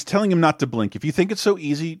like he's telling him not to blink. If you think it's so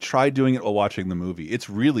easy, try doing it while watching the movie. It's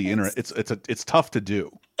really interesting. It's tough to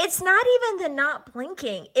do. It's not even the not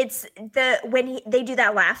blinking. It's when they do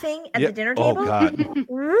that laughing at the dinner table. Oh God.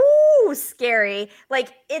 Ooh, scary.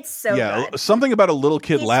 Like, it's so good. Something about a little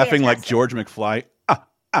kid He's laughing like fantastic. George McFly.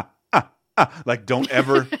 Like, don't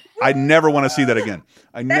ever. I never want to see that again.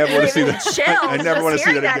 I never want to see that. I never want to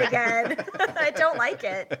see that again. I don't like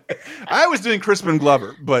it. I was doing Crispin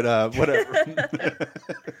Glover, but whatever.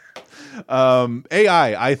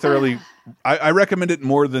 AI, I thoroughly, I recommend it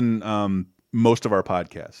more than most of our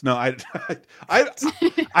podcasts. No, I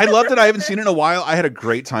loved it. I haven't seen it in a while. I had a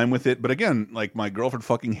great time with it, but again, like my girlfriend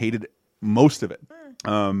fucking hated most of it.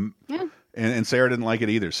 And Sarah didn't like it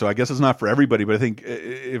either. So I guess it's not for everybody, but I think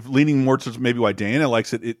if leaning more towards maybe why Diana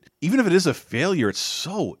likes it, even if it is a failure, it's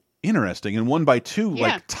so interesting. And 1 by 2,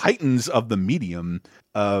 like titans of the medium,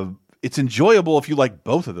 it's enjoyable if you like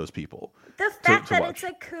both of those people. The fact that it's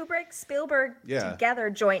a Kubrick Spielberg together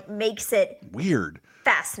joint makes it weird,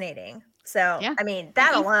 fascinating. So I mean,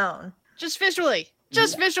 that alone, just visually,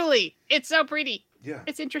 it's so pretty. Yeah,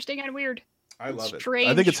 it's interesting and weird. I love it. Strange.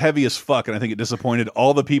 I think it's heavy as fuck, and I think it disappointed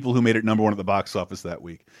all the people who made it #1 at the box office that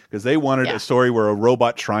week, because they wanted a story where a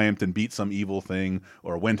robot triumphed and beat some evil thing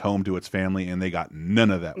or went home to its family, and they got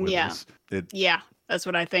none of that with this. That's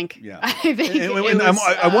what I think. Yeah, I think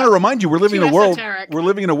I want to remind you, we're living in a world. We're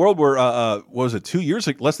living in a world where, what was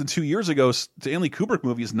it? Less than 2 years ago, Stanley Kubrick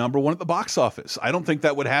movie is #1 at the box office. I don't think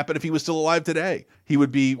that would happen if he was still alive today. He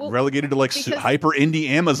would be relegated to like hyper indie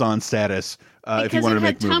Amazon status if he wanted to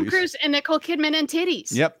make movies. Tom Cruise and Nicole Kidman and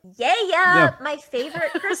titties. Yep. Yeah. My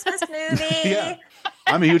favorite Christmas movie.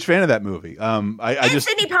 I'm a huge fan of that movie.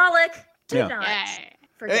 Sidney Pollack. Do not.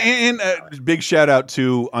 And big shout out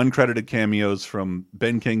to uncredited cameos from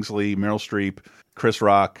Ben Kingsley, Meryl Streep, Chris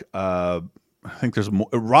Rock. I think there's more.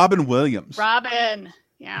 Robin Williams.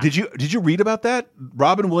 Yeah. Did you read about that?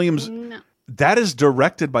 Robin Williams. No. That is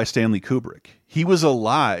directed by Stanley Kubrick. He was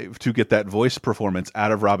alive to get that voice performance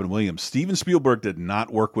out of Robin Williams. Steven Spielberg did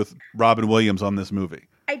not work with Robin Williams on this movie.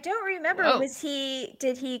 I don't remember. Whoa.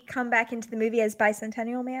 Did he come back into the movie as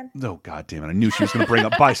Bicentennial Man? No, God damn it. I knew she was going to bring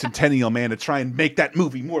up Bicentennial Man to try and make that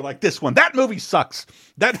movie more like this one. That movie sucks.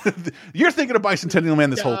 You're thinking of Bicentennial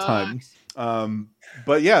Man this whole time.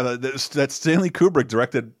 But yeah, that Stanley Kubrick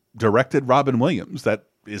directed Robin Williams that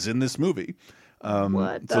is in this movie.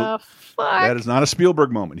 What the fuck? That is not a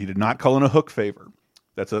Spielberg moment. He did not call in a Hook favor.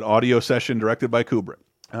 That's an audio session directed by Kubrick.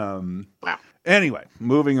 Wow. Anyway,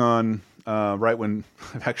 moving on. Right when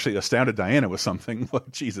I've actually astounded Diana with something.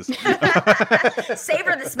 Jesus.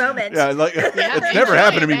 Savor this moment. Yeah, like it's never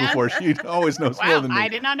happened to me before. She always knows more than me. I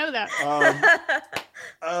did not know that.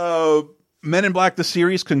 Men in Black, the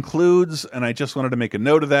series concludes, and I just wanted to make a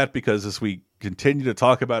note of that because as we continue to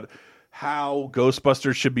talk about how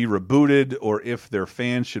Ghostbusters should be rebooted or if their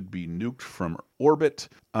fans should be nuked from orbit,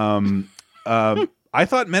 I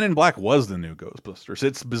thought Men in Black was the new Ghostbusters.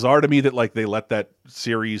 It's bizarre to me that like they let that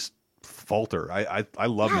series falter. I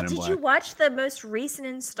love Men in Black. Did you watch the most recent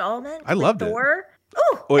installment? I loved Thor? it.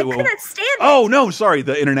 Oh, I couldn't stand it. Oh no, sorry,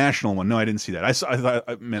 the international one. No, I didn't see that. I thought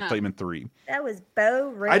you meant 3. That was Bo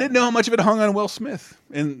Ridge. I didn't know how much of it hung on Will Smith,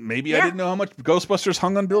 and maybe I didn't know how much Ghostbusters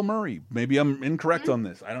hung on Bill Murray. Maybe I'm incorrect on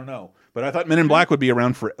this. I don't know, but I thought Men in Black would be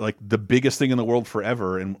around for like the biggest thing in the world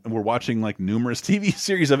forever, and we're watching like numerous TV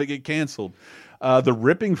series of it get canceled. The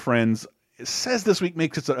Ripping Friends says this week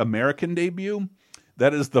makes its American debut.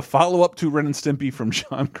 That is the follow-up to Ren and Stimpy from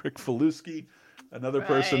John Kricfaluski, another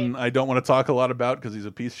person I don't want to talk a lot about because he's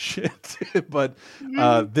a piece of shit. But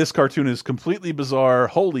this cartoon is completely bizarre,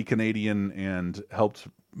 wholly Canadian, and helped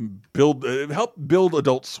build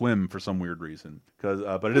Adult Swim for some weird reason.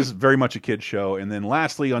 But it is very much a kid show. And then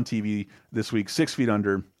lastly on TV this week, 6 Feet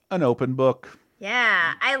Under, an open book.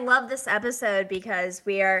 Yeah, I love this episode because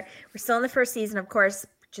we're still in the first season, of course.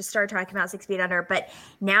 Just started talking about 6 Feet Under, but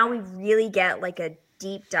now we really get like a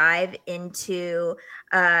deep dive into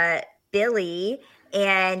Billy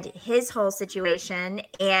and his whole situation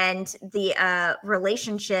and the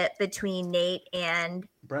relationship between Nate and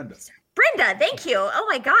Brenda. Thank you. Oh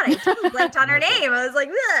my God, I totally blanked on her name. I was like,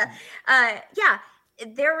 yeah.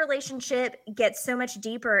 Their relationship gets so much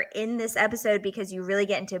deeper in this episode because you really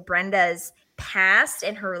get into Brenda's past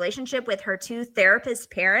and her relationship with her 2 therapist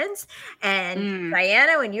parents. And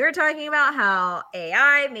Diana, when you were talking about how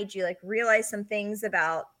AI made you like realize some things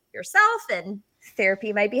about yourself and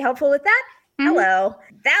therapy might be helpful with that. Hello.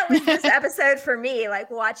 That was this episode for me, like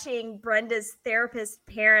watching Brenda's therapist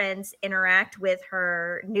parents interact with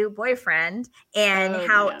her new boyfriend and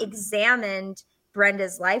how examined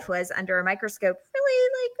Brenda's life was under a microscope really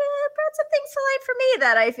like brought some things to light for me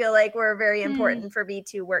that I feel like were very important for me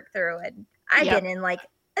to work through. And I've been in like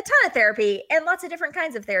a ton of therapy and lots of different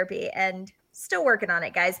kinds of therapy and still working on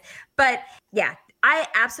it, guys. But yeah, I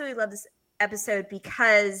absolutely love this episode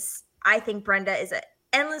because I think Brenda is an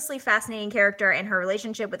endlessly fascinating character and her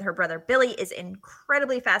relationship with her brother Billy is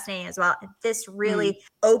incredibly fascinating as well. And this really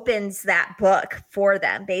opens that book for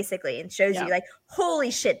them basically and shows you like,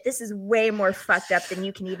 holy shit, this is way more fucked up than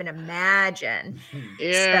you can even imagine.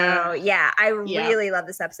 So yeah, I really love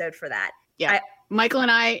this episode for that. Yeah. Michael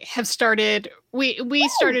and I have started, we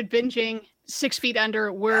started binging 6 Feet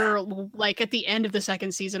Under. We're like at the end of the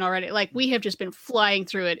 2nd season already. Like we have just been flying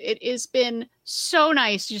through it. It has been so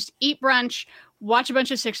nice to just eat brunch, watch a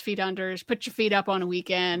bunch of 6 Feet Unders, put your feet up on a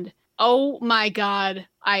weekend. Oh my God,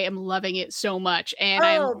 I am loving it so much. And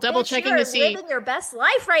I'm double checking to see. Living your best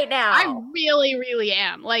life right now. I really, really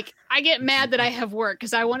am. Like I get mad that I have work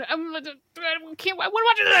because I want to watch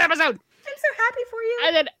another episode. I'm so happy for you.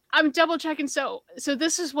 And then I'm double checking. So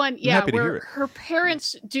this is one, where her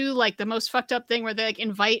parents do like the most fucked up thing where they like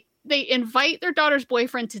invite their daughter's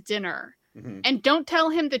boyfriend to dinner and don't tell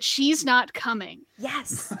him that she's not coming.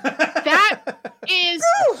 Yes. That is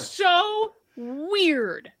so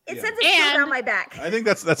weird. It sends a chill down my back. I think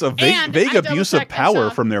that's a vague abuse of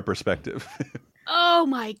power from their perspective. Oh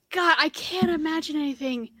my God. I can't imagine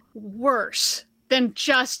anything worse than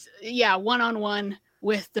just, one-on-one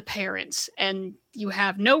with the parents, and you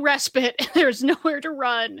have no respite. There's nowhere to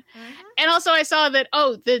run. And also I saw that,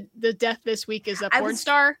 the death this week is a porn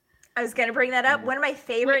star. I was going to bring that up. One of my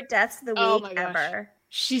favorite deaths of the week ever.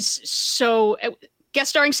 She's so guest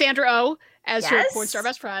starring Sandra Oh as her porn star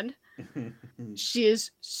best friend. She is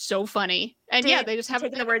so funny. And they just have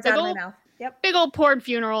the words out of my mouth. Yep. Big old porn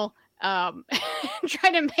funeral.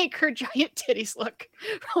 Trying to make her giant titties look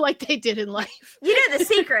like they did in life. You know, the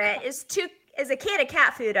secret is a can of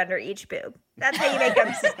cat food under each boob. That's how you make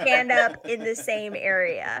them stand up in the same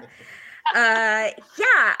area.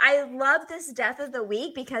 I love this death of the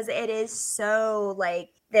week because it is so like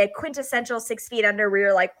the quintessential 6 Feet Under where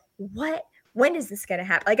you're like, what when is this gonna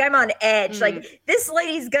happen? Like, I'm on edge. Like, this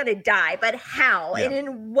lady's gonna die, but how? Yeah. And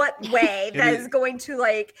in what way? That is going to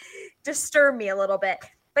like disturb me a little bit.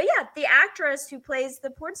 But yeah, the actress who plays the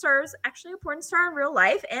porn star is actually a porn star in real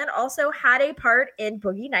life and also had a part in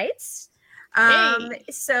Boogie Nights.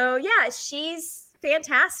 So yeah, she's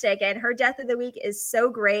fantastic, and her death of the week is so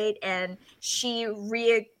great, and she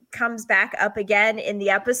comes back up again in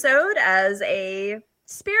the episode as a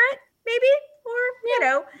spirit, maybe, or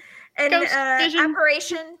an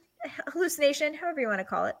apparition, hallucination, however you want to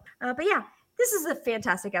call it. But yeah, this is a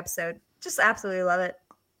fantastic episode. Just absolutely love it.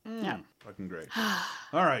 Yeah, fucking great.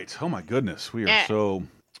 All right. Oh my goodness, we are so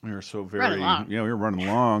very we're running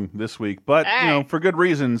along this week, but for good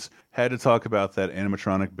reasons. Had to talk about that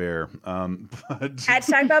animatronic bear. Had to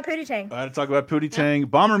talk about Pootie Tang. I had to talk about Pootie Tang.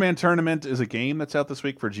 Bomberman Tournament is a game that's out this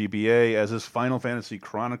week for GBA, as is Final Fantasy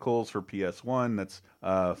Chronicles for PS1. That's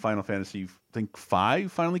Final Fantasy, I think,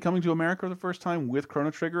 5 finally coming to America for the first time with Chrono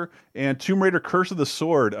Trigger. And Tomb Raider Curse of the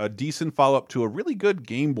Sword, a decent follow-up to a really good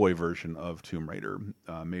Game Boy version of Tomb Raider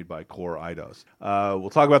made by Core Eidos. We'll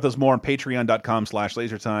talk about this more on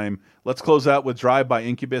patreon.com/lasertime. Let's close out with Drive by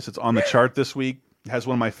Incubus. It's on the chart this week. It has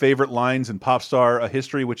one of my favorite lines in Popstar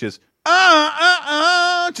history, which is,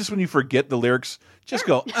 just when you forget the lyrics, just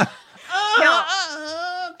go,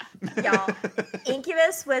 Y'all,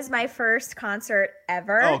 Incubus was my first concert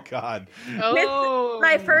ever. Oh, God. With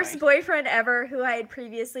my first boyfriend ever, who I had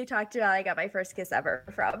previously talked about. I got my first kiss ever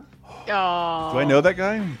from. Oh. Do I know that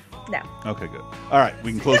guy? No. Okay, good. All right,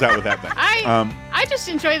 we can close out with that then. I just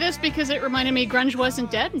enjoy this because it reminded me grunge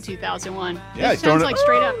wasn't dead in 2001. Yeah, it sounds like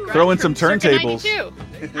straight up grunge throw in some from circa turntables.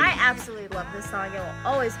 92. I absolutely love this song. It will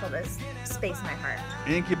always hold this space in my heart.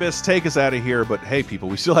 Incubus, take us out of here. But hey, people,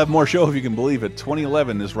 we still have more show if you can believe it.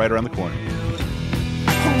 2011 is right around the corner.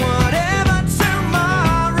 Whatever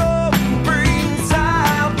tomorrow brings,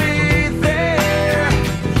 I'll be there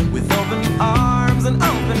with open arms and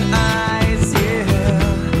open eyes, yeah.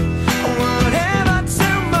 Whatever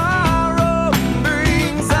tomorrow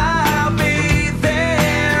brings, I'll be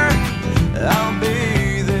there. I'll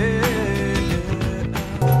be there.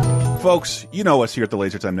 Folks, you know us here at the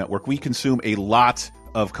LaserTime Network. We consume a lot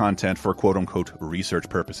of content for quote-unquote research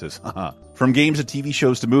purposes. From games to TV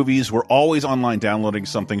shows to movies, we're always online downloading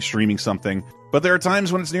something, streaming something. But there are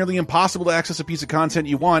times when it's nearly impossible to access a piece of content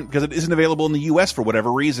you want because it isn't available in the US for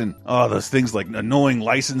whatever reason. Oh, those things like annoying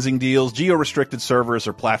licensing deals, geo-restricted servers,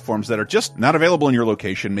 or platforms that are just not available in your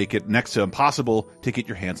location make it next to impossible to get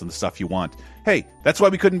your hands on the stuff you want. Hey, that's why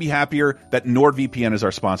we couldn't be happier that NordVPN is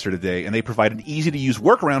our sponsor today, and they provide an easy-to-use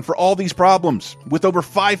workaround for all these problems. With over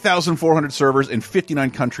 5,400 servers in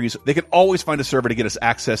 59 countries, they can always find a server to get us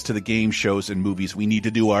access to the games, shows, and movies we need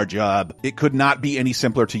to do our job. It could not be any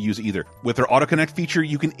simpler to use either. With their AutoConnect feature,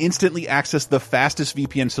 you can instantly access the fastest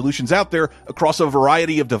VPN solutions out there across a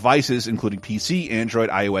variety of devices, including PC,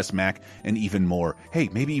 Android, iOS, Mac, and even more. Hey,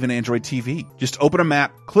 maybe even Android TV. Just open a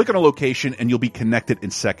map, click on a location, and you'll be connected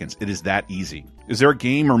in seconds. It is that easy. Is there a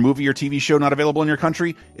game or movie or TV show not available in your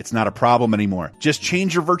country? It's not a problem anymore. Just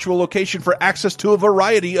change your virtual location for access to a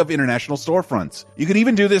variety of international storefronts. You can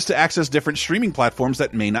even do this to access different streaming platforms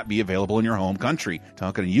that may not be available in your home country.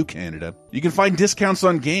 Talking to you, Canada. You can find discounts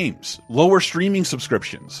on games, lower streaming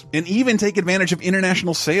subscriptions, and even take advantage of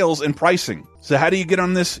international sales and pricing. So how do you get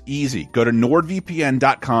on this? Easy. Go to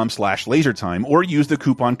nordvpn.com/lasertime or use the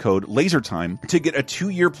coupon code LASERTIME to get a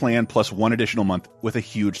 2-year plan plus 1 additional month with a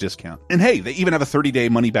huge discount. And hey, they even have a 30-day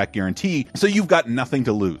money-back guarantee, so you've got nothing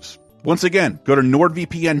to lose. Once again, go to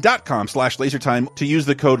nordvpn.com/lasertime to use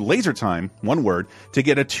the code LASERTIME, one word, to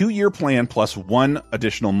get a 2-year plan plus 1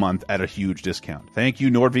 additional month at a huge discount. Thank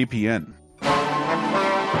you, NordVPN.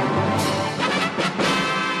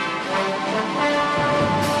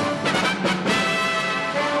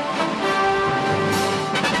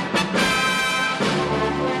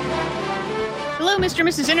 Mr. and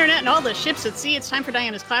Mrs. Internet and all the ships at sea, it's time for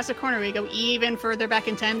Diana's Classic Corner. We go even further back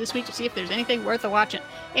in time this week to see if there's anything worth watching.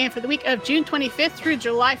 And for the week of June 25th through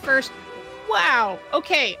July 1st, wow,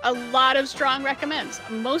 okay, a lot of strong recommends.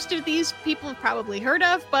 Most of these people have probably heard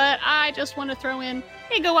of, but I just want to throw in,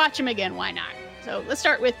 hey, go watch them again, why not? So let's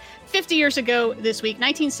start with 50 years ago this week.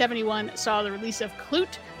 1971 saw the release of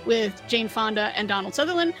Klute with Jane Fonda and Donald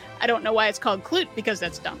Sutherland. I don't know why it's called Klute, because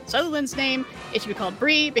that's Donald Sutherland's name. It should be called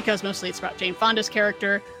Bree, because mostly it's about Jane Fonda's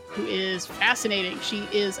character, who is fascinating. She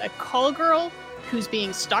is a call girl who's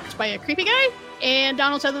being stalked by a creepy guy, and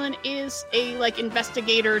Donald Sutherland is a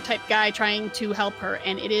investigator type guy trying to help her,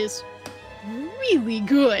 and it is really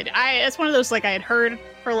good. It's one of those I had heard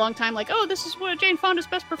for a long time, oh, this is one of Jane Fonda's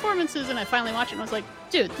best performances, and I finally watched it and I was like,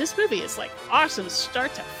 dude, this movie is awesome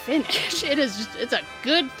start to finish. It's a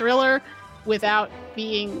good thriller. without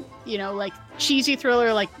being, like cheesy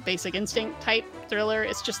thriller, like Basic Instinct type thriller.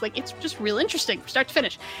 It's just real interesting from start to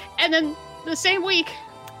finish. And then the same week,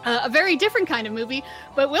 a very different kind of movie,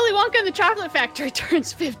 but Willy Wonka and the Chocolate Factory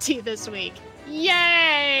turns 50 this week.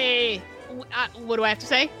 Yay! What do I have to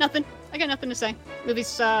say? Nothing. I got nothing to say.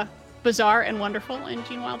 Movie's bizarre and wonderful, and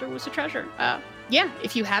Gene Wilder was a treasure.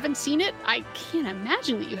 If you haven't seen it, I can't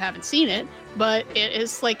imagine that you haven't seen it, but it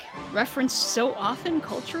is like referenced so often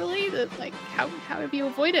culturally that like how have you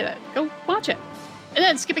avoided it? Go watch it. And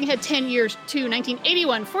then skipping ahead 10 years to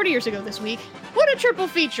 1981, 40 years ago this week. What a triple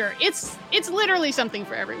feature. It's literally something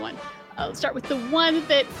for everyone. Let's start with the one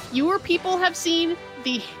that fewer people have seen,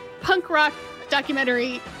 the punk rock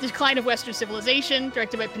documentary Decline of Western Civilization,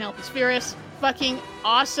 directed by Penelope Spheris. Fucking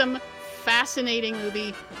awesome, fascinating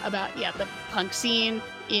movie about the punk scene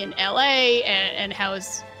in LA and how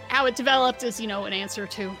it developed as an answer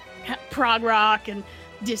to prog rock and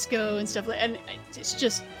disco and stuff and it's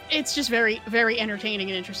just very, very entertaining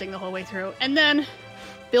and interesting the whole way through. And then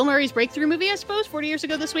Bill Murray's breakthrough movie, I suppose, 40 years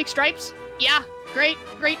ago this week, Stripes. Yeah, great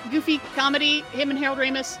goofy comedy, him and Harold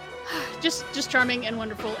Ramis, just charming and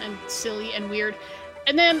wonderful and silly and weird.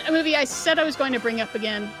 And then a movie I said I was going to bring up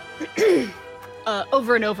again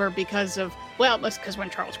over and over because when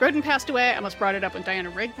Charles Grodin passed away. I almost brought it up when Diana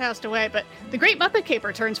Rigg passed away, but The Great Muppet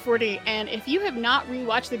Caper turns 40, and if you have not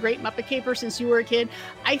rewatched The Great Muppet Caper since you were a kid,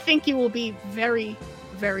 I think you will be very,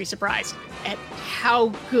 very surprised at how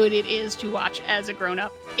good it is to watch as a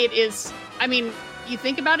grown-up. It is, you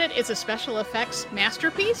think about it, it's a special effects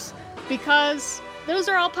masterpiece because those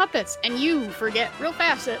are all puppets, and you forget real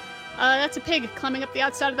fast that that's a pig climbing up the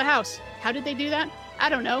outside of the house. How did they do that? I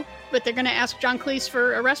don't know, but they're going to ask John Cleese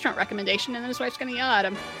for a restaurant recommendation, and then his wife's going to yell at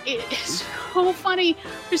him. It is so funny.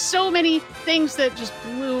 There's so many things that just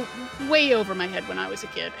blew way over my head when I was a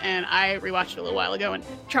kid, and I rewatched it a little while ago, and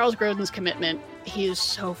Charles Grodin's commitment, he is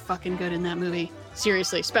so fucking good in that movie.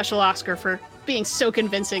 Seriously, special Oscar for being so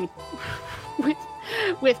convincing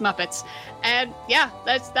with Muppets. And yeah,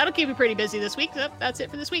 that'll keep you pretty busy this week. So that's it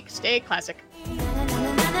for this week. Stay classic.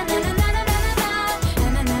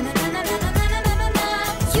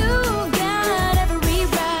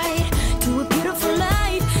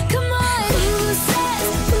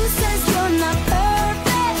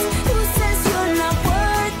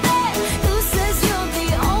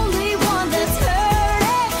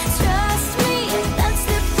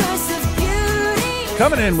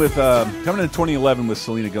 Coming in 2011 with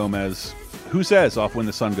Selena Gomez. Who Says off When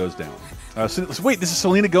the Sun Goes Down. Wait, this is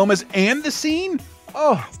Selena Gomez and The Scene?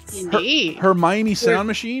 Oh, indeed. Her Miami Sound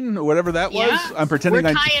Machine, or whatever that was. Yeah. I'm pretending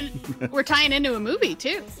we're tying into a movie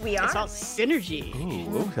too. We are. It's all synergy.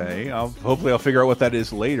 Ooh, okay. Hopefully I'll figure out what that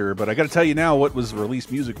is later. But I got to tell you now what was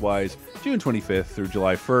released music-wise June 25th through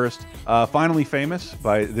July 1st. Finally Famous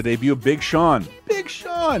by the debut of Big Sean. Big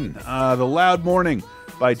Sean. The Loud Morning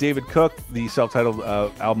by David Cook, the self-titled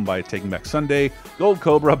album by Taking Back Sunday. Gold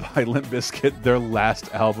Cobra by Limp Bizkit, their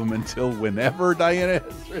last album until whenever, Diana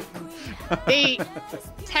has written. They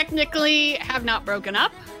technically have not broken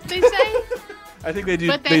up, they say. I think they do.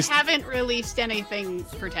 But they haven't released anything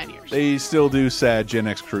for 10 years. They still do sad Gen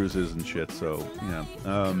X cruises and shit, so,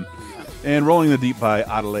 yeah. And Rolling the Deep by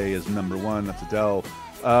Adele is #1. That's Adele.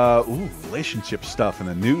 Relationship stuff in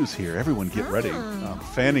the news here. Everyone get ready. I'm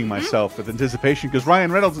fanning myself with anticipation because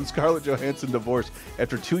Ryan Reynolds and Scarlett Johansson divorced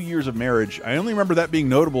after 2 years of marriage. I only remember that being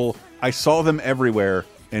notable. I saw them everywhere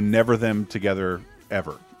and never them together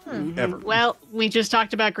ever. Ever. Well, we just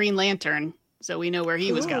talked about Green Lantern, so we know where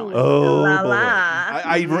he was going. Oh, boy.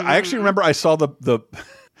 I actually remember I saw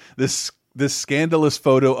this scandalous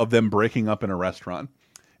photo of them breaking up in a restaurant.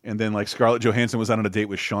 And then, like, Scarlett Johansson was out on a date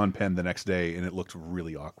with Sean Penn the next day, and it looked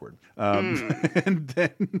really awkward. And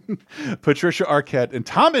then Patricia Arquette and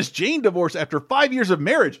Thomas Jane divorced after 5 years of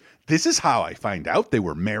marriage. This is how I find out they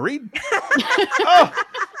were married.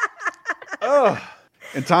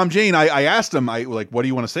 And Tom Jane, I asked him, what do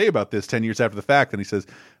you want to say about this 10 years after the fact? And he says,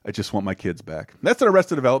 I just want my kids back. That's an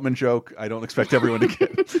Arrested Development joke. I don't expect everyone to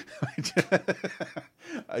get.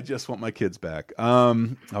 I just want my kids back.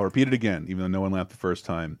 I'll repeat it again, even though no one laughed the first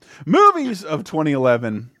time. Movies of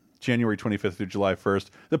 2011, January 25th through July 1st.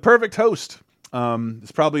 The Perfect Host.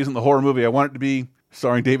 This probably isn't the horror movie I want it to be,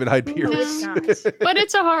 starring David Hyde Pierce. But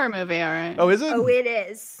it's a horror movie, all right. Oh, is it? Oh, it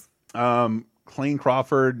is. Clayne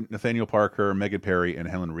Crawford, Nathaniel Parker, Megan Perry, and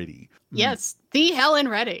Helen Reddy. Yes, the Helen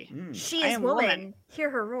Reddy. She is woman. Hear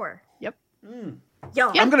her roar. Yep.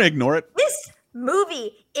 Y'all, I'm going to ignore it. This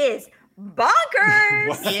movie is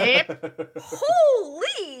bonkers. Yep.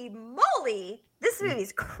 Holy moly. This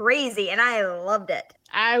movie's crazy, and I loved it.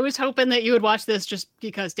 I was hoping that you would watch this just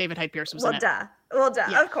because David Hyde Pierce was in it. Duh. Well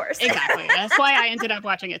done, Yeah, of course. Exactly. That's why I ended up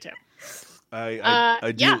watching it too.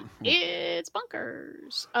 I do. Yeah, it's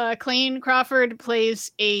bonkers. Clayne Crawford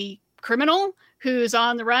plays a criminal who's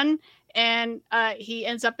on the run, and he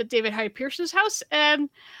ends up at David Hyde Pierce's house, and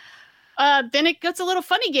then it gets a little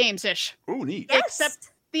funny games-ish. Oh, neat. Yes. Except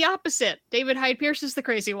the opposite. David Hyde Pierce is the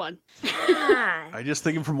crazy one. I just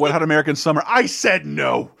thinking from Wet Hot American Summer. I said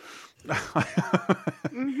no.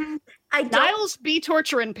 Mm-hmm. I don't, Niles be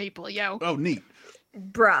torturing people, yo. Oh, neat.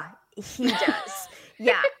 bruh, he does.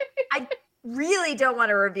 Yeah, I really don't want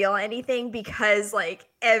to reveal anything because like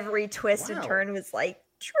every twist and turn was like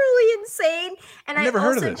truly insane, and I've I never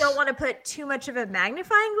heard of also this. don't want to put too much of a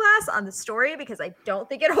magnifying glass on the story because I don't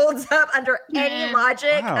think it holds up under any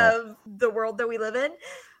logic Wow. of the world that we live in.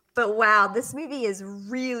 But wow, this movie is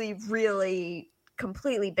really, really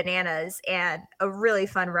completely bananas and a really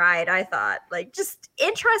fun ride. I thought, like, just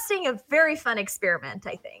interesting, a very fun experiment.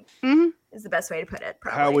 I think is the best way to put it.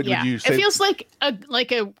 Probably. How would you say? It feels like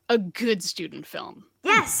a good student film.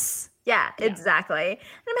 Yes. Yeah, exactly. And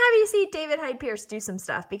I'm happy to see David Hyde Pierce do some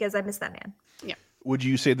stuff because I miss that man. Yeah. Would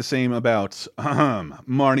you say the same about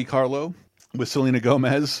Marnie Carlo with Selena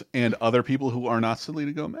Gomez and other people who are not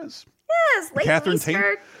Selena Gomez? Yes, Leighton Catherine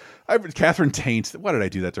Meester. Tate. Catherine Tate. Why did I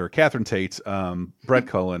do that to her? Catherine Tate, Brett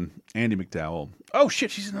Cullen, Andy McDowell. Oh shit,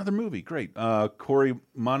 she's in another movie. Great. Corey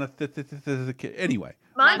Anyway,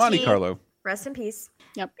 Monte Carlo. Rest in peace.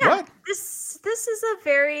 Yep. Yeah, What? This is a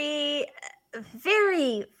very,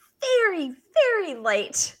 very, very, very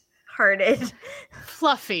light-hearted,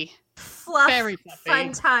 Fluffy. fluffy, Very fluffy.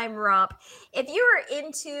 fun time romp. If you are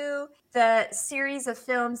into the series of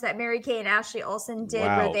films that Mary Kay and Ashley Olsen did,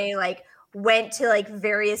 Wow. where they like went to like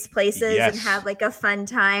various places and Yes. had like a fun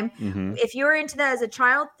time, Mhm. if you were into that as a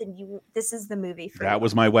child, then this is the movie for you. That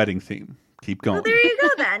was my wedding theme. Keep going. Well, there you go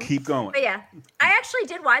then. Keep going. But yeah, I actually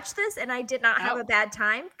did watch this and I did not have a bad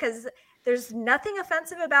time because there's nothing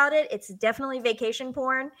offensive about it. It's definitely vacation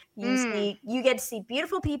porn. You get to see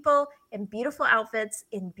beautiful people in beautiful outfits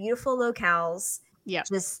in beautiful locales. Yeah.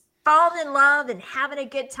 Just falling in love and having a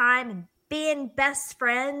good time and being best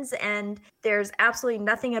friends. And there's absolutely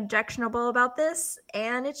nothing objectionable about this.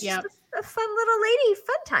 And it's just a fun little lady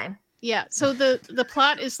fun time. Yeah. So the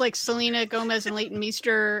plot is like Selena Gomez and Leighton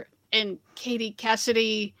Meester and Katie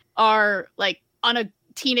Cassidy are like on a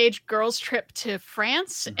teenage girls trip to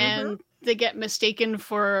France, and they get mistaken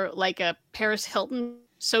for like a Paris Hilton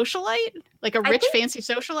socialite, like a rich fancy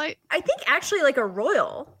socialite. I think actually like a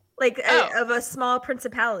royal, like of a small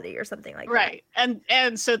principality or something like that. Right.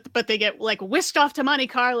 And so, but they get like whisked off to Monte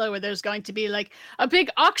Carlo where there's going to be like a big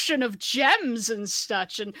auction of gems and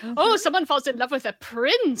such. And oh, someone falls in love with a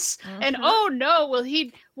prince. And oh no,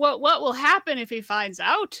 what will happen if he finds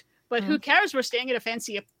out? But who cares? We're staying at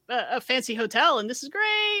a fancy hotel and this is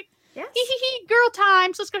great. Yes. Girl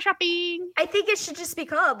times. Let's go shopping. I think it should just be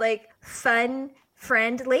called like Fun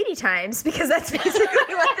Friend Lady Times because that's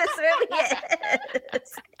basically what this movie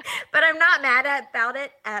is. But I'm not mad about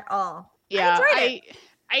it at all. Yeah, I enjoyed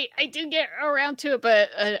it. I did get around to it, but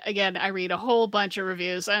again, I read a whole bunch of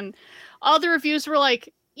reviews, and all the reviews were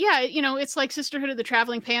like, yeah, it's like Sisterhood of the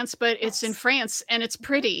Traveling Pants, but it's in France and it's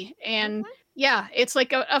pretty, and yeah, it's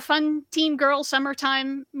like a fun teen girl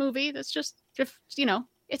summertime movie that's just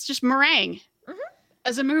it's just meringue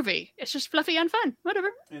as a movie. It's just fluffy and fun. Whatever.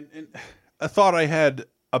 And a thought I had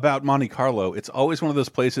about Monte Carlo, it's always one of those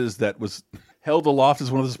places that was held aloft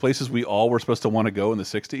as one of those places we all were supposed to want to go in the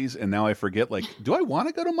 60s, and now I forget, like, do I want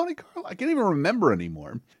to go to Monte Carlo? I can't even remember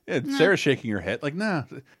anymore. Yeah, Sarah's shaking her head, like, nah.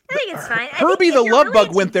 I think it's fine. Herbie the Love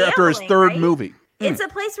Bug went there after his third movie. It's a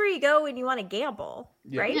place where you go when you want to gamble,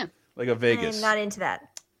 right? Yeah. Like a Vegas. I'm not into that.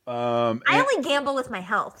 I only gamble with my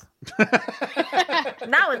health,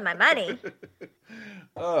 not with my money.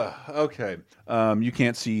 Okay. You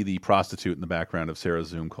can't see the prostitute in the background of Sarah's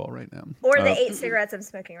Zoom call right now. Or the 8 cigarettes I'm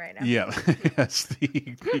smoking right now. Yeah. Yes.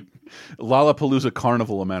 The Lollapalooza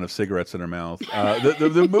carnival amount of cigarettes in her mouth.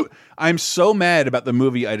 I'm so mad about the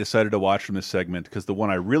movie I decided to watch from this segment because the one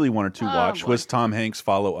I really wanted to watch was Tom Hanks'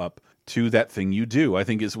 follow-up to That Thing You Do. I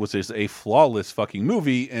think was a flawless fucking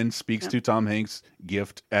movie and speaks to Tom Hanks'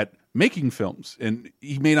 gift at making films. And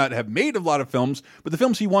he may not have made a lot of films, but the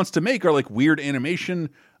films he wants to make are like weird animation.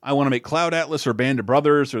 I want to make Cloud Atlas or Band of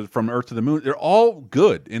Brothers or From Earth to the Moon. They're all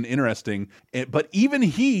good and interesting. But even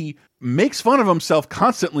he makes fun of himself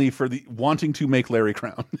constantly for wanting to make Larry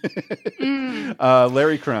Crown.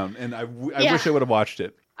 Larry Crown. And I wish I would have watched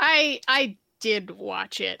it. I did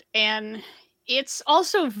watch it, and it's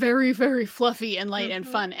also very, very fluffy and light and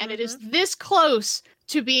fun. And it is this close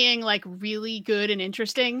to being like really good and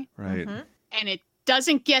interesting. Right. And it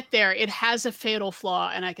doesn't get there, it has a fatal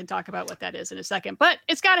flaw, and I can talk about what that is in a second. But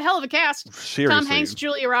it's got a hell of a cast. Seriously. Tom Hanks,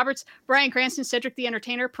 Julia Roberts, Bryan Cranston, Cedric the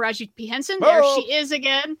Entertainer, Taraji P. Henson. There she is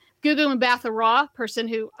again. Gugu Mbatha Raw, person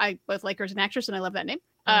who I both like her as an actress, and I love that name.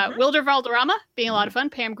 Wilder Valderrama, being a lot of fun.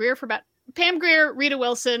 Pam Grier, Rita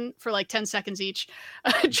Wilson for like 10 seconds each.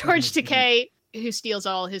 George Takei, who steals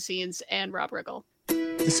all his scenes, and Rob Riggle.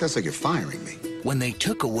 It sounds like you're firing me. When they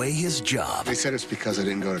took away his job, They said it's because I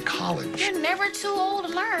didn't go to college. You're never too old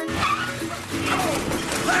to learn.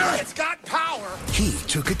 Larry's got power! he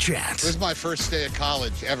took a chance. This is my first day at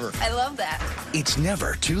college ever. I love that. It's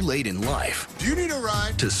never too late in life Do you need a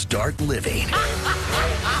ride? to start living.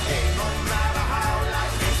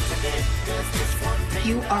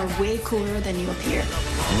 You are way cooler than you appear.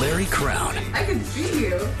 Larry Crown, I can see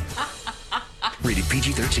you. rated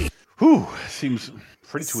PG-13. Whew, seems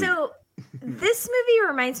pretty sweet. So this movie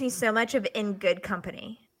reminds me so much of In Good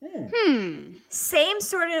Company. Same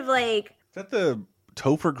sort of like Is that the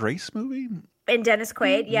Topher Grace movie? in Dennis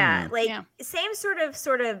Quaid, yeah. Mhm. Like Yeah. same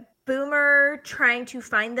sort of boomer trying to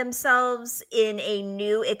find themselves in a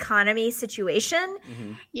new economy situation.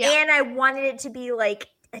 Yeah. And I wanted it to be like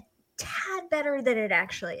a tad better than it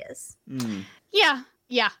actually is. Yeah,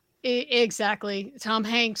 exactly. Tom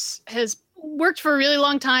Hanks has worked for a really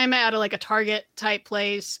long time at a Target type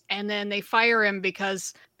place, and then they fire him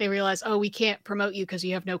because they realize, oh, we can't promote you because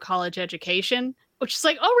you have no college education. Which is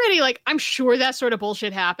like already I'm sure that sort of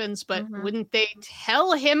bullshit happens, but wouldn't they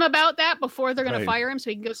tell him about that before they're going to Right. fire him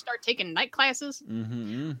so he can go start taking night classes?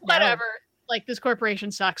 Mm-hmm. Whatever. Like this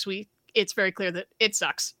corporation sucks. It's very clear that it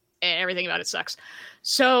sucks. Everything about it sucks.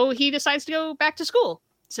 So he decides to go back to school.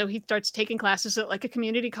 So he starts taking classes at a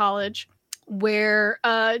community college where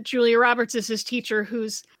Julia Roberts is his teacher,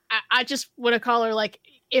 who's I just want to call her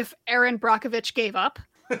if Erin Brockovich gave up.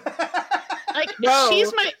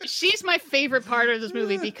 She's my favorite part of this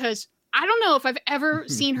movie because I don't know if I've ever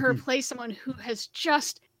seen her play someone who has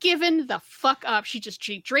just given the fuck up. She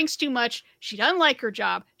drinks too much. She doesn't like her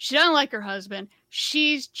job. She doesn't like her husband.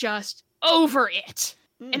 She's just over it.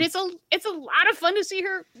 And it's a lot of fun to see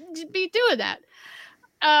her be doing that.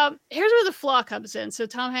 Here's where the flaw comes in. So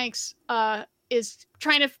Tom Hanks is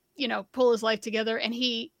trying to, pull his life together, and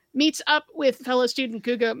he meets up with fellow student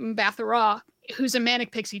Gugu Mbatha Raw, who's a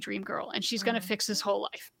manic pixie dream girl, and she's going to fix his whole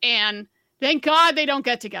life. And thank God they don't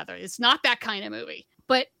get together. It's not that kind of movie.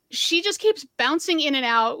 But she just keeps bouncing in and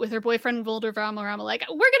out with her boyfriend, Wilder Valderrama, we're going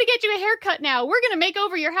to get you a haircut now. We're going to make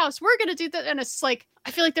over your house. We're going to do that. And it's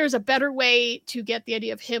I feel like there's a better way to get the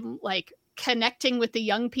idea of him, connecting with the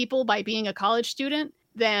young people by being a college student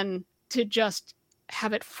than to just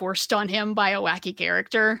have it forced on him by a wacky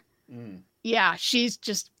character. Yeah, she's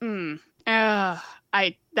just that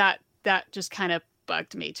just kind of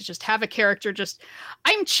bugged me to just have a character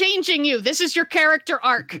I'm changing you. This is your character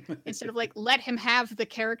arc instead of let him have the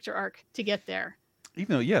character arc to get there.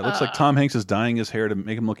 Even though, it looks like Tom Hanks is dyeing his hair to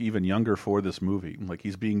make him look even younger for this movie. Like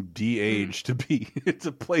he's being de-aged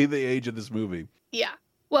to play the age of this movie. Yeah.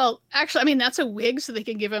 Well, actually, I mean, that's a wig, so they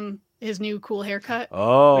can give him his new cool haircut.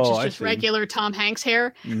 Oh, which is I just see. regular Tom Hanks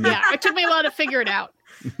hair. Yeah, it took me a while to figure it out.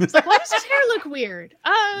 It's why does his hair look weird?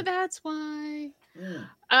 Oh, that's why.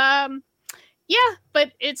 Yeah,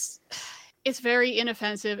 but it's very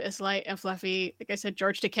inoffensive. It's light and fluffy. Like I said,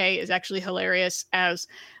 George Takei is actually hilarious as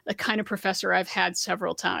the kind of professor I've had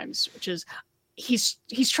several times, which is he's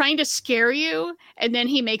trying to scare you, and then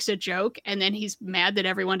he makes a joke, and then he's mad that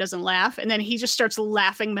everyone doesn't laugh, and then he just starts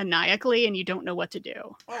laughing maniacally, and you don't know what to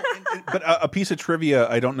do. But a piece of trivia,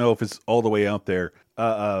 I don't know if it's all the way out there.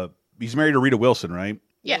 He's married to Rita Wilson, right?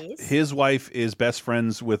 Yeah. His wife is best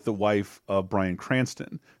friends with the wife of Bryan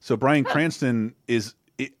Cranston. So Bryan Cranston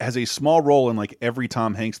has a small role in every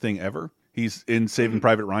Tom Hanks thing ever. He's in Saving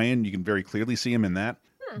Private Ryan. You can very clearly see him in that.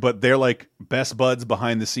 But they're best buds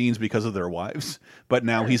behind the scenes because of their wives. But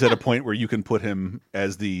now he's at a point where you can put him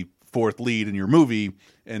as the fourth lead in your movie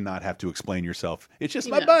and not have to explain yourself. It's just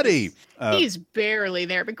my buddy. He's barely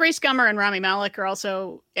there. But Grace Gummer and Rami Malek are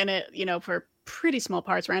also in it, for pretty small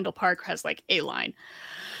parts. Randall Park has a line.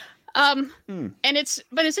 And it's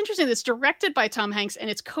interesting. It's directed by Tom Hanks, and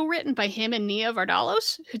it's co-written by him and Nia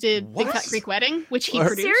Vardalos, who did Big Fat Greek Wedding, which he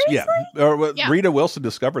produced. Seriously? Yeah. Rita Wilson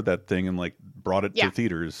discovered that thing and brought it to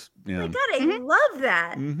theaters. Yeah. Oh my God, I love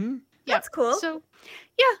that. That's cool. So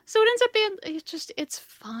it ends up being it's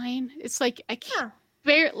fine. It's I can't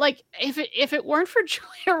bear if it weren't for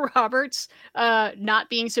Julia Roberts not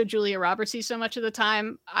being so Julia Robertsy so much of the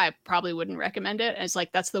time, I probably wouldn't recommend it. And it's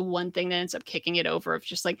that's the one thing that ends up kicking it over of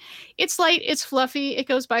just it's light, it's fluffy, it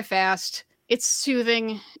goes by fast, it's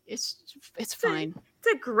soothing, it's fine.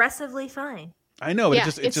 It's aggressively fine. I know, but Yeah,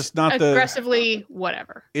 it's just not aggressively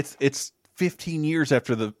whatever. It's 15 years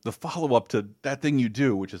after the follow up to That Thing You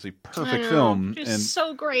Do, which is a perfect film, It's and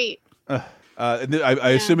so great. and I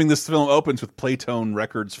assuming this film opens with Playtone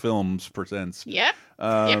Records Films presents. Yep.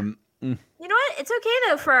 You know what? It's okay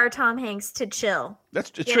though for our Tom Hanks to chill.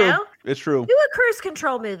 It's You true. know? It's true. Do a cruise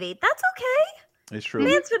control movie. That's okay. It's true.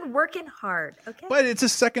 Man's been working hard. Okay. But it's a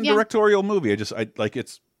second directorial movie. I like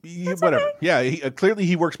it's whatever. okay. Yeah, clearly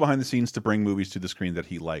he works behind the scenes to bring movies to the screen that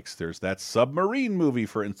he likes. There's that submarine movie,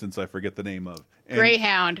 for instance, I forget the name of. And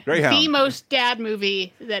Greyhound. The most dad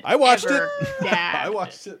movie that I watched ever it. Dad. I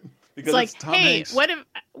watched it because It's like, it's Tom hey, Hanks. what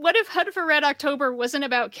if Hunt for Red October wasn't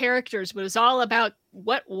about characters, but it was all about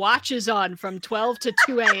what watches on from 12 to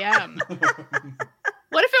 2 a.m.?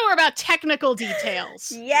 What if it were about technical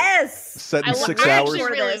details? Yes. Set in I 6 I hours. actually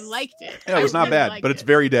really liked it. Yeah, it was not bad, but it's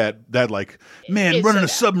very dad like, man, It's running so a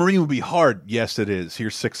submarine would be hard. Yes, it is.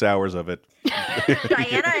 Here's 6 hours of it.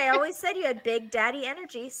 Diana, I always said you had big daddy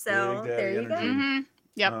energy, so Big daddy there you go. energy. Mm-hmm.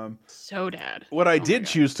 Yep. So dad. What I did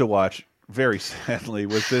choose to watch, very sadly,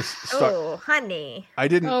 was this. Oh, honey. I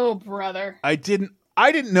didn't. Oh, brother. I didn't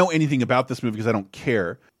know anything about this movie because I don't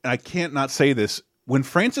care, and I can't not say this. When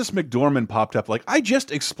Frances McDormand popped up, like, I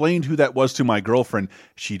just explained who that was to my girlfriend.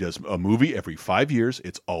 She does a movie every 5 years.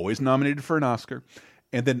 It's always nominated for an Oscar.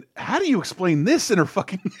 And then how do you explain this in her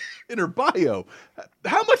in her bio?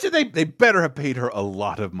 How much did they better have paid her a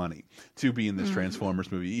lot of money to be in this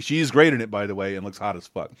Transformers movie. She's great in it, by the way, and looks hot as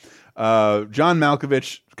fuck. John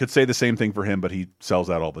Malkovich could say the same thing for him, but he sells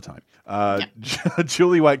out all the time.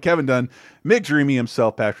 Julie White, Kevin Dunn, Mick Dreamy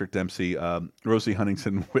himself, Patrick Dempsey, Rosie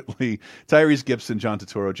Huntington Whitley, Tyrese Gibson, John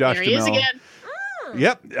Turturro, Josh There he is Duhamel. again.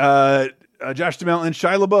 Yep. Josh Duhamel and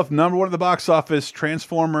Shia LaBeouf, #1 at the box office.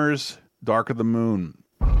 Transformers: Dark of the Moon.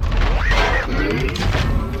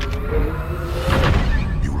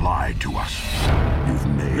 You lied to us. You've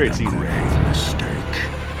made Great a scene. grave mistake.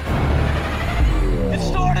 It's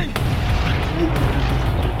starting!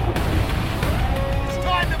 It's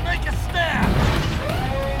time to make a stand!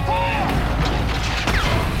 Fire!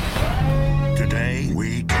 Today,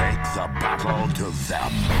 we take the battle to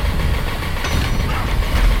them.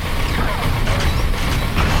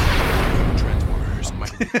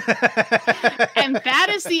 And that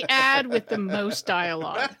is the ad with the most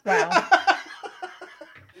dialogue. Wow.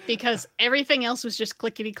 Because everything else was just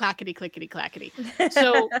clickety clackety clickety clackety.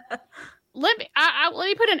 So let me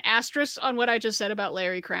put an asterisk on what I just said about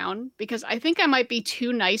Larry Crown, because I think I might be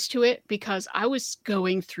too nice to it because I was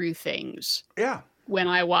going through things when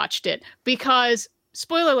I watched it. Because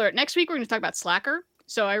spoiler alert, next week we're going to talk about Slacker.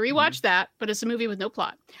 So I rewatched that, but it's a movie with no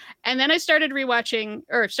plot. And then I started watching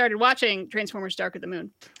Transformers: Dark of the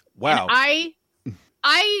Moon. Wow. And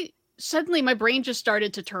I suddenly my brain just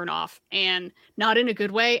started to turn off, and not in a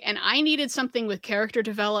good way. And I needed something with character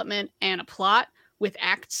development and a plot with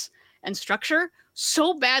acts and structure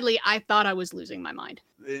so badly. I thought I was losing my mind.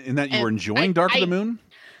 In that you were enjoying Dark of the Moon?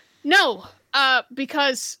 No,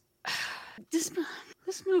 because this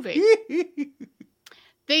movie,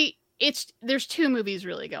 there's two movies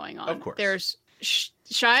really going on. Of course. There's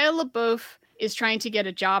Shia LaBeouf is trying to get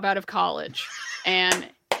a job out of college, and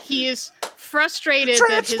he is frustrated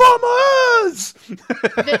Transformers!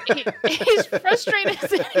 he's frustrated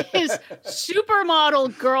that his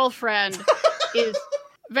supermodel girlfriend is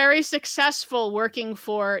very successful working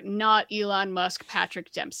for not Elon Musk,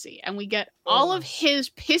 Patrick Dempsey. And we get all of his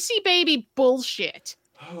pissy baby bullshit.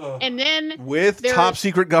 And then With top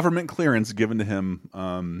secret government clearance given to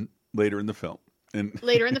him later in the film.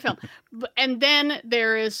 And then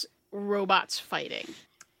there is robots fighting.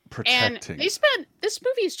 Protecting. And this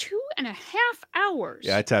movie is 2.5 hours.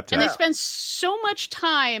 Yeah, I tapped And out. they spend so much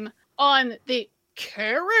time on the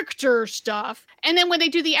character stuff. And then when they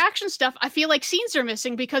do the action stuff, I feel like scenes are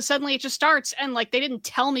missing because suddenly it just starts and like they didn't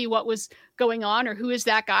tell me what was going on or who is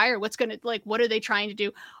that guy or what are they trying to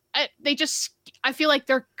do? I feel like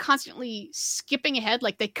they're constantly skipping ahead.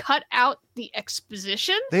 Like they cut out the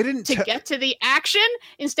exposition to get to the action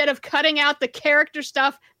instead of cutting out the character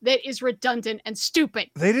stuff that is redundant and stupid.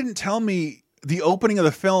 They didn't tell me the opening of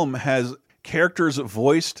the film has characters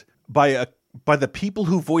voiced by the people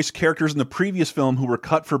who voiced characters in the previous film who were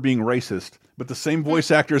cut for being racist, but the same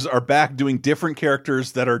voice actors are back doing different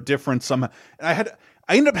characters that are different somehow. And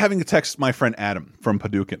I ended up having to text my friend Adam from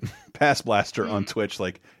Paducah, Pass Blaster on Twitch,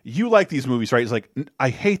 like, you like these movies, right? He's like, I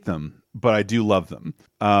hate them, but I do love them.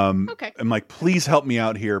 Okay. I'm like, please help me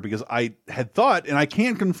out here, because I had thought, and I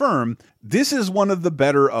can confirm, this is one of the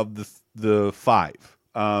better of the five.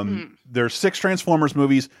 There's 6 Transformers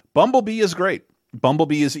movies. Bumblebee is great.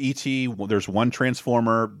 Bumblebee is E.T. There's one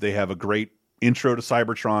Transformer. They have a great intro to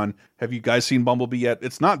Cybertron. Have you guys seen Bumblebee yet?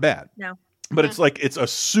 It's not bad. No. But it's like, it's a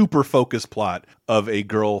super focused plot of a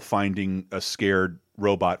girl finding a scared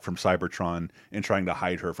robot from Cybertron and trying to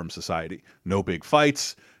hide her from society. No big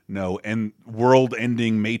fights, no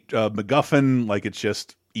world-ending MacGuffin. Like, it's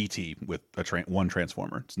just E.T. with one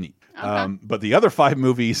Transformer. It's neat. Okay. But the other 5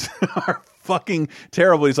 movies are fucking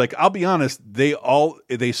terrible. He's like, I'll be honest, they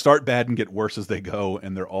start bad and get worse as they go,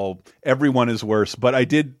 and everyone is worse. But I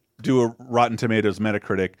did do a Rotten Tomatoes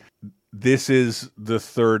Metacritic. This is the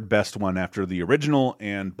 3rd best one after the original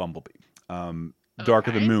and Bumblebee. Dark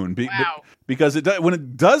of the Moon. Because when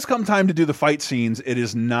it does come time to do the fight scenes, it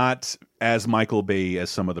is not as Michael Bay as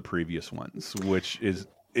some of the previous ones, which is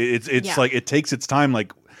it's like it takes its time.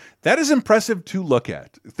 Like, that is impressive to look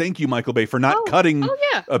at. Thank you, Michael Bay, for not cutting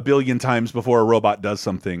a billion times before a robot does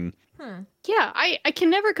something. Yeah, I can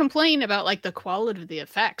never complain about like the quality of the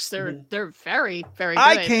effects. They're very, very good.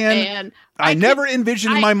 I can. And I never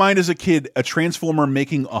envisioned in my mind as a kid a Transformer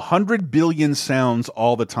making 100 billion sounds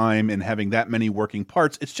all the time and having that many working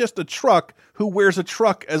parts. It's just a truck who wears a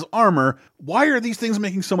truck as armor. Why are these things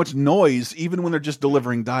making so much noise even when they're just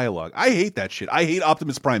delivering dialogue? I hate that shit. I hate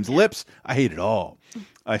Optimus Prime's lips. I hate it all.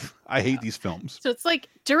 I hate these films. So it's like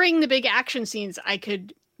during the big action scenes, I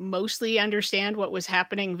could mostly understand what was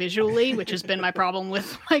happening visually, which has been my problem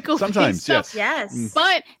with Michael Bay sometimes stuff. Yes.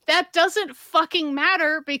 But that doesn't fucking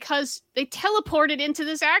matter because they teleported into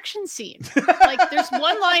this action scene. Like, there's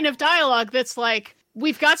one line of dialogue that's like,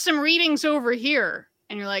 we've got some readings over here,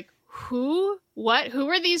 and you're like, who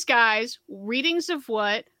are these guys? Readings of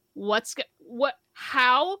what?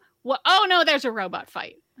 How? Oh no, there's a robot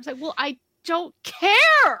fight. I was like, well, I don't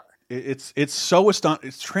care. It's so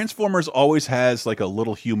astonishing. Transformers always has like a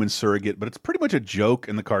little human surrogate, but it's pretty much a joke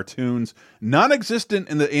in the cartoons, non-existent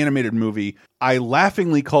in the animated movie. I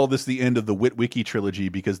laughingly call this the end of the Witwicky trilogy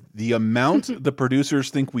because the amount the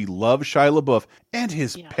producers think we love Shia LaBeouf and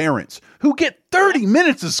his parents, who get 30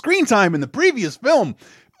 minutes of screen time in the previous film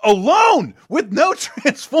alone with no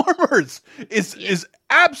Transformers, is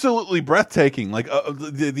absolutely breathtaking. Like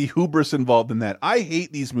the hubris involved in that. I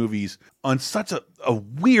hate these movies on such a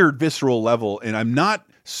weird visceral level, and I'm not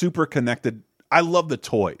super connected. I love the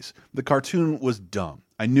toys. The cartoon was dumb.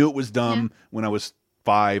 I knew it was dumb when I was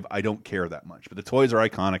 5. I don't care that much, but the toys are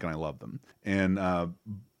iconic and I love them. And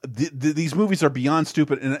these movies are beyond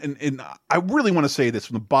stupid, and I really want to say this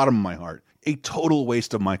from the bottom of my heart: a total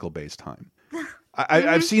waste of Michael Bay's time.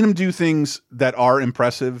 I've seen him do things that are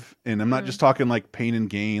impressive, and I'm not just talking like Pain and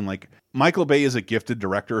Gain. Like, Michael Bay is a gifted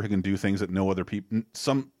director who can do things that no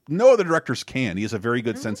other directors can. He has a very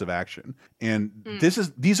good sense of action, and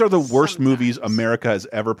these are the worst movies America has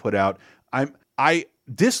ever put out. I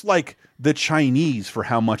dislike the Chinese for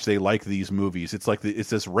how much they like these movies. It's like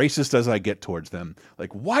it's as racist as I get towards them.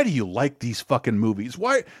 Like, why do you like these fucking movies?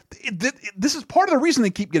 Why? This is part of the reason they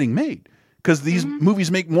keep getting made, because these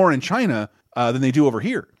movies make more in China than they do over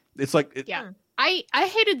here. It's like I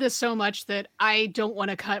hated this so much that I don't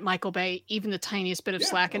want to cut Michael Bay even the tiniest bit of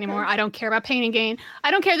slack anymore. I don't care about Pain and Gain.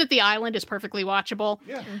 I don't care that The Island is perfectly watchable.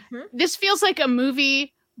 This feels like a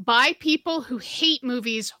movie by people who hate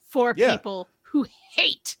movies for people who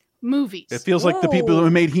hate movies. It feels like the people who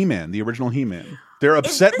made He-Man, the original He-Man. They're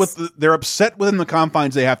upset they're upset within the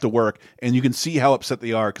confines they have to work, and you can see how upset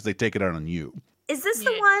they are because they take it out on you. Is this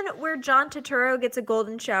the one where John Turturro gets a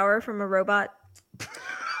golden shower from a robot?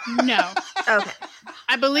 No. Okay.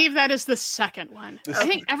 I believe that is the second one. I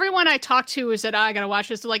think everyone I talked to is that I gotta watch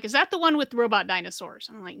this. They're like, is that the one with robot dinosaurs?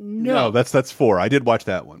 I'm like, no. No, that's 4. I did watch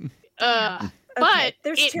that one. But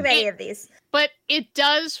there's too many of these. But it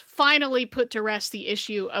does finally put to rest the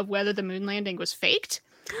issue of whether the moon landing was faked.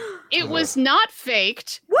 It was not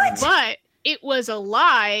faked. What? But it was a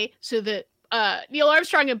lie so that Neil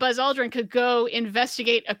Armstrong and Buzz Aldrin could go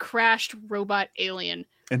investigate a crashed robot alien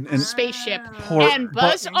spaceship. And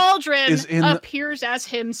Buzz Aldrin appears as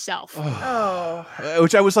himself.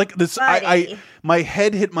 Which I was like, this. My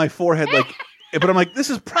head hit my forehead like, but I'm like, this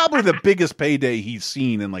is probably the biggest payday he's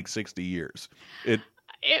seen in like 60 years.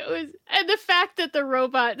 It was, and the fact that the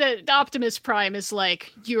robot, that Optimus Prime is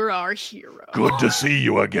like, you're our hero. Good to see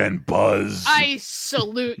you again, Buzz. I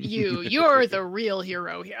salute you. You're the real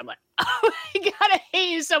hero here. I'm like, oh my God, I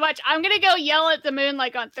hate you so much. I'm going to go yell at the moon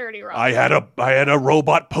like on 30 Rock. I had a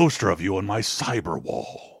robot poster of you on my cyber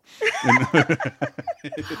wall.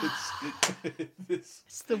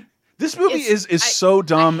 This movie is so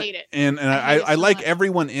dumb. I hate it. And I like much.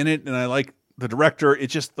 Everyone in it, and I like the director.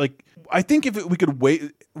 It's just like, I think if we could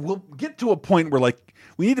wait, we'll get to a point where like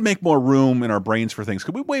we need to make more room in our brains for things.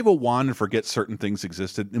 Could we wave a wand and forget certain things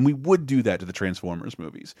existed? And we would do that to the Transformers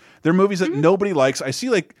movies. They're movies that nobody likes. I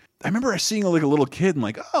remember seeing like a little kid and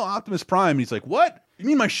like, oh, Optimus Prime. And he's like, what? You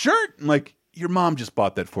mean my shirt? I'm like, your mom just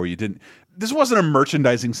bought that for you, didn't? This wasn't a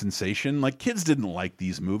merchandising sensation. Like, kids didn't like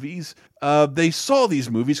these movies. They saw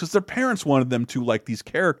these movies because their parents wanted them to like these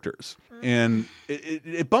characters. And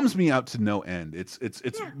it bums me out to no end. It's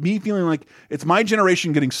me feeling like it's my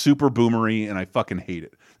generation getting super boomery, and I fucking hate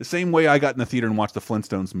it. The same way I got in the theater and watched the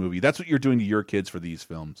Flintstones movie. That's what you're doing to your kids for these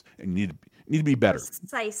films, and you need to be better.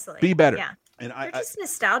 Precisely. Be better. Yeah. And They're just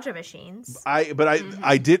nostalgia machines. I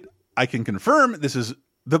can confirm this is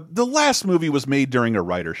the last movie was made during a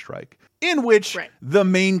writer's strike, in which the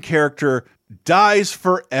main character dies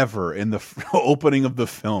forever in the opening of the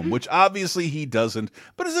film, which obviously he doesn't,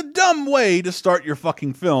 but it's a dumb way to start your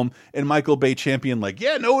fucking film. And Michael Bay champion like,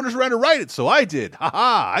 yeah, no one was around to write it, so I did.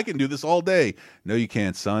 Ha, I can do this all day. No, you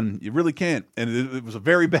can't, son. You really can't. And it was a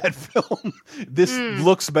very bad film. This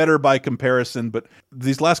looks better by comparison, but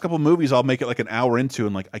these last couple of movies, I'll make it like an hour into,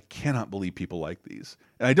 and like, I cannot believe people like these.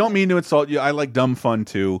 And I don't mean to insult you. I like dumb fun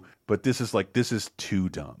too, but this is too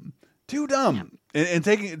dumb. Too dumb. Yeah. And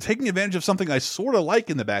taking advantage of something I sort of like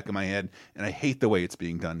in the back of my head, and I hate the way it's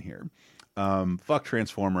being done here. Fuck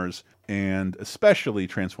Transformers, and especially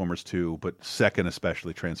Transformers 2, but second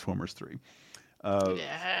especially Transformers 3.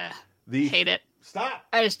 Hate it. Stop.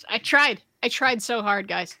 I tried so hard,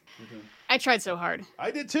 guys. I tried so hard.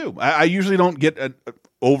 I did too. I usually don't get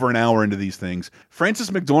over an hour into these things. Frances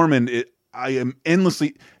McDormand, I am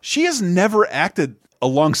endlessly... She has never acted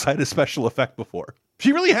alongside a special effect before.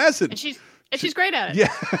 She really hasn't. And she's great at it.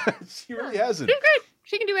 Yeah, she really hasn't. She's great.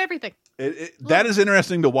 She can do everything. That is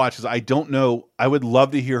interesting to watch, because I don't know. I would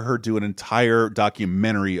love to hear her do an entire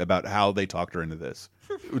documentary about how they talked her into this.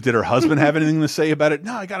 Did her husband have anything to say about it?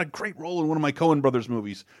 No, I got a great role in one of my Coen Brothers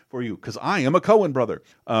movies for you, because I am a Coen brother.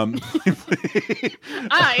 A Coen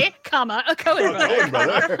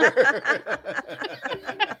brother.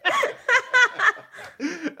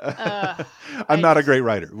 I'm not a great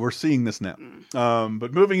writer. We're seeing this now.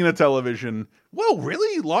 But moving into television, whoa,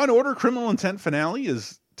 really? Law and Order Criminal Intent finale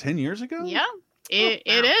is 10 years ago? Yeah, it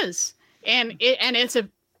is. And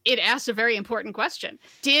it asks a very important question.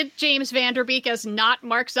 Did James Van Der Beek as not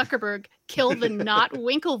Mark Zuckerberg kill the not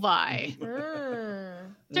Winklevi?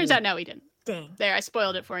 Turns out no, he didn't. Dang. There, I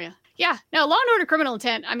spoiled it for you. Yeah, no, Law and Order Criminal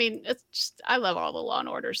Intent, I mean, it's just, I love all the Law and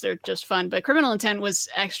Orders. They're just fun. But Criminal Intent was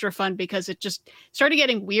extra fun because it just started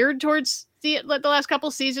getting weird towards the last couple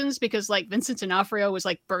seasons, because like Vincent D'Onofrio was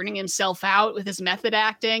like burning himself out with his method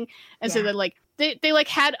acting. And so that like, they like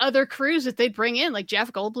had other crews that they'd bring in, like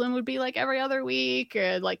Jeff Goldblum would be like every other week,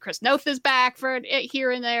 or like Chris Noth is back for it here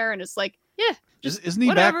and there, and it's like, yeah, isn't he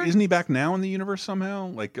whatever. back? Isn't he back now in the universe somehow?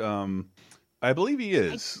 Like, I believe he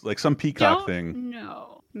is, like some Peacock thing.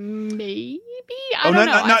 No, maybe. I don't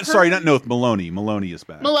know. Sorry, not Noth. Maloney. Maloney is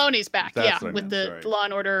back. Maloney's back. That's with the Law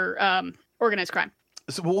and Order organized crime.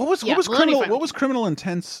 So what was Criminal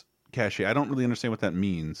Intent's cachet? I don't really understand what that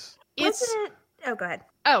means. Oh, go ahead.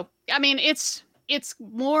 Oh, I mean, it's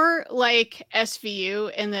more like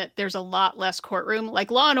SVU in that there's a lot less courtroom.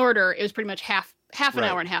 Like Law and Order, it was pretty much half an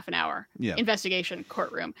hour and half an hour investigation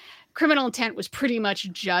courtroom. Criminal Intent was pretty much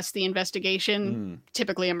just the investigation,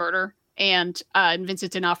 typically a murder. And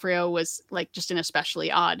Vincent D'Onofrio was like just an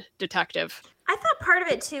especially odd detective. I thought part of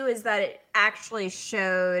it too is that it actually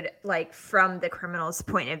showed like from the criminal's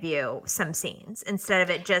point of view some scenes instead of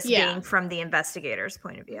it just being from the investigator's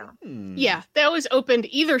point of view. Yeah, that was opened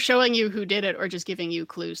either showing you who did it or just giving you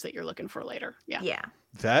clues that you're looking for later. Yeah.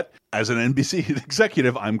 That, as an NBC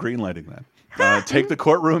executive, I'm greenlighting that. Take the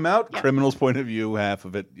courtroom out, criminal's point of view, half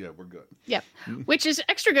of it. Yeah, we're good. Yep. Which is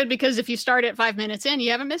extra good because if you start at 5 minutes in,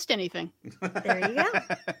 you haven't missed anything. There you go.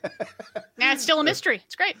 Now it's still a mystery.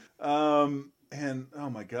 It's great. And oh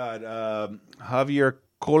my God, Javier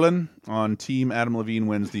Colon on Team Adam Levine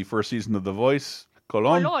wins the first season of The Voice.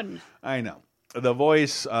 Colon. I know. The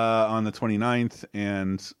Voice on the 29th,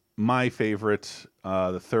 and my favorite,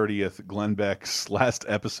 the 30th, Glenn Beck's last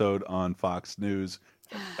episode on Fox News.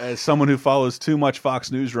 As someone who follows too much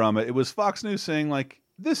Fox News drama, it was Fox News saying like,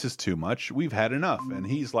 this is too much. We've had enough. And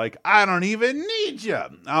he's like, I don't even need you.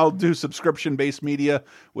 I'll do subscription-based media,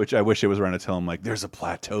 which I wish I was around to tell him, like, there's a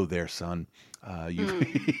plateau there, son.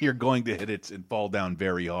 You're going to hit it and fall down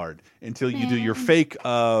very hard until you do your fake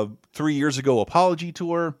 3 years ago apology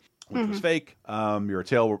tour, which was fake. You're a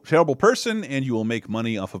terrible person, and you will make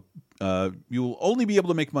money off of you will only be able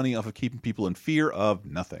to make money off of keeping people in fear of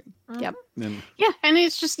nothing. Yep. And Yeah, and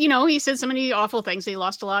it's just, he said so many awful things. He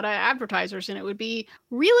lost a lot of advertisers, and it would be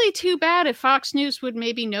really too bad if Fox News would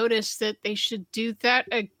maybe notice that they should do that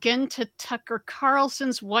again to Tucker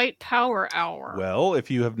Carlson's White Power Hour. well, if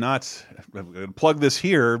you have not plug this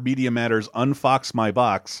here, Media Matters Unfox My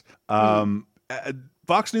Box.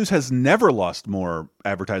 Fox News has never lost more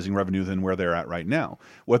advertising revenue than where they're at right now.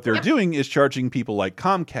 What they're doing is charging people like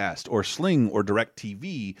Comcast or Sling or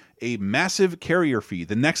DirecTV a massive carrier fee,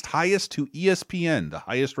 the next highest to ESPN, the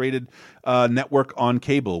highest rated network on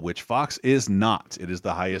cable, which Fox is not. It is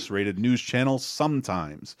the highest rated news channel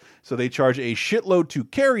sometimes. So they charge a shitload to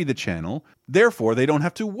carry the channel. Therefore, they don't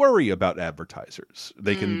have to worry about advertisers.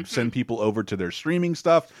 They can send people over to their streaming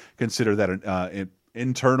stuff, consider that an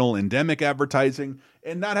internal endemic advertising,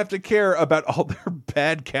 and not have to care about all their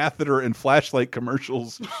bad catheter and flashlight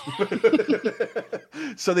commercials.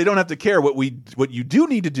 So they don't have to care. What you do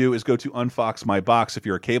need to do is go to Unfox My Box if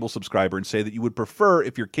you're a cable subscriber and say that you would prefer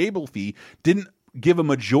if your cable fee didn't give a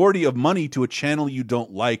majority of money to a channel you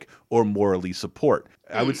don't like or morally support.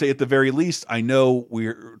 I would say at the very least, I know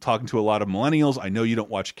we're talking to a lot of millennials. I know you don't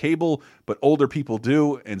watch cable, but older people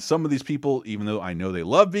do. And some of these people, even though I know they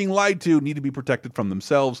love being lied to, need to be protected from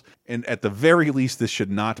themselves. And at the very least, this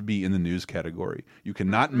should not be in the news category. You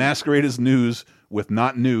cannot masquerade as news with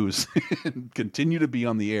not news and continue to be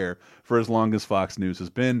on the air for as long as Fox News has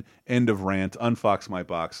been. End of rant. Unfox My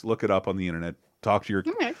Box. Look it up on the internet. Talk to your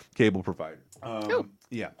cable provider.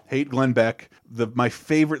 Yeah. Hate Glenn Beck. My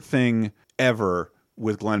favorite thing ever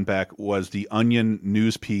with Glenn Beck was the Onion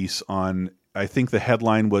news piece on, I think the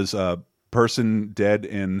headline was person dead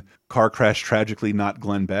in car crash tragically, not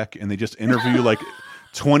Glenn Beck. And they just interview like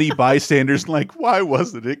 20 bystanders like, why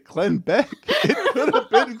wasn't it Glenn Beck? It could have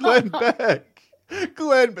been Glenn Beck.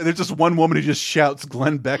 There's just one woman who just shouts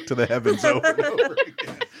Glenn Beck to the heavens over and over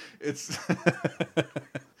again. It's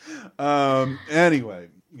anyway.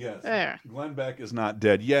 Yes, Glenn Beck is not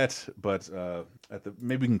dead yet, but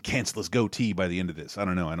maybe we can cancel his goatee by the end of this. I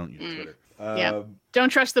don't know. I don't use Twitter. Don't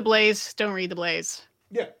trust the Blaze. Don't read the Blaze.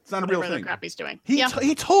 Yeah, it's not a real thing. Crap he's doing.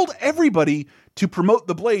 He told everybody to promote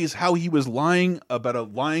the Blaze how he was lying about a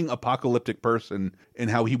lying apocalyptic person and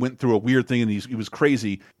how he went through a weird thing and he was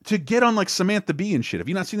crazy to get on like Samantha Bee and shit. Have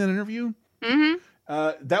you not seen that interview? Mm-hmm.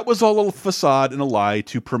 That was all a facade and a lie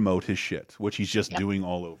to promote his shit, which he's just doing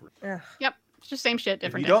all over. Yep. It's just same shit,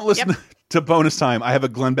 different. If you don't listen to Bonus Time, I have a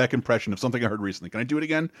Glenn Beck impression of something I heard recently. Can I do it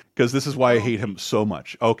again? Because this is why I hate him so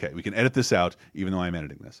much. Okay, we can edit this out, even though I'm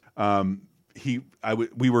editing this.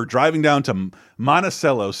 We were driving down to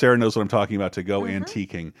Monticello. Sarah knows what I'm talking about, to go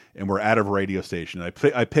antiquing, and we're at a radio station. I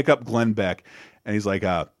pick up Glenn Beck, and he's like,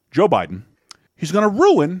 Joe Biden, he's going to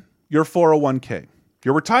ruin your 401k.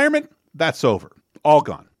 Your retirement, that's over. All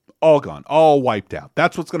gone. All wiped out.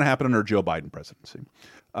 That's what's going to happen under Joe Biden presidency.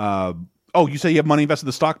 Oh, you say you have money invested in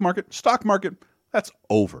the stock market? Stock market, that's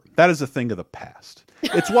over. That is a thing of the past.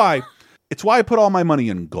 It's why I put all my money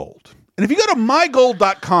in gold. And if you go to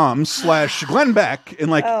mygold.com/Glenn Beck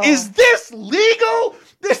and is this legal?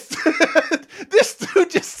 This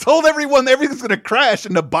dude just told everyone everything's going to crash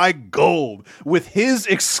and to buy gold with his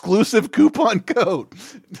exclusive coupon code.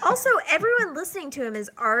 Also, everyone listening to him is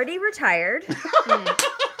already retired.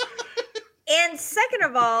 And second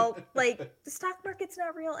of all, the stock market's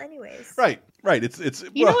not real anyways. Right. It's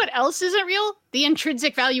you know what else isn't real? The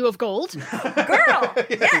intrinsic value of gold. Girl,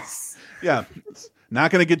 yes. Yeah. It's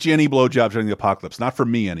not going to get you any blowjobs during the apocalypse. Not for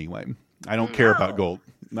me, anyway. I don't care about gold.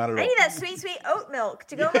 Not at all. I need that sweet, sweet oat milk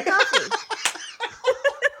to go in my coffee.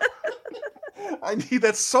 I need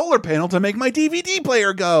that solar panel to make my DVD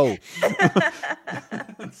player go.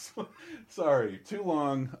 Sorry, too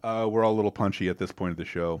long. We're all a little punchy at this point of the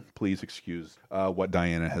show. Please excuse what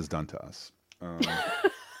Diana has done to us. Dang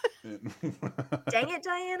it,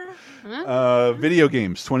 Diana. Video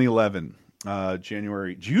games 2011.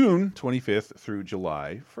 June 25th through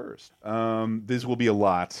July 1st. This will be a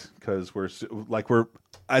lot because we're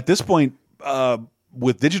at this point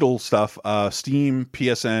with digital stuff. Steam,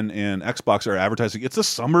 PSN, and Xbox are advertising it's the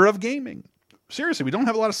summer of gaming. Seriously, we don't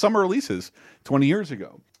have a lot of summer releases 20 years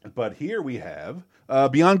ago. But here we have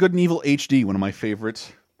Beyond Good and Evil HD, one of my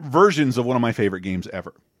favorite versions of one of my favorite games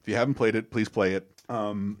ever. If you haven't played it, please play it.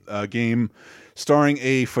 A game starring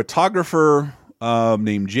a photographer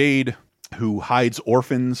named Jade who hides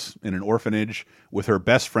orphans in an orphanage with her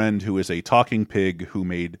best friend who is a talking pig who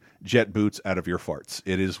made jet boots out of your farts.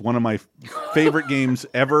 It is one of my favorite games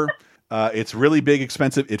ever. It's really big,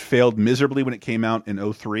 expensive. It failed miserably when it came out in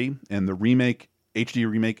 2003, and the HD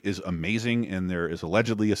remake is amazing, and there is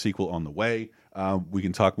allegedly a sequel on the way. We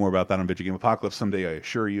can talk more about that on Video Game Apocalypse someday, I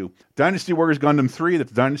assure you. Dynasty Warriors Gundam 3,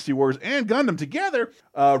 that's Dynasty Wars and Gundam together.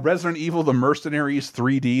 Resident Evil The Mercenaries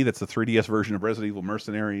 3D, that's the 3DS version of Resident Evil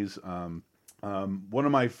Mercenaries. One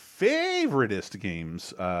of my favoriteest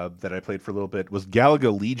games that I played for a little bit was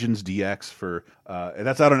Galaga Legions DX for, and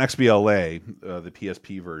that's out on XBLA, the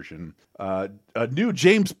PSP version. A new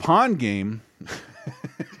James Pond game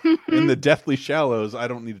in the Deathly Shallows. I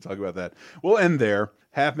don't need to talk about that. We'll end there.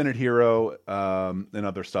 Half Minute Hero and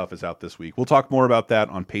other stuff is out this week. We'll talk more about that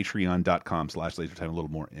on patreon.com/lasertime, a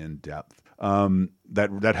little more in depth.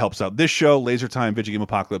 That helps out this show, Laser Time, Video Game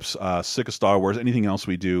Apocalypse, Sick of Star Wars, anything else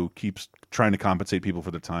we do keeps trying to compensate people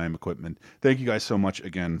for their time, equipment. Thank you guys so much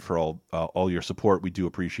again for all your support. We do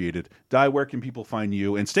appreciate it. Di, where can people find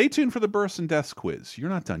you? And stay tuned for the Births and Deaths quiz. You're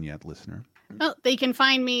not done yet, listener. Well, they can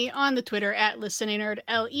find me on the Twitter at ListeningNerd,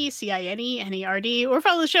 LeCineNerd, or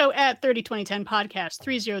follow the show at 302010 Podcast,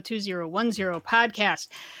 302010 Podcast.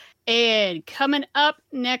 And coming up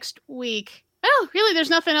next week, well, really, there's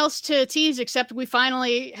nothing else to tease except we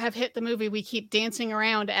finally have hit the movie we keep dancing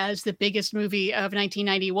around as the biggest movie of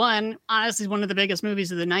 1991. Honestly, one of the biggest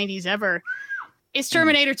movies of the 90s ever. It's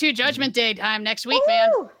Terminator 2 Judgment Day time next week,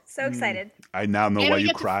 man. So excited. I now know why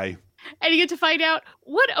you cry. And you get to find out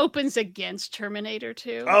what opens against Terminator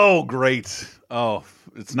 2. Oh, great. Oh,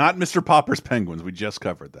 it's not Mr. Popper's Penguins. We just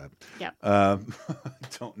covered that. Yeah.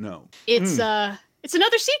 Don't know. It's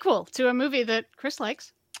another sequel to a movie that Chris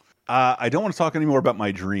likes. I don't want to talk anymore about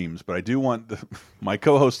my dreams, but I do want my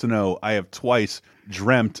co-host to know I have twice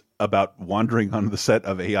dreamt about wandering onto the set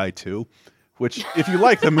of AI2, which, if you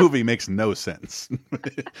like the movie, makes no sense.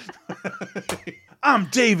 I'm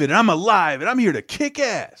David, and I'm alive, and I'm here to kick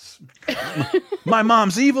ass. My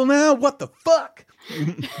mom's evil now? What the fuck?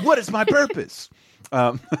 What is my purpose?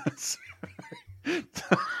 Keep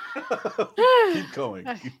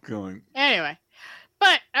going. Anyway,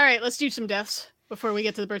 but all right, let's do some deaths before we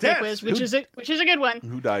get to the birthday quiz, which is a good one.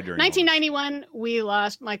 Who died during 1991? We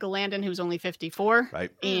lost Michael Landon, who was only 54.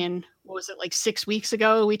 Right. And what was it, like 6 weeks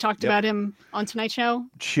ago? We talked about him on Tonight Show.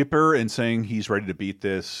 Chipper and saying he's ready to beat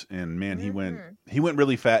this, and man, he went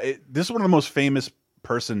really fast. This is one of the most famous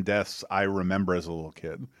person deaths I remember as a little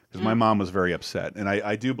kid, because my mom was very upset, and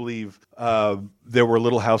I do believe there were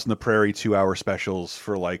Little House on the Prairie 2-hour specials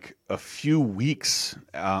for like a few weeks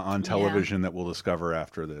on television that we'll discover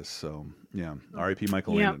after this. So yeah, R.I.P.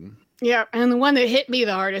 Michael Landon. Yeah, and the one that hit me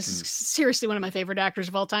the hardest is seriously one of my favorite actors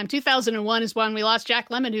of all time. 2001 is when we lost Jack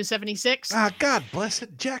Lemmon, who's 76. Ah, God bless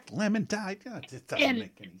it, Jack Lemmon died. God, it doesn't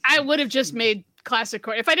make any sense. I would have just made Classic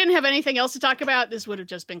Corner. If I didn't have anything else to talk about, this would have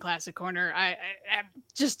just been Classic Corner. I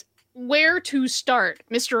just where to start.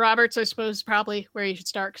 Mr. Roberts, I suppose, probably where you should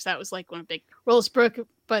start, because that was like one of big roles.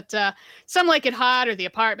 But Some Like It Hot, or The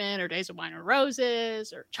Apartment, or Days of Wine and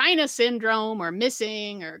Roses, or China Syndrome, or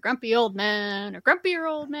Missing, or Grumpy Old Man, or Grumpier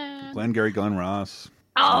Old Man. Glengarry Glen Ross.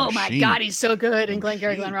 Oh my God, he's so good in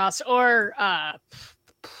Glengarry Glen Ross. Or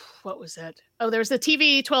what was that? Oh, there was the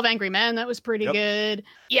TV 12 Angry Men that was pretty good.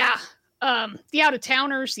 Yeah. The Out of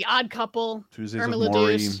Towners, The Odd Couple, Tuesdays Irma with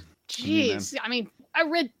Maury. LaDuce. Jeez, I mean, a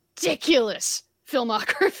ridiculous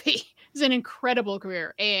filmography. It's an incredible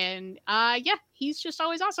career, and yeah, he's just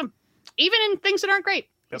always awesome, even in things that aren't great.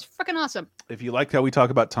 He's freaking awesome. If you liked how we talk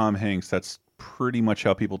about Tom Hanks, that's pretty much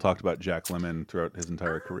how people talked about Jack Lemmon throughout his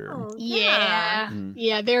entire career. Yeah,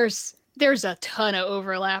 yeah. There's a ton of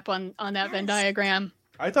overlap on that Venn diagram.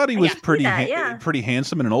 I thought he was pretty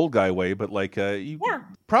handsome in an old guy way, but like he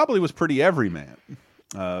probably was pretty everyman.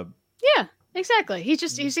 Yeah, exactly. He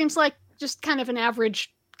seems like just kind of an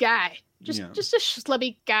average guy. Just a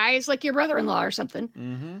schlubby guy. He's like your brother-in-law or something.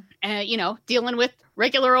 Mm-hmm. Dealing with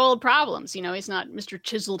regular old problems. He's not Mr.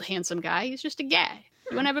 Chiseled, handsome guy. He's just a guy.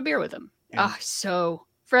 You want to have a beer with him. Yeah. Oh, so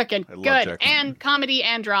frickin' good. And comedy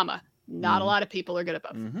and drama. Not a lot of people are good at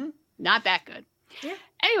both. Mm-hmm. Not that good. Yeah.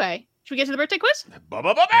 Anyway, should we get to the birthday quiz?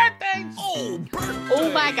 Birthdays!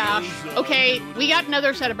 Oh my gosh. Okay, we got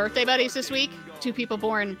another set of birthday buddies this week. 2 people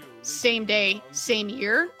born same day, same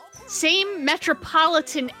year. Same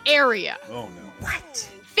metropolitan area. Oh, no. What?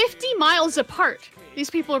 50 miles apart. These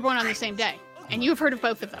people are born on the same day. And you've heard of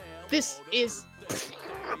both of them. This is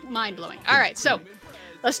mind-blowing. All right, so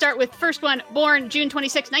let's start with first one. Born June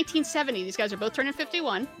 26, 1970. These guys are both turning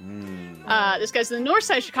 51. This guy's in the north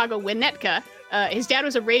side of Chicago, Winnetka. His dad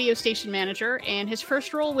was a radio station manager, and his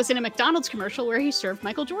first role was in a McDonald's commercial where he served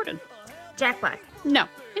Michael Jordan. Jack Black. No.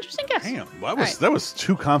 Interesting guess. Damn, well, that was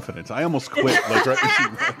too confident. I almost quit.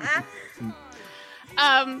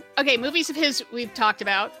 Okay, movies of his we've talked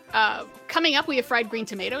about. Coming up, we have Fried Green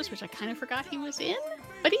Tomatoes, which I kind of forgot he was in,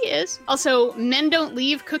 but he is. Also, Men Don't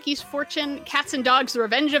Leave, Cookie's Fortune, Cats and Dogs, The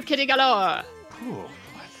Revenge of Kitty Galore.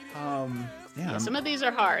 Yeah, Some of these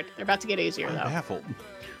are hard. They're about to get easier, I'm though. baffled.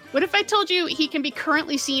 What if I told you he can be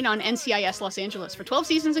currently seen on NCIS Los Angeles for 12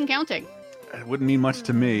 seasons and counting? It wouldn't mean much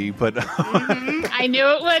to me, but I knew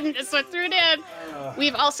it wouldn't. That's what threw it in.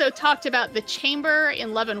 We've also talked about The Chamber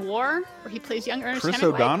in Love and War, where he plays young Ernest Chris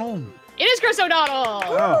Hemingway. O'Donnell? It is Chris O'Donnell.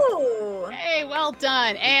 Oh. Hey, well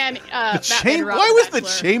done. And Why was The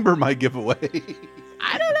Chamber my giveaway?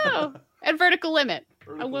 I don't know. And Vertical Limit.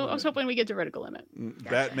 I was hoping we get to Vertical Limit.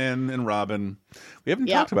 Batman and Robin. We haven't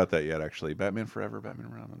Yep. talked about that yet, actually. Batman Forever, Batman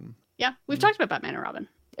and Robin. Yeah, we've talked about Batman and Robin.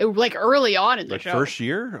 Like early on in the Like show. first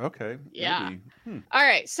year? Okay. Yeah. Maybe. All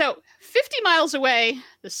right. So 50 miles away,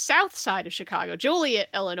 the south side of Chicago, Joliet,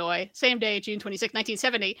 Illinois, same day, June 26,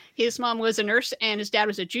 1970. His mom was a nurse and his dad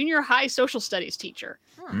was a junior high social studies teacher.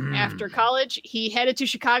 After college, he headed to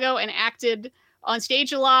Chicago and acted on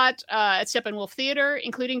stage a lot at Steppenwolf Theater,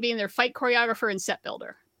 including being their fight choreographer and set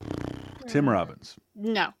builder. Tim Robbins.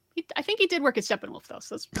 No. I think he did work at Steppenwolf, though,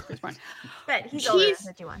 so that's fine. But he's older than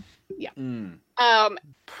 51. Yeah. Mm.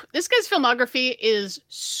 This guy's filmography is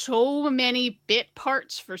so many bit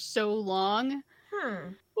parts for so long.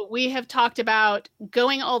 But we have talked about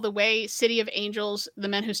Going All the Way, City of Angels, The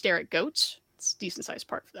Men Who Stare at Goats. It's a decent sized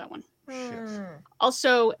part for that one.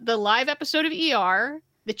 Also, the live episode of ER,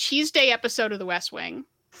 the Cheese Day episode of The West Wing,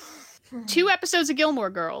 2 episodes of Gilmore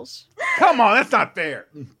Girls. Come on, that's not fair.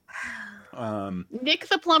 Nick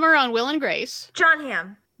the Plumber on Will and Grace. John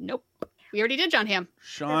Hamm. Nope. We already did John Hamm.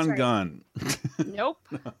 Sean Gunn. Nope.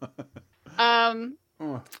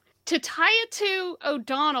 To tie it to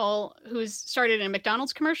O'Donnell, who's started in a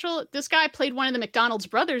McDonald's commercial, this guy played one of the McDonald's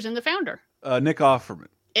brothers in The Founder. Nick Offerman.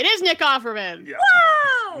 It is Nick Offerman. Yeah.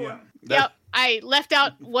 Whoa! Yep. I left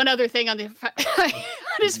out one other thing on on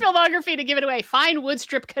his filmography to give it away. Fine wood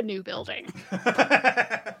strip canoe building.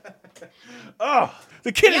 Oh,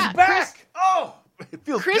 the kid is back. It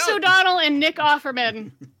feels Chris good. O'Donnell and Nick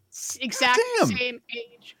Offerman, exact Damn. same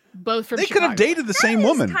age, both from They Chicago. could have dated the same That is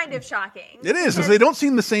woman. kind of shocking. It is, because they don't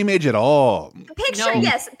seem the same age at all. Picture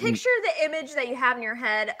picture the image that you have in your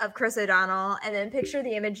head of Chris O'Donnell, and then picture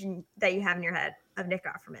the image that you have in your head of Nick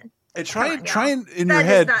Offerman. Try in That your does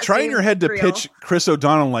head. not Try in seem your head to real. pitch Chris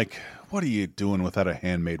O'Donnell like, what are you doing without a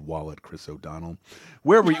handmade wallet, Chris O'Donnell?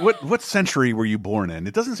 Where were you? What century were you born in?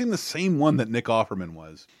 It doesn't seem the same one that Nick Offerman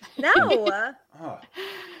was. No.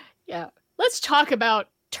 Yeah. Let's talk about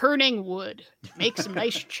turning wood to make some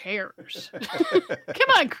nice chairs. Come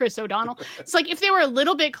on, Chris O'Donnell. It's like if they were a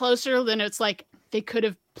little bit closer, then it's like they could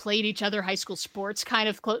have played each other high school sports kind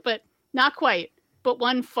of close, but not quite. But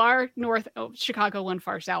one far north of Chicago, one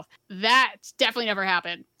far south. That's definitely never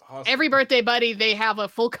happened. Awesome. Every birthday buddy, they have a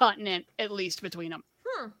full continent at least between them.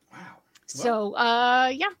 Wow. So,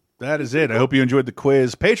 yeah. That is it. I hope you enjoyed the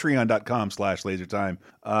quiz. Patreon.com/lasertime.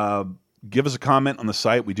 Give us a comment on the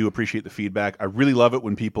site. We do appreciate the feedback. I really love it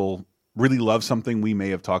when people really love something we may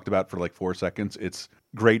have talked about for like 4 seconds. It's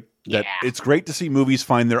great that it's great to see movies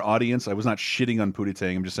find their audience. I was not shitting on Pootie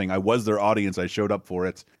Tang. I'm just saying I was their audience. I showed up for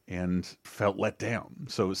it and felt let down.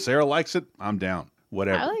 So Sarah likes it. I'm down.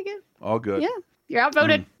 Whatever. I like it. All good. Yeah. You're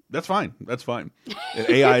outvoted. That's fine. That's fine.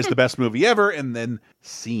 AI is the best movie ever, and then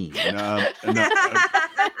scene.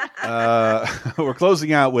 We're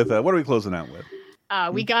closing out with what are we closing out with?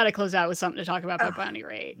 We got to close out with something to talk about by Bonnie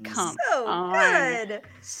Raitt. Come So on. good.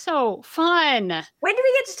 So fun. When do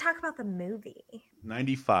we get to talk about the movie?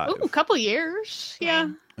 95. Ooh, a couple years. Yeah.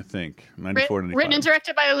 I think 94, 95. Written and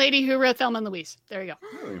directed by the lady who wrote Thelma and Louise. There you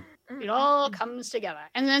go. It all comes together.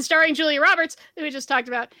 And then starring Julia Roberts, that we just talked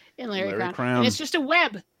about in Larry Crown. And it's just a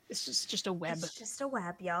web. It's just a web. It's just a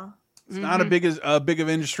web, y'all. It's not a big of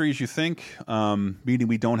industry as you think. Meaning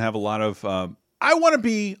we don't have a lot of. I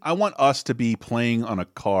want us to be playing on a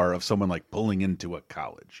car of someone like pulling into a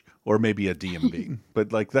college or maybe a DMV.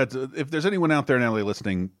 But like that's if there's anyone out there in LA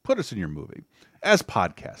listening, put us in your movie as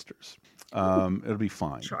podcasters. It'll be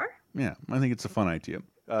fine. Sure. Yeah, I think it's a fun idea.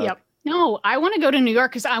 Yep. No, I want to go to New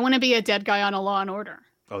York because I want to be a dead guy on a Law and Order.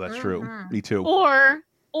 Oh, that's true. Me too.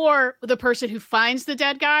 Or the person who finds the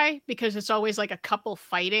dead guy, because it's always like a couple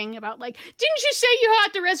fighting about like, didn't you say you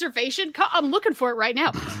had the reservation? I'm looking for it right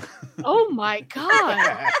now. Oh my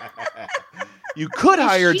God. You could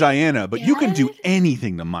hire Diana, but you can do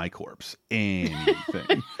anything to my corpse.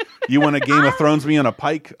 Anything. You want a Game of Thrones me on a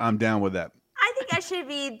pike? I'm down with that. I think I should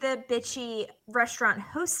be the bitchy restaurant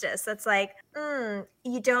hostess that's like,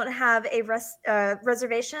 you don't have a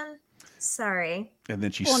reservation? Sorry. And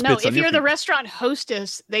then she well, spits no, on if your you're the feet. restaurant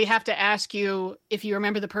hostess, they have to ask you if you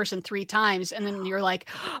remember the person 3 times, and then you're like,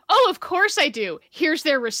 "Oh, of course I do. Here's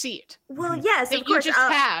their receipt." Well, yes, that of course. you just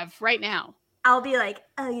have right now. I'll be like,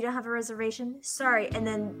 "Oh, you don't have a reservation? Sorry." And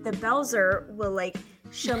then the Belzer will like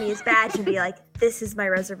show me his badge and be like, "This is my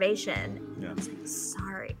reservation." Yeah.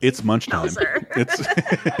 Sorry. It's munch time. Bowser. It's is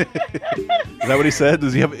that what he said?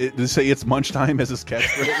 Does he say it's munch time as his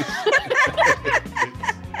catchphrase?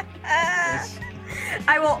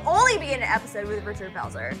 I will only be in an episode with Richard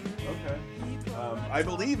Belzer. Okay. I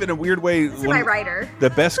believe in a weird way This is my writer. the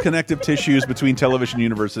best connective tissues between television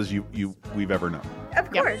universes we've ever known. Of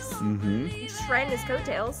course. Mm-hmm. Just riding his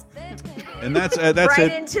coattails. And that's right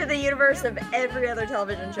it. into the universe of every other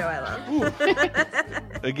television show I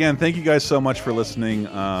love. Again, thank you guys so much for listening.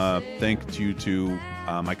 Thank you to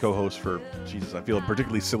my co-host for Jesus. I feel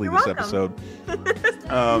particularly silly You're this welcome.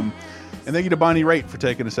 episode. And thank you to Bonnie Raitt for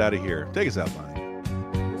taking us out of here. Take us out, Bonnie.